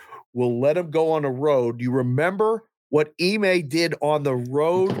now. We'll let him go on the road. You remember what Ime did on the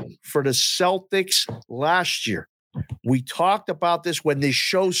road for the Celtics last year? We talked about this when this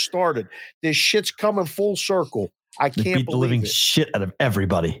show started. This shit's coming full circle. I can't believe the living shit out of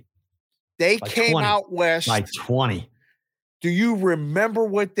everybody. They came out west by 20. Do you remember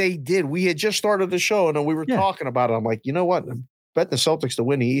what they did? We had just started the show and we were talking about it. I'm like, you know what? Betting the Celtics to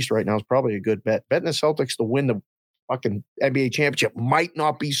win the East right now is probably a good bet. Betting the Celtics to win the fucking NBA championship might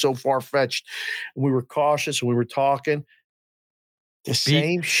not be so far-fetched. And we were cautious and we were talking. The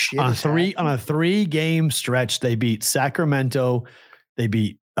same shit. On a 3-game stretch, they beat Sacramento, they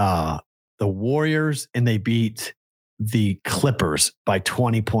beat the Warriors, and they beat the Clippers by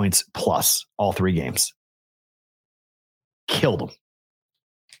 20 points plus all 3 games. Killed them.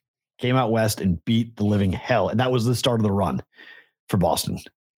 Came out west and beat the living hell. And that was the start of the run for Boston.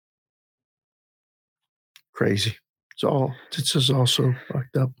 Crazy. It's just also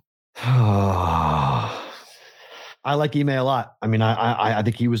fucked up. I like Ime a lot. I mean, I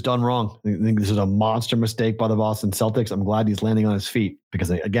think he was done wrong. I think this is a monster mistake by the Boston Celtics. I'm glad he's landing on his feet because,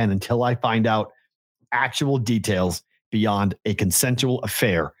 again, until I find out actual details beyond a consensual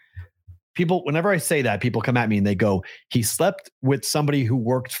affair, people, whenever I say that, people come at me and they go, he slept with somebody who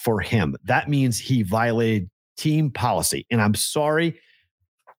worked for him. That means he violated team policy. And I'm sorry.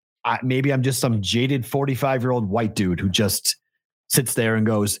 maybe I'm just some jaded 45-year-old white dude who just sits there and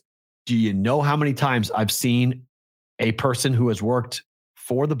goes, do you know how many times I've seen a person who has worked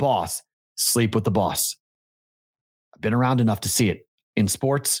for the boss sleep with the boss? I've been around enough to see it in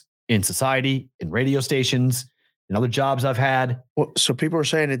sports, in society, in radio stations, in other jobs I've had. Well, so people are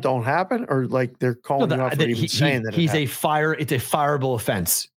saying it don't happen, or like they're calling you out for even saying that it's a fireable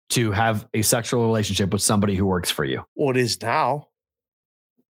offense to have a sexual relationship with somebody who works for you. Well, it is now.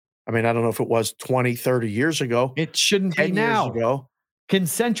 I mean, I don't know if it was 20, 30 years ago. It shouldn't be now. Years ago.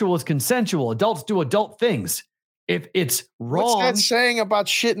 Consensual is consensual. Adults do adult things. If it's wrong. What's that saying about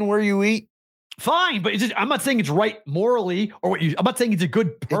shitting where you eat? Fine, but I'm not saying it's right morally or what I'm not saying he's a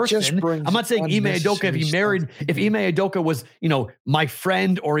good person. I'm not saying Ime Udoka, if Ime Udoka was, my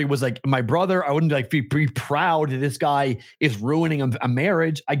friend or he was like my brother, I wouldn't be proud that this guy is ruining a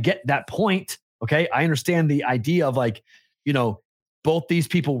marriage. I get that point. Okay. I understand the idea of both these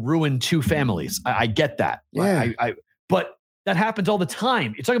people ruin two families. I get that. Yeah. But that happens all the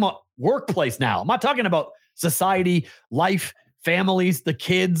time. You're talking about workplace now. I'm not talking about society, life, families, the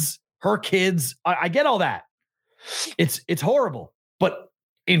kids, her kids. I get all that. It's horrible. But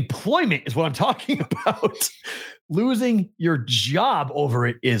employment is what I'm talking about. Losing your job over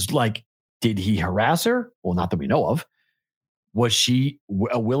it is like, did he harass her? Well, not that we know of. Was she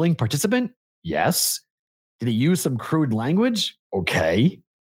a willing participant? Yes. Did he use some crude language? Okay.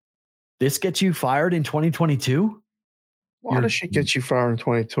 This gets you fired in 2022? Why does she get you fired in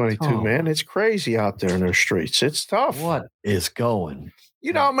 2022, man? It's crazy out there in the streets. It's tough. What is going?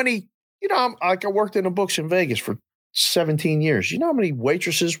 How many, I worked in the books in Vegas for 17 years. You know how many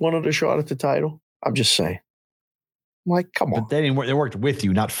waitresses wanted a shot at the title? I'm just saying. I'm like, come on. But they didn't work. They worked with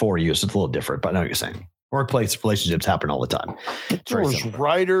you, not for you. So it's a little different, but I know what you're saying. Workplace relationships happen all the time. There's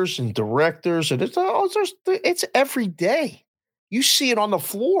writers and directors, and it's every day. You see it on the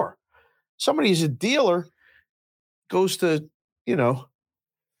floor. Somebody's a dealer, goes to,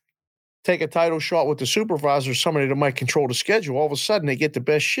 take a title shot with the supervisor, somebody that might control the schedule. All of a sudden, they get the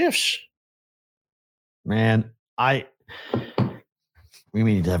best shifts. Man, we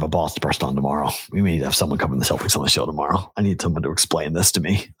need to have a boss burst on tomorrow. We need to have someone come in the Celtics on the show tomorrow. I need someone to explain this to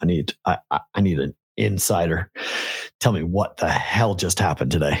me. I need an insider. Tell me what the hell just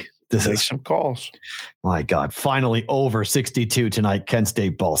happened today. This is some calls. My God. Finally over 62 tonight. Kent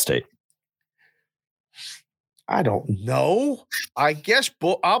State, Ball State. I don't know. I guess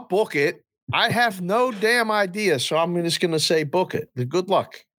I'll book it. I have no damn idea. So I'm just going to say book it. Good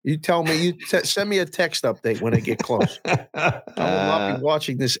luck. You tell me, send me a text update when I get close. I will not be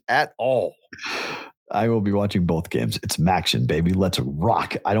watching this at all. I will be watching both games. It's Maction, baby. Let's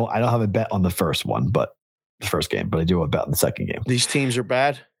rock. I don't have a bet on the first game, but I do have a bet on the second game. These teams are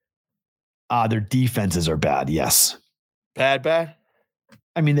bad? Their defenses are bad, yes. Bad?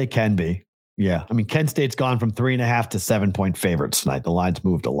 I mean, they can be. Yeah. I mean, Kent State's gone from 3.5 to 7-point favorites tonight. The line's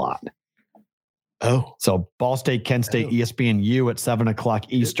moved a lot. Oh. So Ball State, Kent State, ESPNU at 7:00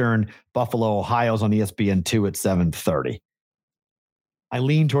 Eastern. Buffalo, Ohio's on ESPN2 at 7:30. I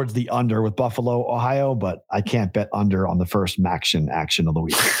lean towards the under with Buffalo, Ohio, but I can't bet under on the first Maction action of the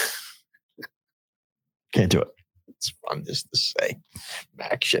week. Can't do it. It's fun just to say.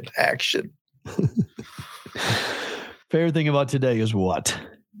 Maction action. Favorite thing about today is what?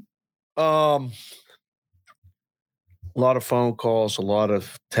 A lot of phone calls, a lot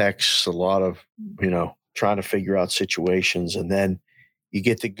of texts, a lot of, trying to figure out situations. And then you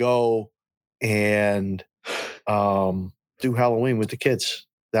get to go and do Halloween with the kids.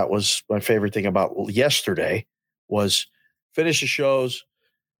 That was my favorite thing about yesterday was finish the shows.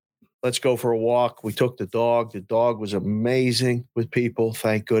 Let's go for a walk. We took the dog. The dog was amazing with people.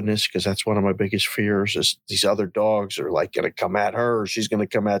 Thank goodness. Because that's one of my biggest fears is these other dogs are like going to come at her or she's going to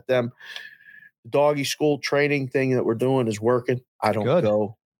come at them. The doggy school training thing that we're doing is working. I don't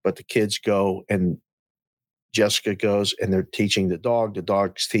go, but the kids go and Jessica goes and they're teaching the dog. The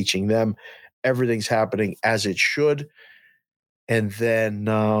dog's teaching them. Everything's happening as it should. And then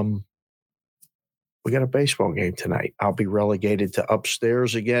we got a baseball game tonight. I'll be relegated to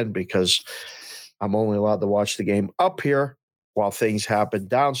upstairs again because I'm only allowed to watch the game up here while things happen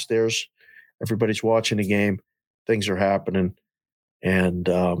downstairs. Everybody's watching the game. Things are happening. And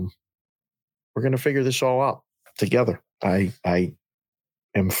we're going to figure this all out together. I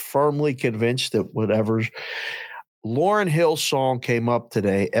am firmly convinced that whatever Lauryn Hill's song came up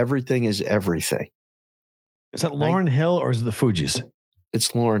today, Everything is Everything. Is that Lauryn Hill or is it the Fugees?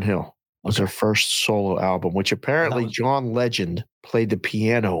 It's Lauryn Hill. It was her first solo album, which apparently John Legend played the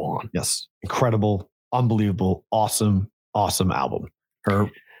piano on. Yes. Incredible, unbelievable, awesome album.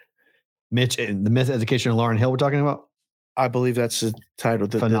 The Miseducation of Lauryn Hill we're talking about? I believe that's the title.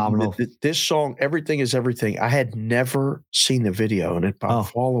 Phenomenal. This song, Everything is Everything. I had never seen the video, and I'm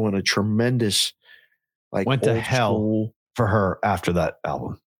following a tremendous, went to hell for her after that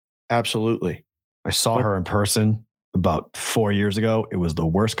album. Absolutely. I saw her in person about 4 years ago. It was the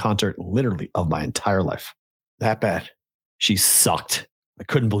worst concert literally of my entire life. That bad. She sucked. I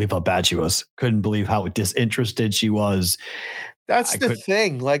couldn't believe how bad she was. Couldn't believe how disinterested she was. That's the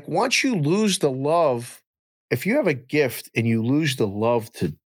thing. Like, once you lose the love, if you have a gift and you lose the love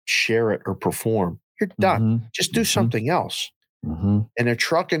to share it or perform, you're done. Mm-hmm. Just do something else. Mm-hmm. And they're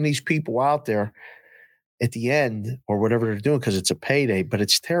trucking these people out there at the end or whatever they're doing because it's a payday, but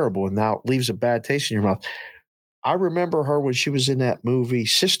it's terrible. And now it leaves a bad taste in your mouth. I remember her when she was in that movie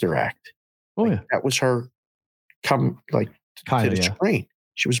Sister Act. Oh, yeah. That was her to the screen.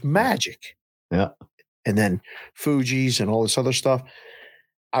 She was magic. Yeah. And then Fugees and all this other stuff.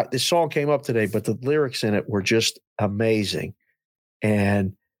 This song came up today, but the lyrics in it were just amazing.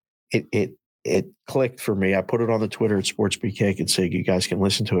 And it clicked for me. I put it on the Twitter at SportsBK and Sig. You guys can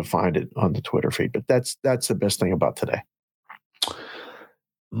listen to it, find it on the Twitter feed. But that's the best thing about today.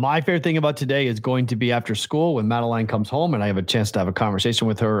 My favorite thing about today is going to be after school when Madeline comes home and I have a chance to have a conversation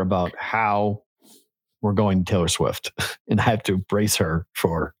with her about how we're going to Taylor Swift. And I have to brace her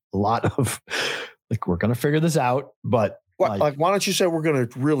for a lot of, we're going to figure this out. But why don't you say we're going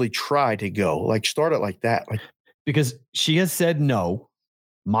to really try to go? Start it like that. Because she has said no.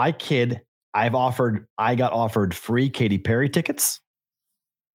 My kid, I got offered free Katy Perry tickets.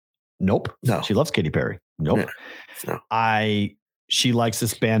 Nope. No. She loves Katy Perry. Nope. No. She likes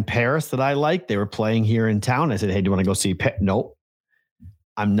this band Paris that I like. They were playing here in town. I said, hey, do you want to go see Nope.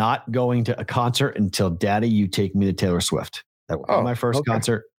 I'm not going to a concert until Daddy, you take me to Taylor Swift. That will be my first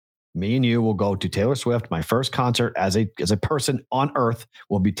concert. Me and you will go to Taylor Swift. My first concert as a person on earth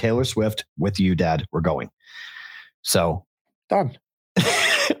will be Taylor Swift with you, Dad. We're going. So done.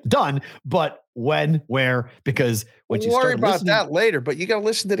 Done. But when, where, because when you worry about that later, but you got to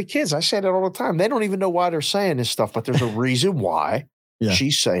listen to the kids. I say that all the time. They don't even know why they're saying this stuff, but there's a reason why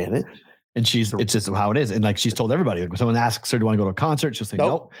she's saying it. And it's just how it is. And she's told everybody, when someone asks her, do you want to go to a concert? She'll say,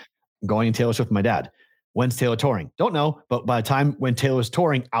 nope. I'm going to Taylor Swift with my dad. When's Taylor touring? Don't know. But by the time when Taylor's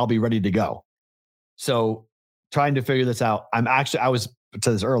touring, I'll be ready to go. So trying to figure this out. I said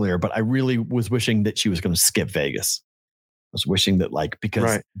this earlier, but I really was wishing that she was going to skip Vegas. I was wishing that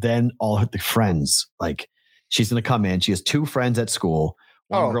because then all the friends, she's going to come in. She has two friends at school.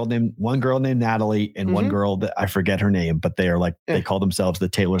 One girl named Natalie and one girl that I forget her name, but they are they call themselves the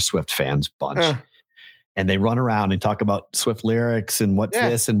Taylor Swift fans bunch. And they run around and talk about Swift lyrics and what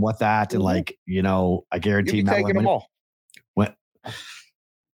this and what that. And I guarantee taking them all. Went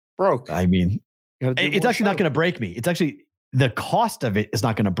broke. I mean, it's actually not going to break me. It's actually the cost of it is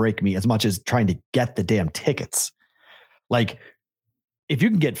not going to break me as much as trying to get the damn tickets. If you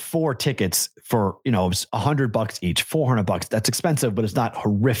can get 4 tickets for, $100 each, $400, that's expensive, but it's not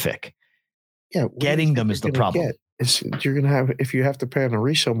horrific. Yeah. Getting them is the problem. You're going to have, if you have to pay on the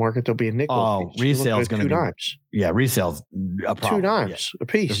resale market, there'll be a nickel. Oh, resale is going to be $2. Yeah. Resale's a problem. $2 a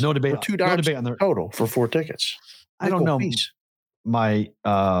piece. There's no debate. $2 no debate on the total for 4 tickets. I don't know.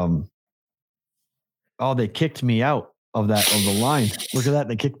 They kicked me out of the line. Look at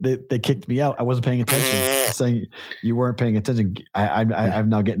that. They kicked me out. I wasn't paying attention. Saying you weren't paying attention. I'm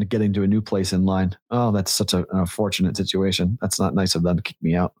now getting to a new place in line. Oh, that's such an unfortunate situation. That's not nice of them to kick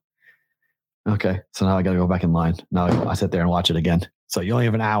me out. Okay. So now I got to go back in line. Now I sit there and watch it again. So you only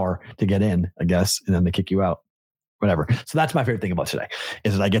have an hour to get in, I guess. And then they kick you out, whatever. So that's my favorite thing about today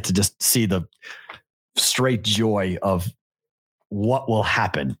is that I get to just see the straight joy of what will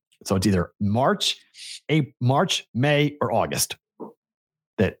happen. So it's either March, May, or August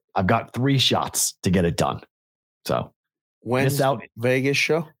that I've got 3 shots to get it done. So when's out Vegas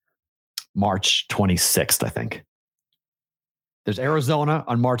show? March 26th, I think. There's Arizona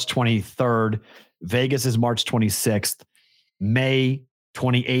on March 23rd. Vegas is March 26th. May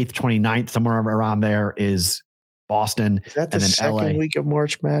 28th, 29th, somewhere around there is Boston. Is that the second week of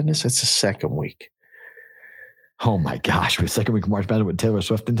March Madness? That's the second week. Oh my gosh, we're second week of March Madness with Taylor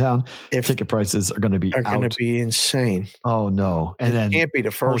Swift in town. Ticket prices are going to be insane. Oh no. And then it can't be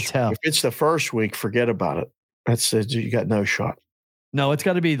the first. If it's the first week, forget about it. That's it. You got no shot. No, it's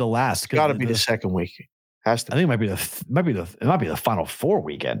got to be the last. It's got to be the second week. Has to. I think it might be the Final Four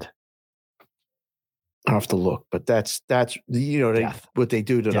weekend. I have to look, but that's what they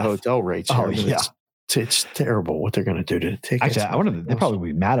do to the hotel rates. Oh yeah. It's terrible what they're going to do to the tickets. Actually, I wonder, they'll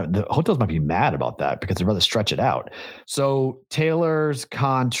probably be mad. The hotels might be mad about that because they'd rather stretch it out. So Taylor's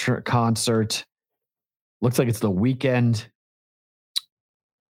concert looks like it's the weekend.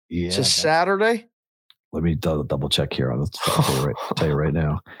 Yeah, it's a Saturday. Let me double check here. I'll tell you right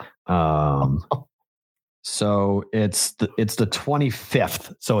now. So it's the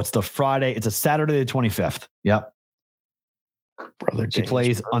 25th. So it's the Friday. It's a Saturday, the 25th. Yep. Brother, she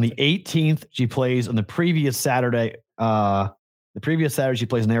plays on the 18th. She plays on the previous Saturday. She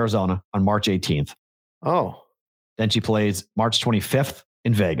plays in Arizona on March 18th. Oh. Then she plays March 25th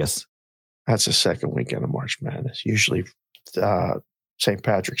in Vegas. That's the second weekend of March Madness. Usually St.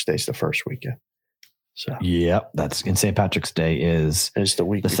 Patrick's Day is the first weekend. So yep, that's in St. Patrick's Day is the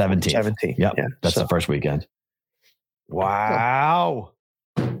week, the 17th. 17th. Yep, yeah, that's the first weekend. Wow.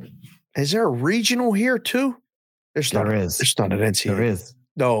 Is there a regional here too? There's not an NCAA. There is.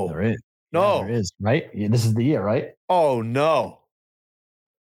 No. There is. No. Yeah, there is, right? Yeah, this is the year, right? Oh, no.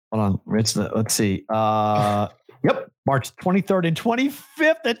 Hold on. Let's see. Yep. March 23rd and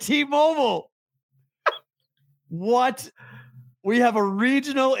 25th at T-Mobile. What? We have a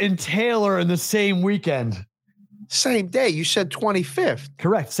regional in Taylor in the same weekend. Same day. You said 25th.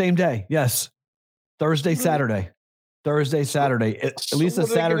 Correct. Same day. Yes. Thursday, Saturday. At least a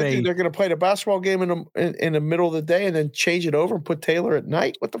Saturday. They're going to play the basketball game in the middle of the day and then change it over and put Taylor at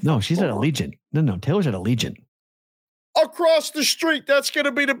night? What the fuck? No, she's at Allegiant. No, Taylor's at Allegiant. Across the street. That's going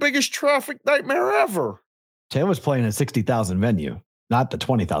to be the biggest traffic nightmare ever. Taylor's playing a 60,000 venue, not the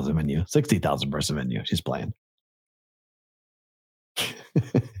 20,000 venue, 60,000 person venue. She's playing.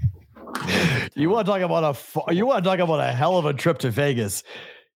 You want to talk about a hell of a trip to Vegas?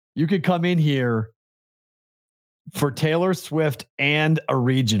 You could come in here for Taylor Swift and a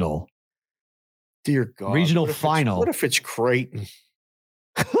regional. Dear God. Regional final. What if it's Creighton?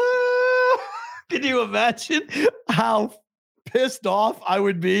 Can you imagine how pissed off I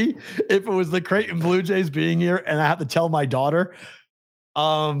would be if it was the Creighton Blue Jays being here and I have to tell my daughter, what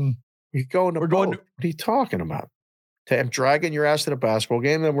are you talking about? I'm dragging your ass to the basketball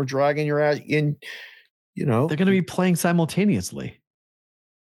game, then we're dragging your ass in, They're going to be playing simultaneously.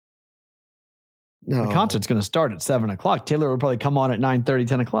 No. The concert's going to start at 7:00. Taylor will probably come on at 9:30,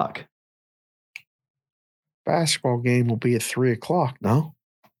 10 o'clock. Basketball game will be at 3:00. No?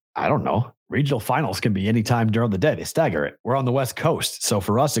 I don't know. Regional finals can be anytime during the day. They stagger it. We're on the West Coast. So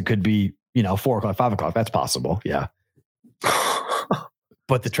for us, it could be, 4:00, 5:00. That's possible. Yeah.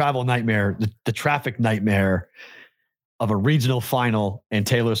 But the travel nightmare, the traffic nightmare of a regional final and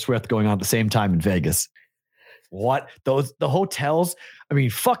Taylor Swift going on at the same time in Vegas. What? The hotels,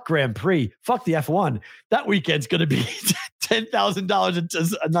 fuck Grand Prix, fuck the F1. That weekend's going to be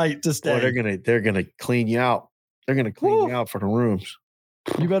 $10,000 a night to stay. Boy, they're going to clean you out. They're going to clean you out for the rooms.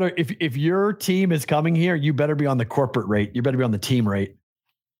 You better, if your team is coming here, you better be on the corporate rate. You better be on the team rate.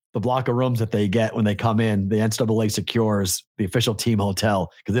 The block of rooms that they get when they come in, the NCAA secures the official team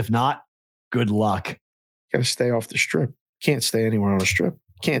hotel. Because if not, good luck. Got to stay off the strip. Can't stay anywhere on the strip.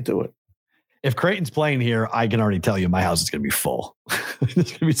 Can't do it. If Creighton's playing here, I can already tell you my house is going to be full. There's going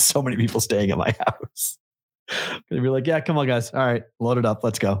to be so many people staying at my house. I'm going to be like, yeah, come on, guys. All right, load it up.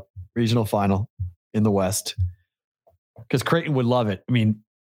 Let's go. Regional final in the West. Because Creighton would love it.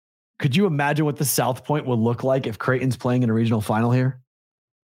 Could you imagine what the South Point would look like if Creighton's playing in a regional final here?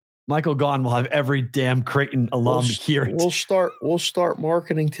 Michael Gaughan will have every damn Creighton alum here. We'll start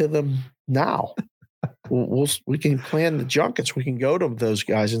marketing to them now. We can plan the junkets. We can go to those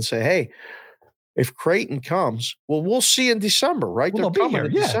guys and say, hey, if Creighton comes, we'll see in December, right? Well, they'll be here.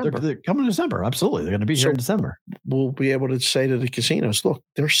 They're coming in December. Absolutely. They're going to be here in December. We'll be able to say to the casinos, look,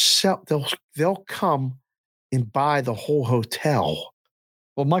 they'll come and buy the whole hotel.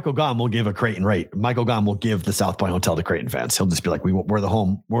 Well, Michael Gaughan will give a Creighton rate. Michael Gaughan will give the South Point Hotel to Creighton fans. He'll just be like, we're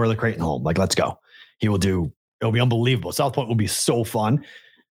the Creighton home. Like, let's go. It'll be unbelievable. South Point will be so fun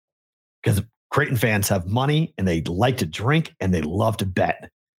because Creighton fans have money and they like to drink and they love to bet.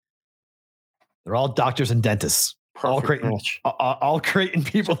 They're all doctors and dentists. All Creighton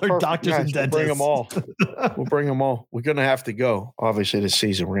people are doctors and dentists. We'll bring them all. We'll bring them all. We're going to have to go. Obviously, this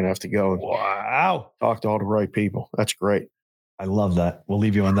season, we're going to have to go and talk to all the right people. That's great. I love that. We'll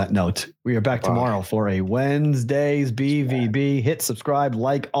leave you on that note. We are back tomorrow for a Wednesday's BVB. Hit subscribe,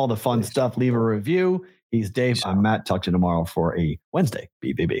 like all the fun stuff. Leave a review. He's Dave. I'm Matt. Talk to you tomorrow for a Wednesday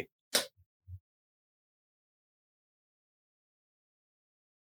BVB.